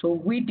 So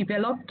we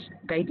developed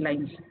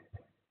guidelines.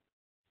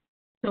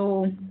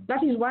 So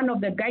that is one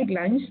of the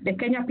guidelines. The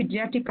Kenya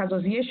Pediatric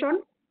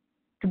Association,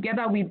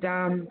 together with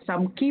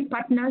some key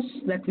partners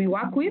that we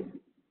work with,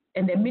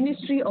 and the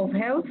Ministry of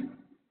Health,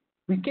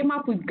 we came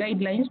up with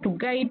guidelines to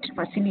guide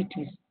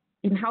facilities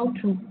in how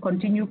to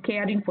continue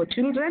caring for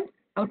children,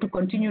 how to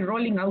continue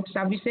rolling out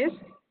services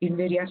in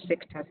various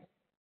sectors.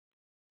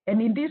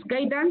 And in this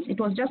guidance, it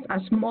was just a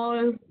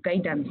small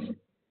guidance.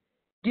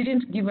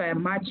 Didn't give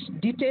much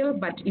detail,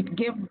 but it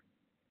gave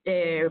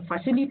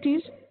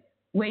facilities,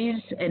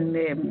 ways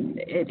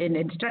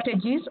and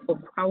strategies of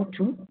how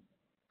to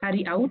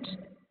carry out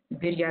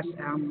various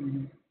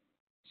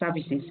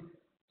services.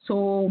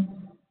 So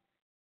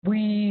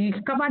we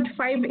covered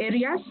 5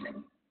 areas: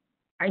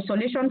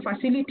 isolation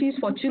facilities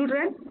for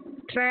children,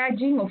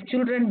 triaging of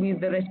children with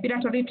the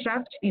respiratory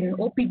tract in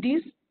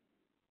OPDs,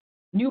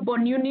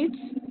 newborn units,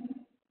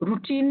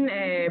 routine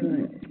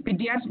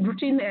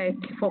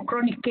for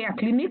chronic care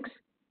clinics,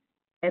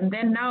 and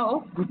then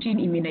now routine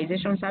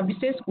immunization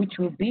services, which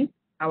will be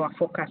our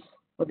focus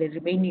for the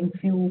remaining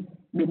few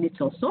minutes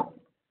or so.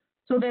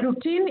 So the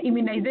routine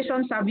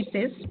immunization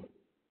services,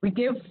 we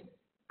gave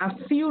a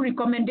few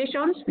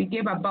recommendations. We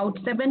gave about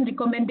 7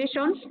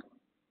 recommendations,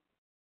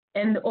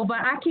 and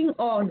overarching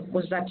all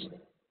was that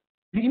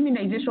the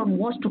immunization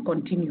was to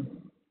continue,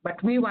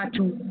 but we were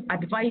to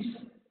advise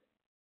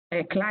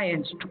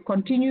clients to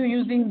continue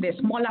using the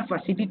smaller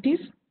facilities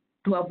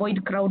to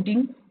avoid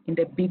crowding in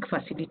the big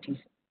facilities.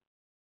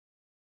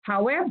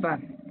 However,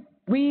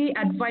 we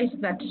advise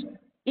that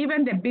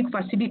even the big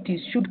facilities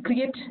should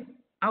create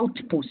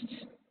outposts,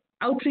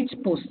 outreach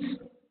posts,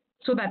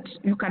 so that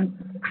you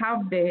can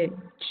have the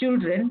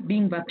children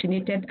being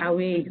vaccinated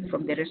away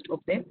from the rest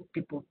of the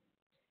people.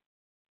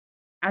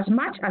 As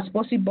much as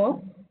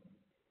possible,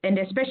 and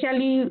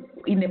especially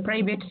in the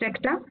private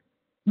sector,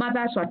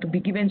 mothers are to be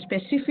given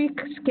specific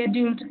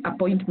scheduled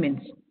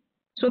appointments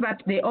so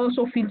that they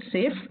also feel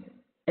safe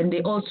and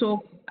they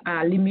also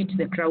limit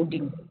the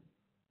crowding.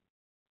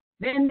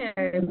 Then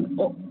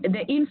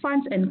the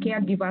infants and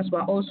caregivers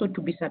were also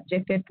to be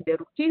subjected to the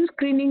routine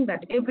screening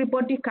that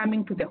everybody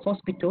coming to the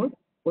hospital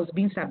was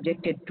being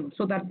subjected to,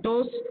 so that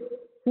those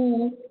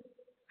who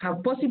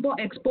have possible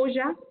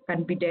exposure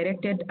can be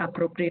directed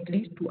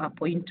appropriately to a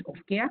point of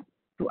care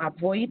to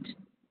avoid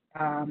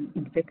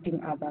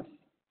infecting others.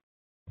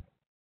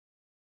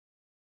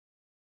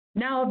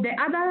 Now, the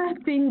other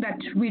thing that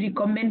we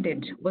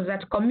recommended was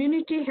that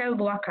community health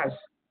workers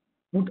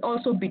would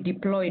also be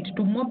deployed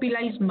to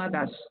mobilize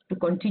mothers to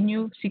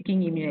continue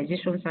seeking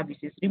immunization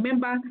services.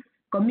 Remember,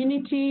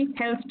 community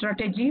health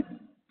strategy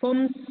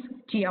forms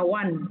tier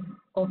 1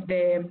 of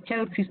the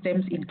health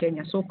systems in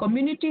Kenya. So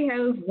community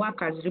health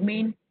workers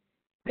remain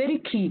very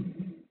key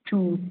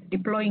to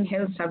deploying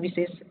health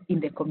services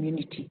in the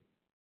community.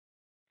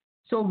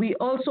 So we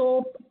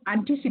also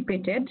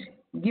anticipated,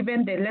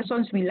 given the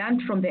lessons we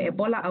learned from the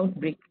Ebola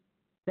outbreak,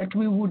 that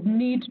we would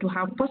need to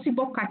have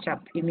possible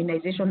catch-up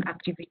immunization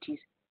activities.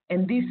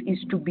 And this is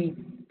to be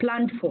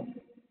planned for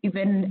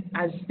even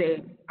as the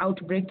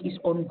outbreak is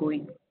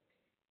ongoing.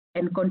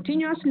 And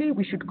continuously,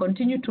 we should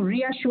continue to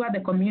reassure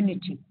the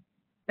community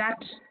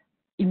that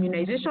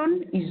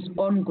immunization is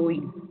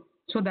ongoing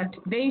so that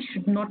they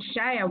should not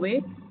shy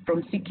away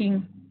from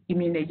seeking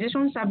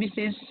immunization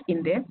services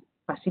in their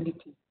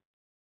facility.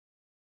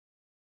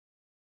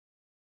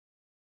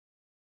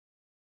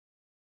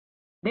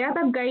 The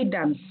other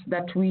guidance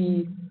that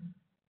we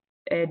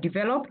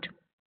developed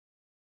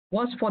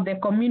was for the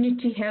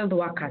community health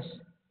workers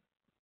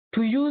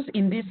to use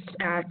in this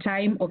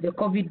time of the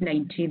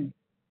COVID-19.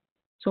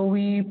 So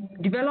we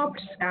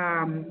developed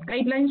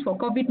guidelines for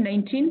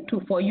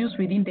COVID-19 for use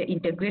within the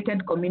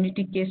Integrated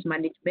Community Case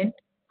Management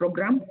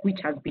Program, which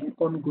has been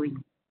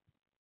ongoing.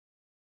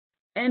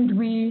 And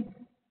we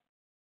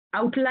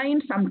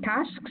outlined some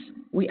tasks,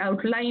 we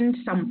outlined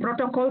some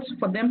protocols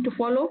for them to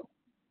follow,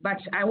 but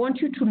I want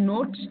you to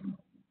note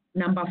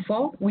number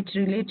 4, which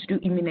relates to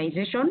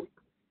immunization.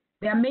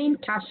 Their main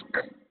task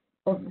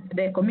of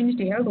the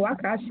community health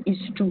workers is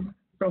to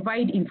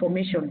provide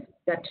information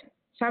that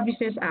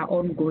services are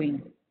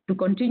ongoing, to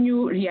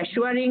continue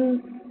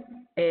reassuring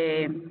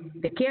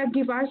the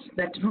caregivers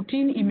that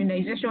routine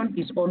immunization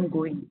is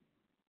ongoing.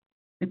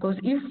 Because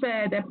if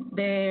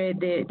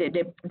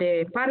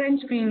the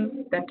parents feel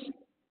that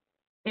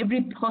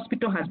every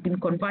hospital has been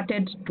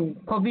converted to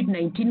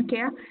COVID-19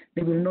 care,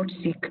 they will not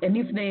seek. And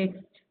if they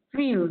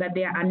feel that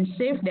they are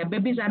unsafe, their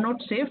babies are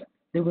not safe,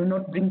 they will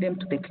not bring them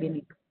to the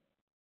clinic.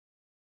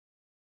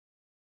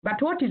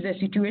 But what is the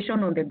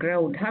situation on the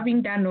ground?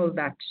 Having done all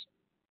that,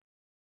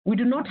 we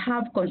do not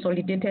have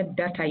consolidated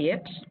data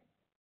yet,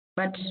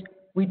 but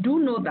we do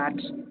know that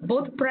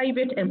both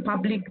private and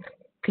public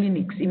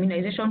clinics,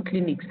 immunization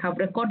clinics, have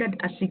recorded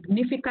a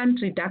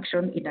significant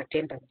reduction in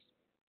attendance.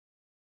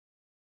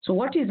 So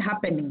what is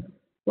happening?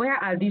 Where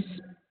are these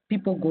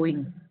people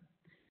going?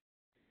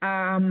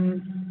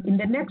 In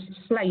the next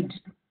slide,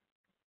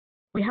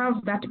 we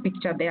have that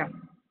picture there.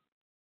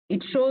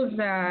 It shows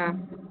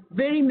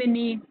very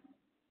many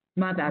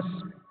mothers,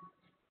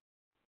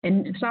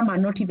 and some are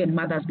not even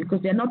mothers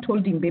because they're not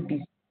holding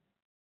babies.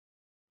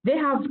 They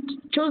have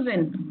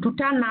chosen to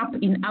turn up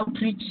in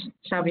outreach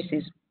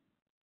services.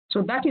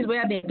 So that is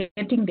where they're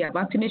getting their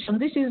vaccination.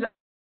 This is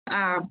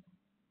a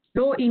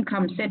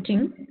low-income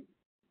setting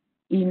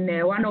in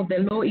one of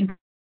the low-income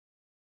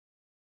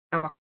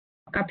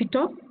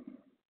capital.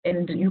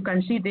 And you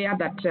can see there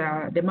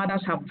that the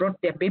mothers have brought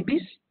their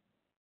babies,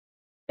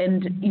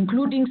 and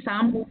including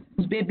some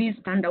whose babies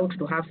turned out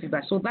to have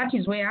fever. So that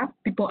is where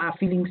people are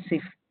feeling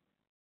safe.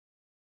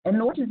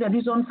 And what is the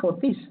reason for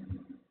this?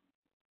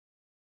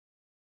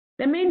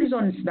 The main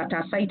reasons that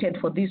are cited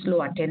for this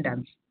low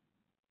attendance.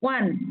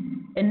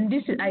 One, and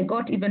this I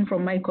got even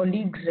from my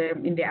colleagues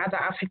in the other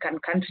African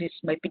countries,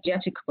 my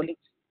pediatric colleagues,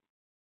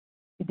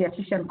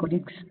 pediatrician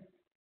colleagues,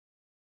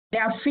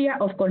 their fear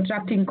of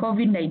contracting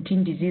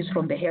COVID-19 disease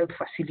from the health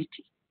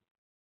facility.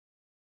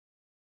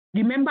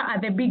 Remember,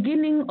 at the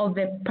beginning of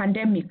the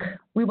pandemic,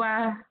 we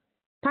were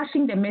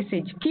passing the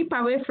message, keep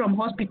away from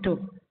hospital,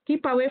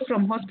 keep away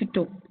from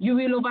hospital. You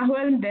will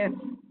overwhelm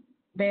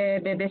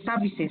the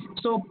services.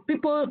 So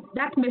people,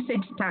 that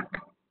message stuck.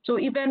 So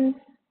even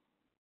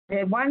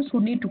the ones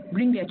who need to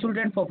bring their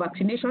children for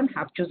vaccination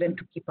have chosen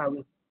to keep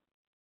away.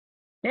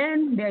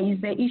 Then there is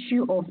the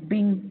issue of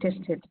being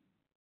tested.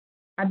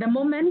 At the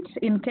moment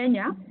in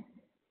Kenya,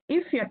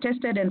 if you're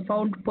tested and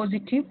found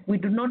positive, we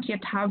do not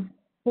yet have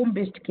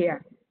home-based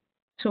care.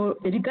 So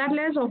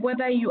regardless of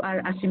whether you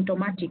are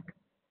asymptomatic,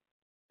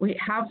 we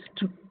have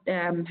to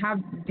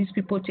have these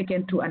people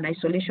taken to an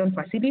isolation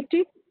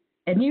facility,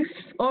 and if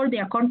all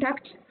their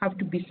contacts have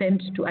to be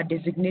sent to a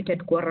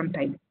designated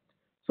quarantine.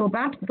 So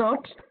that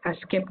thought has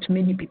kept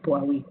many people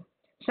away.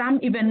 Some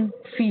even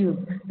feel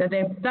that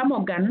the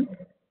thermogun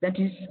that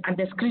is at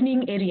the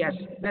screening areas,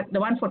 that the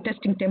one for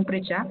testing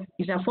temperature,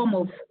 is a form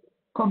of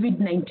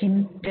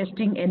COVID-19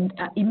 testing, and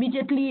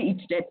immediately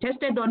it's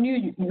tested on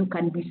you, you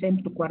can be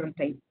sent to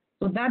quarantine.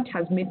 So that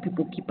has made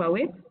people keep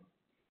away.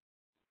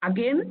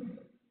 Again,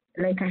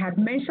 like I had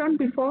mentioned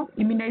before,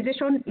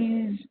 immunization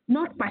is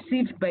not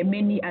perceived by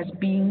many as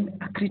being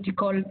a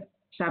critical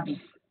service.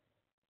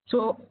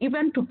 So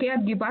even to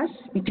caregivers,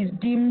 it is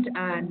deemed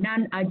a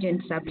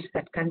non-urgent service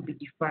that can be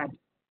deferred.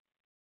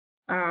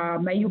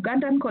 My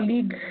Ugandan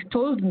colleague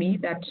told me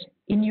that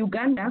in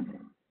Uganda,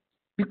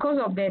 because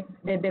of the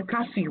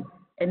curfew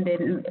and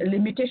the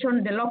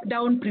limitation, the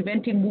lockdown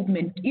preventing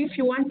movement, if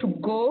you want to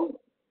go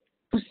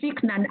to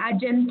seek a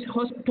non-urgent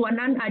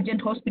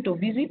hospital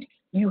visit,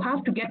 you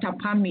have to get a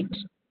permit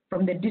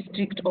from the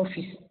district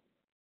office.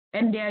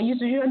 And there are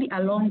usually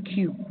a long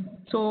queue.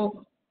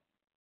 So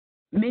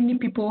many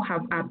people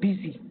are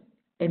busy,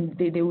 and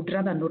they would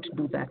rather not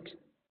do that.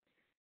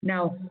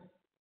 Now,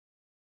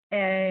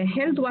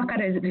 health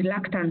workers'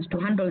 reluctance to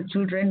handle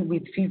children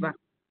with fever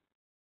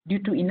due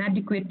to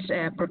inadequate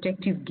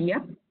protective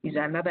gear is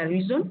another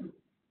reason.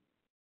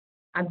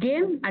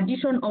 Again,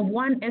 addition of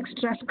one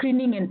extra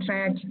screening and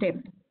triage step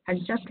has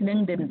just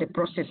lengthened the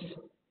process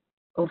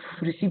of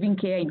receiving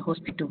care in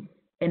hospital,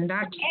 and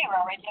that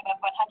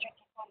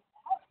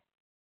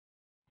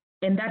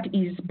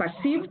is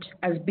perceived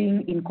as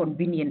being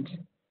inconvenient.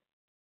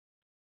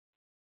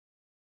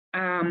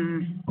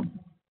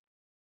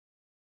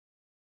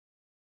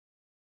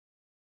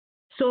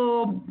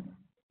 So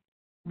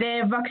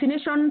the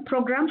vaccination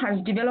program has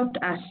developed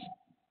a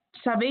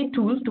survey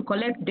tool to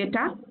collect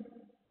data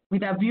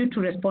with a view to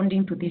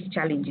responding to these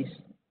challenges.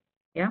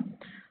 Yeah.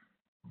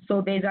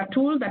 So there's a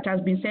tool that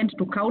has been sent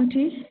to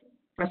county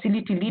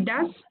facility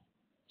leaders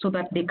so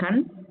that they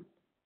can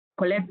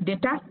collect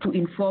data to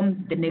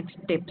inform the next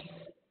steps,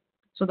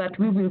 so that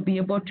we will be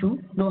able to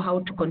know how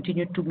to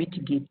continue to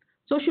mitigate.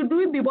 So should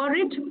we be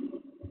worried?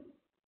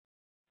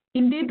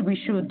 Indeed, we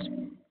should.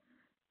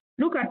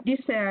 Look at this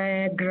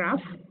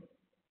graph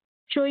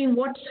showing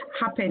what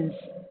happens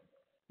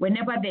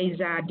whenever there is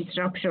a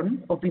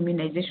disruption of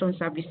immunization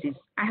services.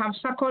 I have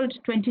circled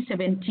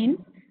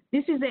 2017.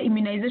 This is the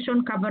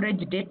immunization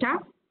coverage data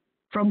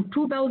from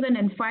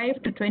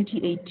 2005 to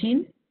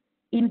 2018.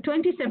 In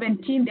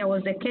 2017, there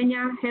was a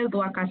Kenya health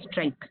worker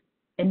strike,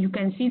 and you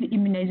can see the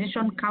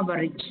immunization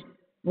coverage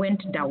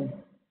went down.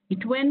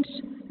 It went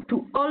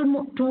to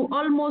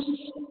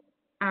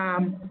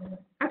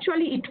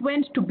actually it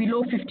went to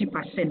below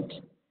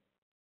 50%,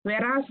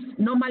 whereas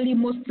normally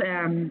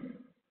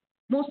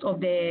most of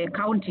the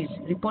counties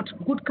report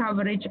good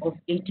coverage of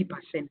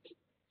 80%.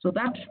 So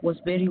that was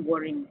very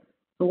worrying.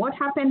 So what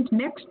happened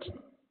next?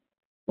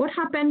 What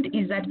happened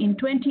is that in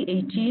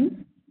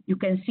 2018, you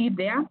can see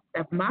there,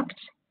 I've marked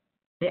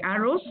the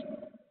arrows,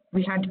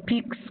 we had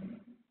peaks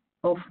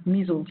of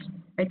measles.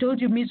 I told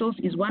you measles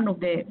is one of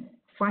the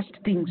first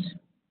things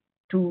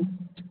to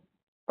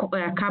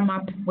come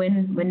up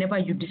whenever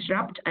you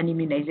disrupt an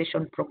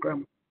immunization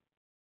program.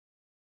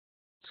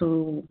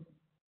 So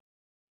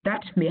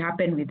that may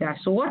happen with us.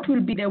 So what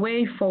will be the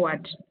way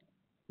forward?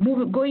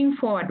 Going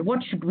forward, what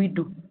should we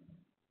do?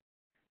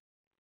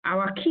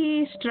 Our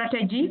key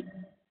strategy,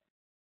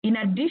 in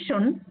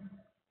addition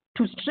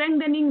to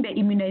strengthening the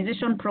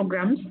immunization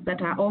programs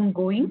that are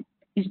ongoing,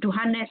 is to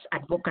harness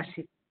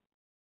advocacy.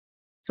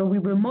 So we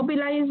will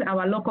mobilize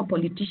our local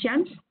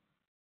politicians,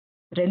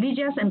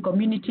 religious and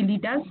community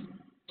leaders.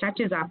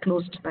 Churches are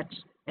closed, but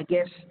I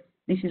guess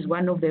this is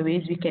one of the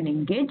ways we can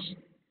engage.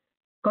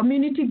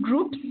 Community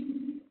groups,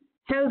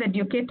 health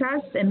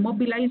educators and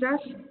mobilizers,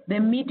 the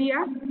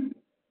media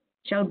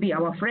shall be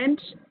our friends,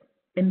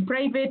 and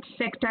private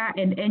sector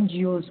and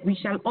NGOs. We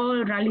shall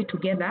all rally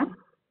together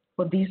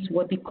for this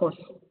worthy cause.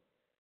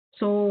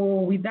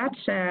 So with that,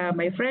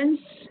 my friends,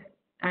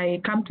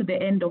 I come to the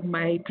end of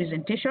my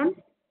presentation,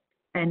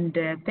 and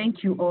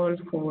thank you all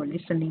for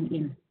listening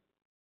in.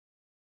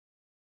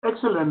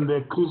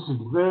 Excellent, Chris.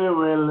 Very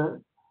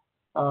well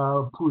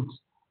put.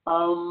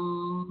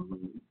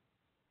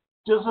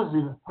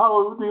 Josephine, how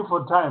are we doing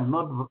for time?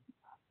 Not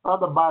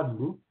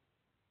badly.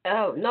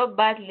 Oh, not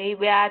badly.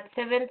 We are at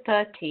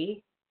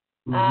 7:30.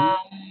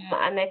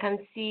 And I can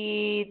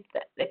see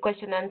the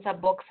question and answer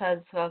box has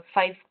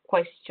 5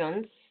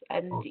 questions,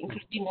 and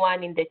including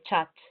one in the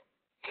chat.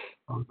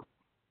 Okay.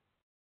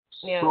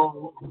 Yeah.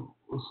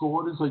 So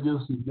what is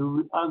suggested? Do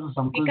we answer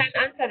some questions? We can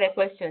answer the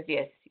questions,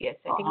 yes. I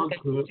think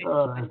we can.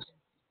 Right.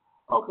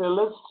 Okay,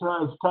 let's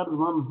start with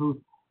one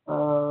to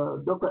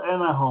Dr.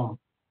 Anna Home.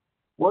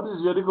 What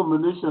is your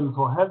recommendation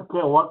for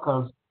healthcare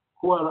workers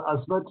who are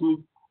asthmatic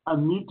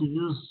and need to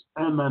use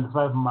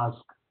N95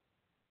 mask?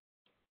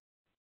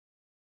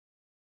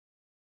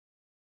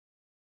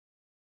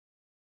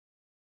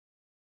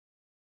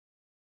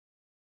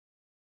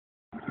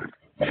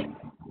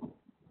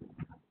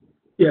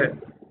 Yeah,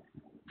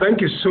 thank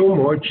you so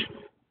much.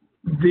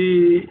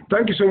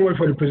 Thank you so much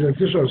for the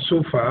presentation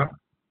so far.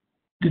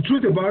 The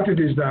truth about it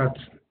is that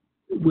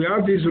we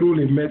have this rule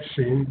in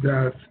medicine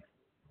that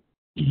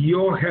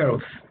your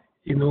health,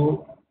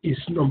 is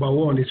number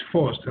one, is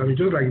first. I mean,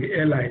 just like the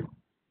airline,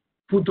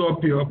 put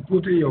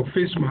in your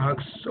face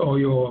masks or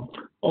your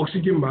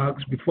oxygen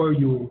masks before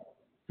you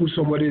put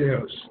somebody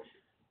else.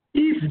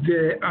 If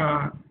they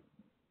are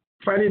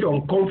finding it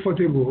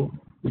uncomfortable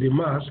with the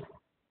mask,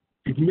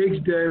 it makes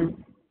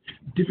them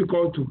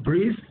difficult to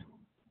breathe,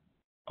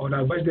 I would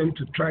advise them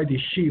to try the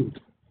shield.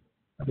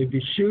 And if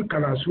the shield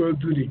can as well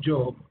do the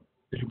job,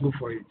 they should go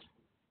for it.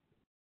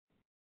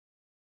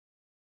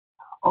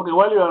 Okay,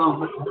 while you are on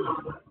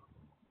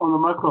the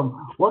microphone,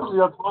 what is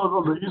your thought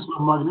on the use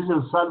of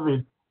magnesium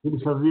sulfate in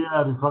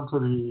severe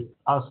refractory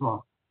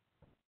asthma?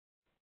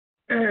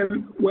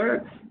 Well,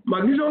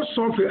 magnesium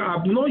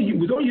sulfate,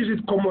 we don't use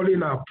it commonly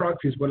in our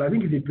practice, but I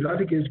think in the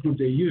pediatric age group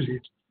they use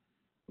it.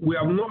 We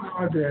have not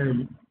had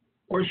a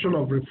question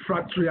of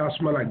refractory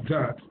asthma like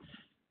that,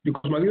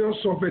 because magnesium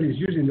sulfate is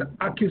used in the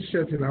acute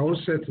setting, our own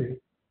setting,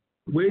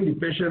 when the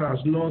patient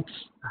has not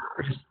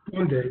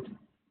responded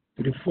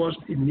to the first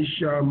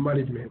initial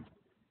management.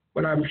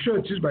 But I'm sure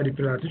it's used by the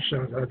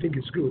pediatricians. I think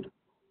it's good.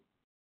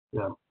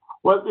 Yeah.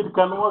 Well, it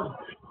can work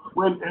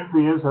when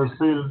everything else has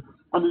failed,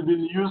 and it's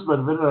been used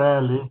but very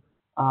rarely.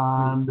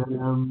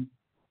 And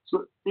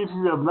so if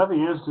you have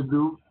nothing else to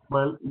do,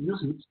 well,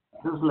 use it.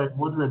 Just like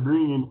what we're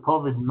doing in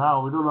COVID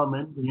now, we don't have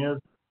anything else,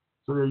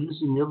 so we're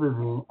using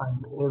everything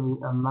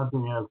and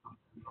nothing else.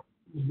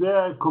 Is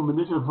there a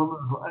combination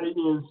formula for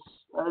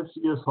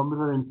ICS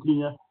formula in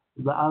Kenya?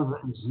 The answer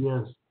is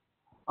yes.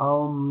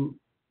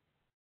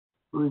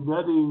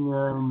 Regarding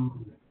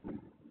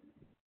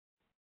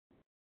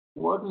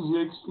what is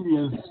your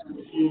experience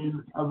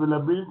in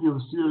availability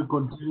of sterile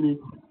containing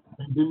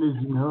maintenance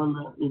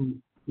inhaler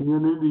in your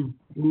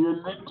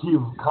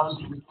native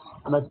country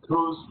and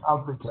across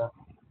Africa?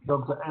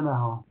 Dr.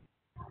 Anaho.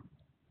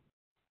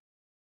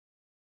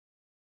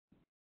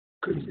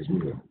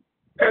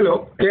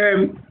 Hello.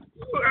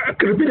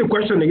 Repeat the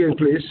question again,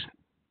 please.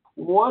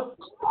 What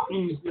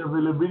is the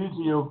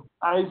availability of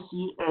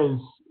ICS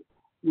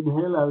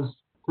inhalers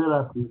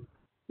therapy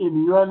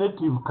in your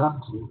native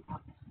country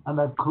and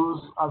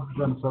across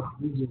African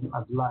sub-region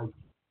at large?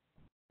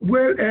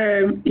 Well,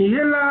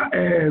 inhaler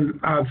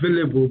are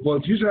available,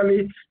 but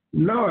usually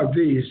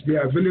nowadays they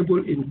are available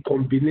in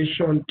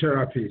combination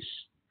therapies,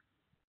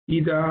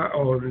 either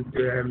on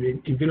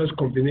in various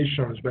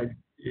combinations by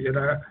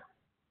either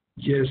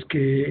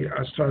GSK,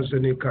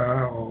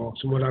 AstraZeneca, or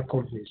some other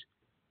companies.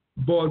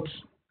 But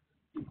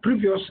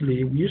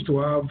previously, we used to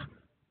have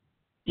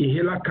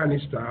inhaler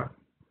canister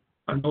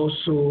and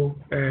also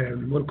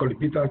what we call it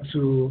beta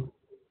 2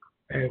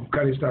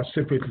 canister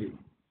separately.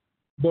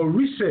 But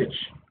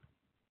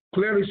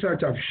clear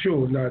research have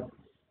shown that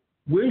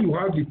when you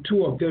have the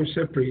two of them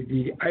separate,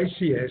 the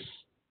ICS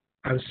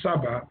and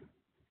SABA,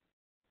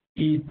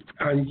 it's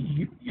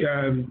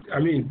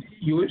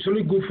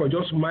only good for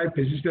just mild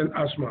persistent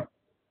asthma,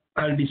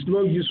 and it's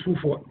not useful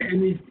for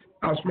any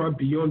asthma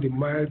beyond the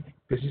mild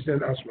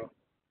persistent asthma.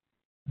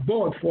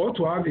 But for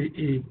to have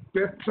a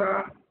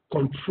better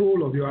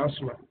control of your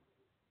asthma,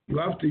 you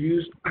have to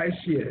use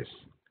ICS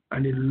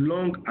and a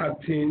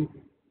long-acting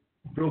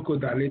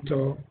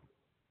bronchodilator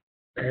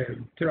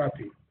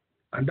therapy,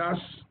 and that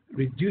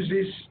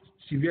reduces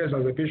severe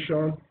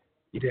exacerbation,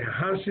 it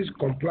enhances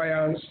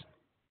compliance,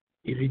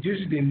 it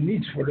reduces the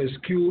need for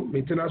rescue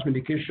maintenance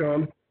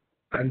medication,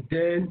 and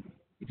then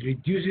it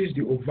reduces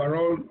the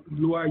overall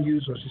lower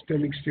use of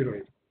systemic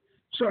steroids.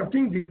 So I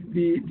think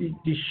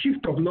the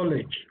shift of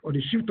knowledge or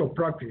the shift of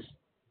practice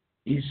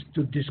is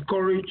to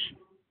discourage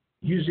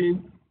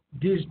using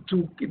these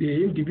two,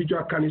 the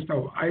individual canister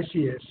of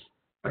ICS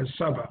and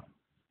SABA.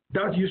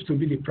 That used to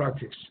be the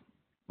practice,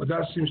 but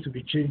that seems to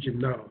be changing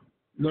now.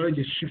 Knowledge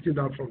is shifting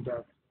out from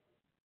that.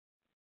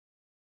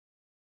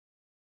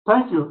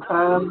 Thank you.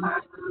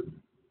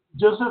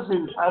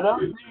 Josephine, I don't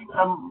think,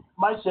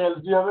 Michelle,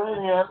 do you have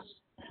anything else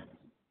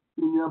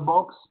in your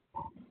box?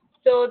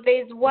 So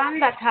there's one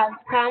that has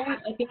come,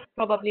 I think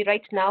probably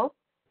right now,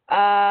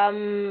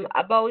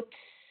 about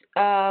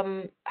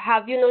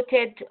have you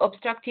noted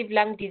obstructive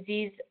lung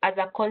disease as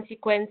a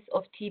consequence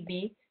of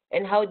TB,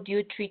 and how do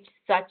you treat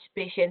such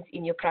patients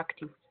in your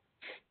practice?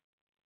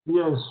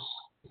 Yes.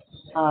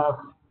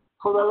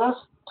 For the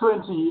last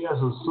 20 years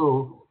or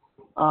so,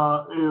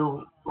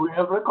 we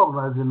have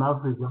recognized in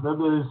Africa that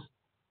there is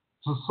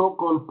a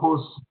so-called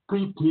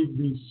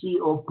post-PTB,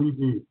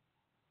 COPD,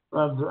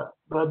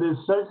 that is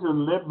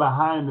section left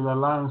behind in the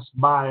lungs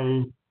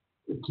by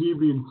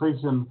TB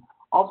infection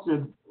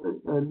often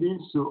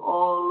leads to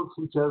all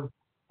features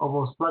of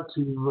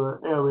obstructive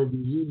airway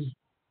disease,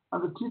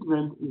 and the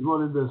treatment is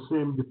only the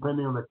same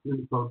depending on the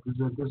clinical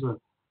presentation.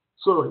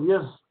 So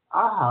yes,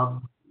 I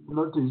have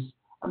noticed,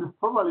 and it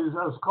probably is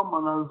as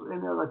common as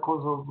any other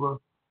cause of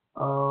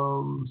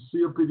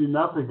COPD in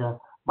Africa,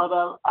 but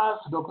I'll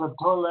ask Dr.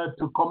 Tolle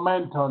to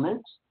comment on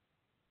it.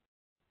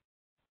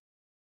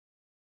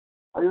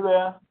 Are you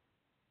there?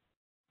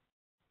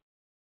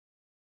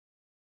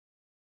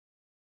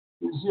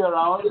 Is he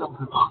around?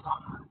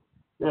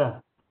 Yeah.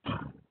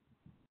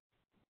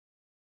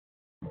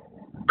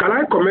 Can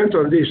I comment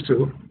on this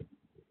too?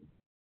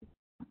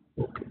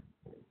 Okay.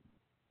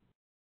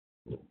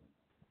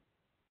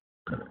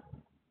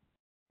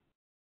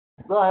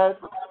 Go ahead.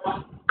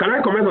 Can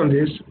I comment on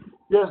this?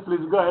 Yes, please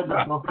go ahead.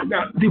 Now,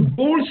 the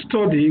BOLD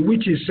study,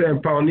 which is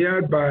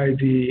pioneered by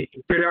the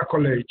Imperial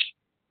College,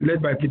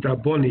 led by Peter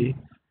Bonney,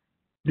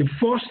 the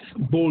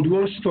first BOLD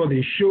 1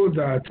 study showed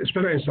that,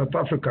 especially in South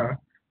Africa,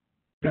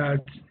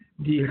 that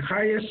the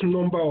highest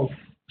number of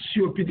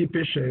COPD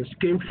patients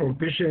came from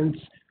patients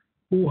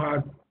who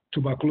had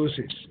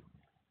tuberculosis.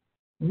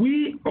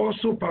 We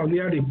also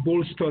pioneered a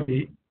BOLD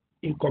study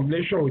in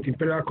combination with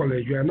Imperial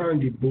College. We are now in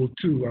the BOLD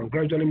 2 and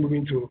gradually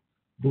moving to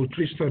BOLD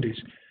 3 studies.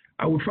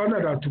 And we found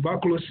out that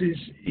tuberculosis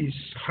is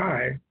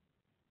high,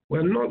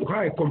 well, not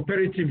high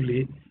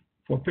comparatively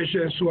for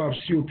patients who have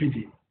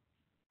COPD.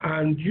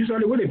 And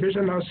usually when a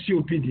patient has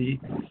COPD,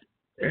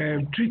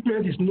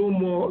 treatment is no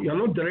more, you're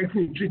not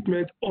directing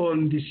treatment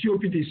on the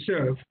COPD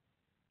itself,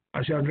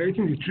 as you are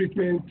directing the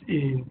treatment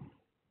in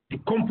the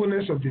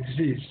components of the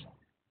disease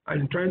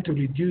and trying to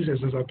reduce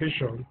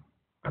exacerbation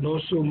and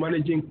also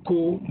managing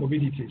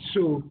comorbidities.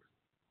 So,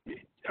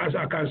 as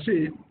I can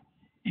say,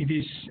 it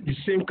is the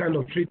same kind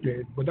of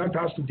treatment, but that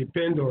has to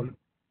depend on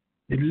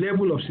the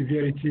level of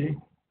severity.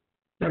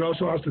 That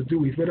also has to do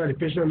with whether the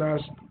patient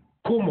has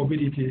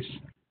comorbidities,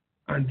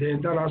 and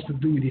then that has to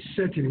do with the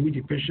setting in which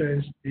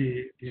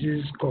the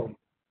diseases come.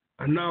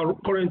 And now,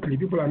 currently,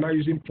 people are now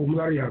using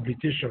pulmonary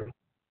rehabilitation,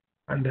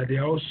 and they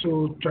are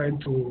also trying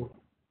to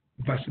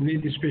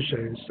vaccinate these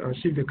patients and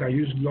see if they can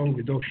use lung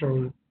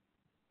reduction,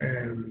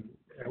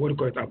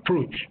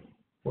 approach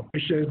for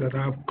patients that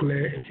have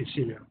clear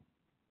emphysema.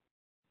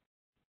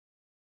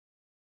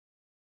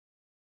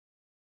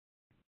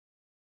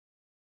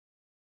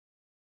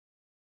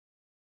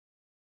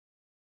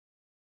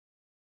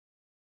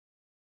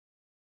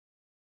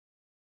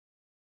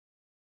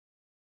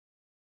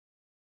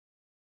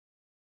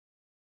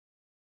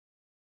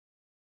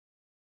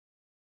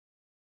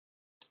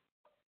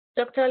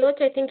 Dr.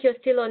 Lot, I think you're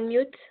still on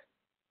mute.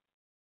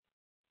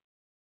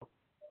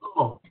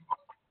 Oh,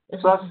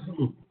 that's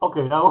me.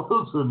 Okay, I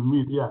was on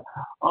mute, yeah.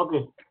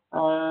 Okay.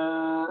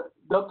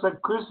 Dr.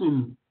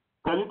 Christine,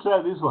 Can you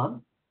try this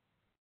one?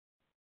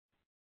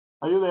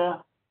 Are you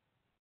there?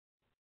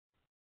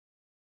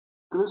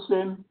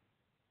 Christian?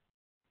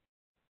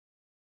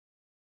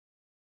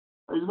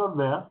 He's not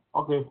there.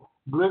 Okay.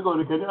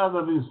 Gregory, can you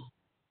answer this?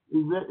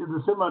 Is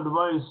the same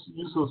advice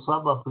use of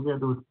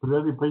sub-applicant with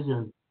pediatric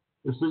patients,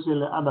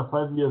 especially under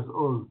 5 years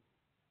old?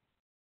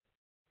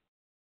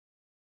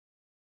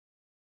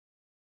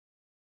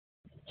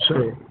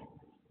 So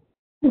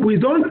we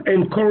don't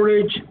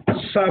encourage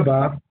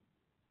SABA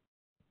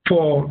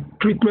for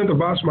treatment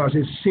of asthma as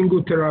a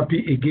single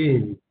therapy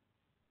again,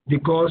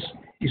 because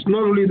it's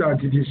not only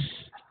that it is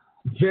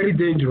very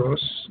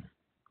dangerous,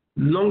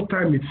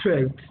 long-term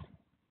effect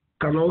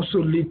can also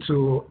lead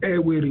to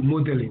airway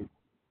remodeling,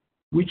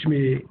 which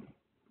may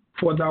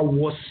further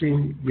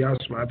worsen the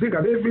asthma. I think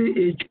at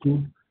every age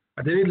group,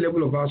 at any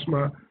level of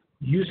asthma,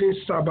 using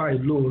SABA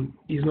alone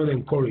is not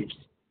encouraged.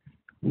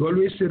 We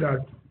always say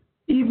that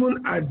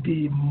even at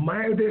the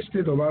mildest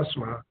state of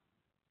asthma,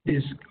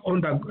 there's a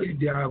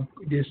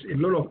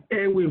lot of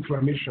airway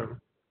inflammation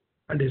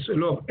and there's a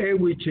lot of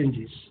airway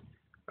changes.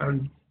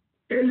 And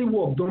early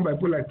work done by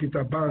people like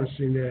Peter Barnes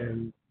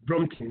in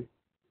Brompton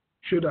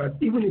showed that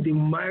even in the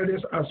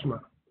mildest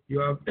asthma, you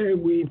have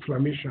airway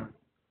inflammation.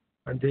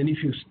 And then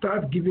if you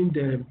start giving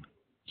them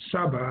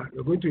SABA,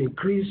 you're going to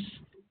increase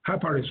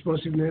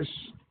hyperresponsiveness.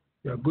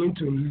 You're going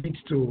to lead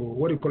to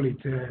what do you call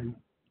it,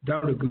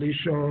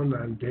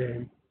 downregulation and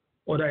then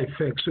other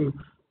effects. So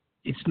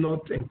it's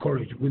not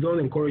encouraged. We don't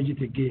encourage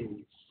it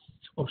again.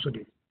 It's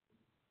obsolete.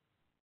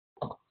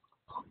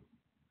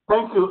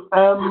 Thank you.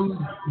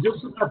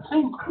 Just I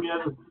think we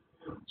have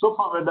so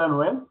far we've done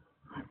well.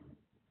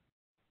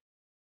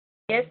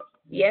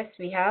 Yes,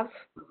 we have.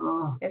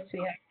 Yes, we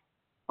have.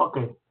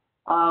 Okay.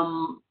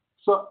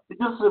 So it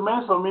just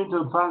remains for me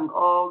to thank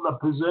all the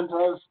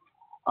presenters.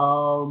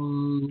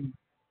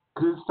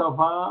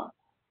 Christopher,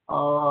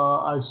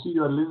 I see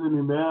you are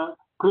listening there.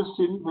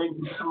 Christine, thank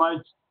you very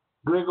much.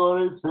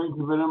 Gregory, thank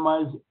you very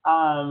much.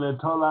 And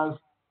Tolas,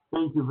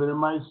 thank you very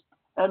much.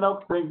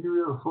 Enoch, thank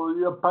you for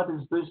your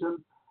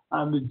participation.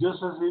 And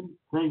Josephine,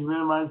 thank you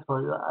very much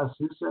for your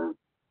assistance.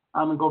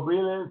 And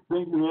Gobele,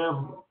 thank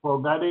you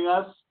for guiding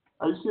us.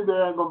 Are you still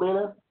there,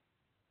 Gobele?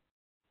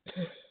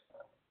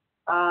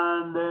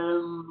 And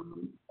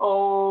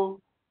all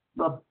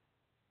the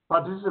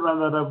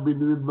participants that have been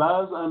with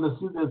us, and the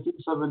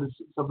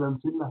 676 of them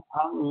still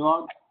hanging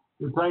on.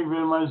 We thank you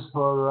very much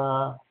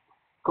for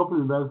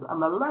coping with us.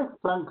 And I'd like to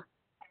thank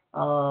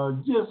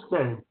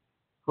GSK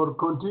for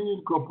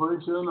continued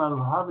cooperation and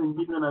having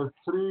given us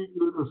 3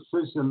 good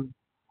sessions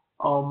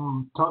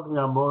talking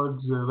about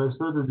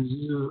respiratory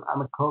diseases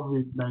and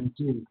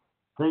COVID-19.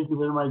 Thank you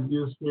very much,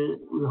 GSK.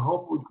 We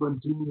hope we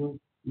continue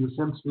in the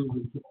same spirit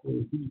in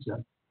the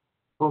future.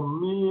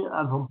 From me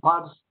and from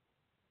Pat,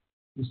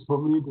 it's for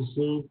me to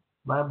say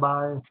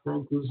bye-bye.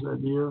 Thank you,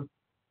 dear.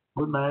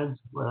 Good night,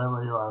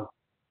 wherever you are.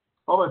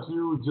 Over to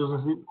you,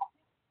 Josephine.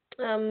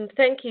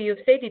 Thank you.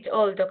 You've said it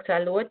all, Dr.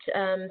 Alwot.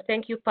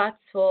 Thank you, Pat,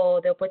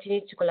 for the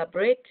opportunity to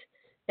collaborate.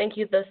 Thank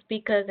you, the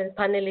speakers and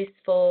panelists,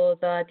 for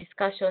the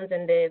discussions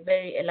and the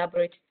very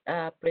elaborate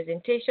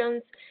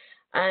presentations.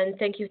 And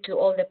thank you to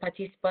all the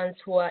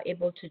participants who are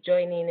able to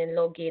join in and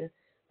log in.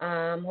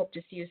 Hope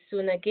to see you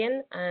soon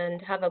again,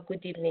 and have a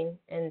good evening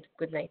and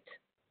good night.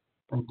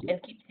 Thank you.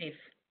 And keep safe.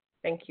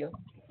 Thank you.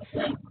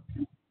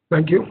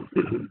 Thank you.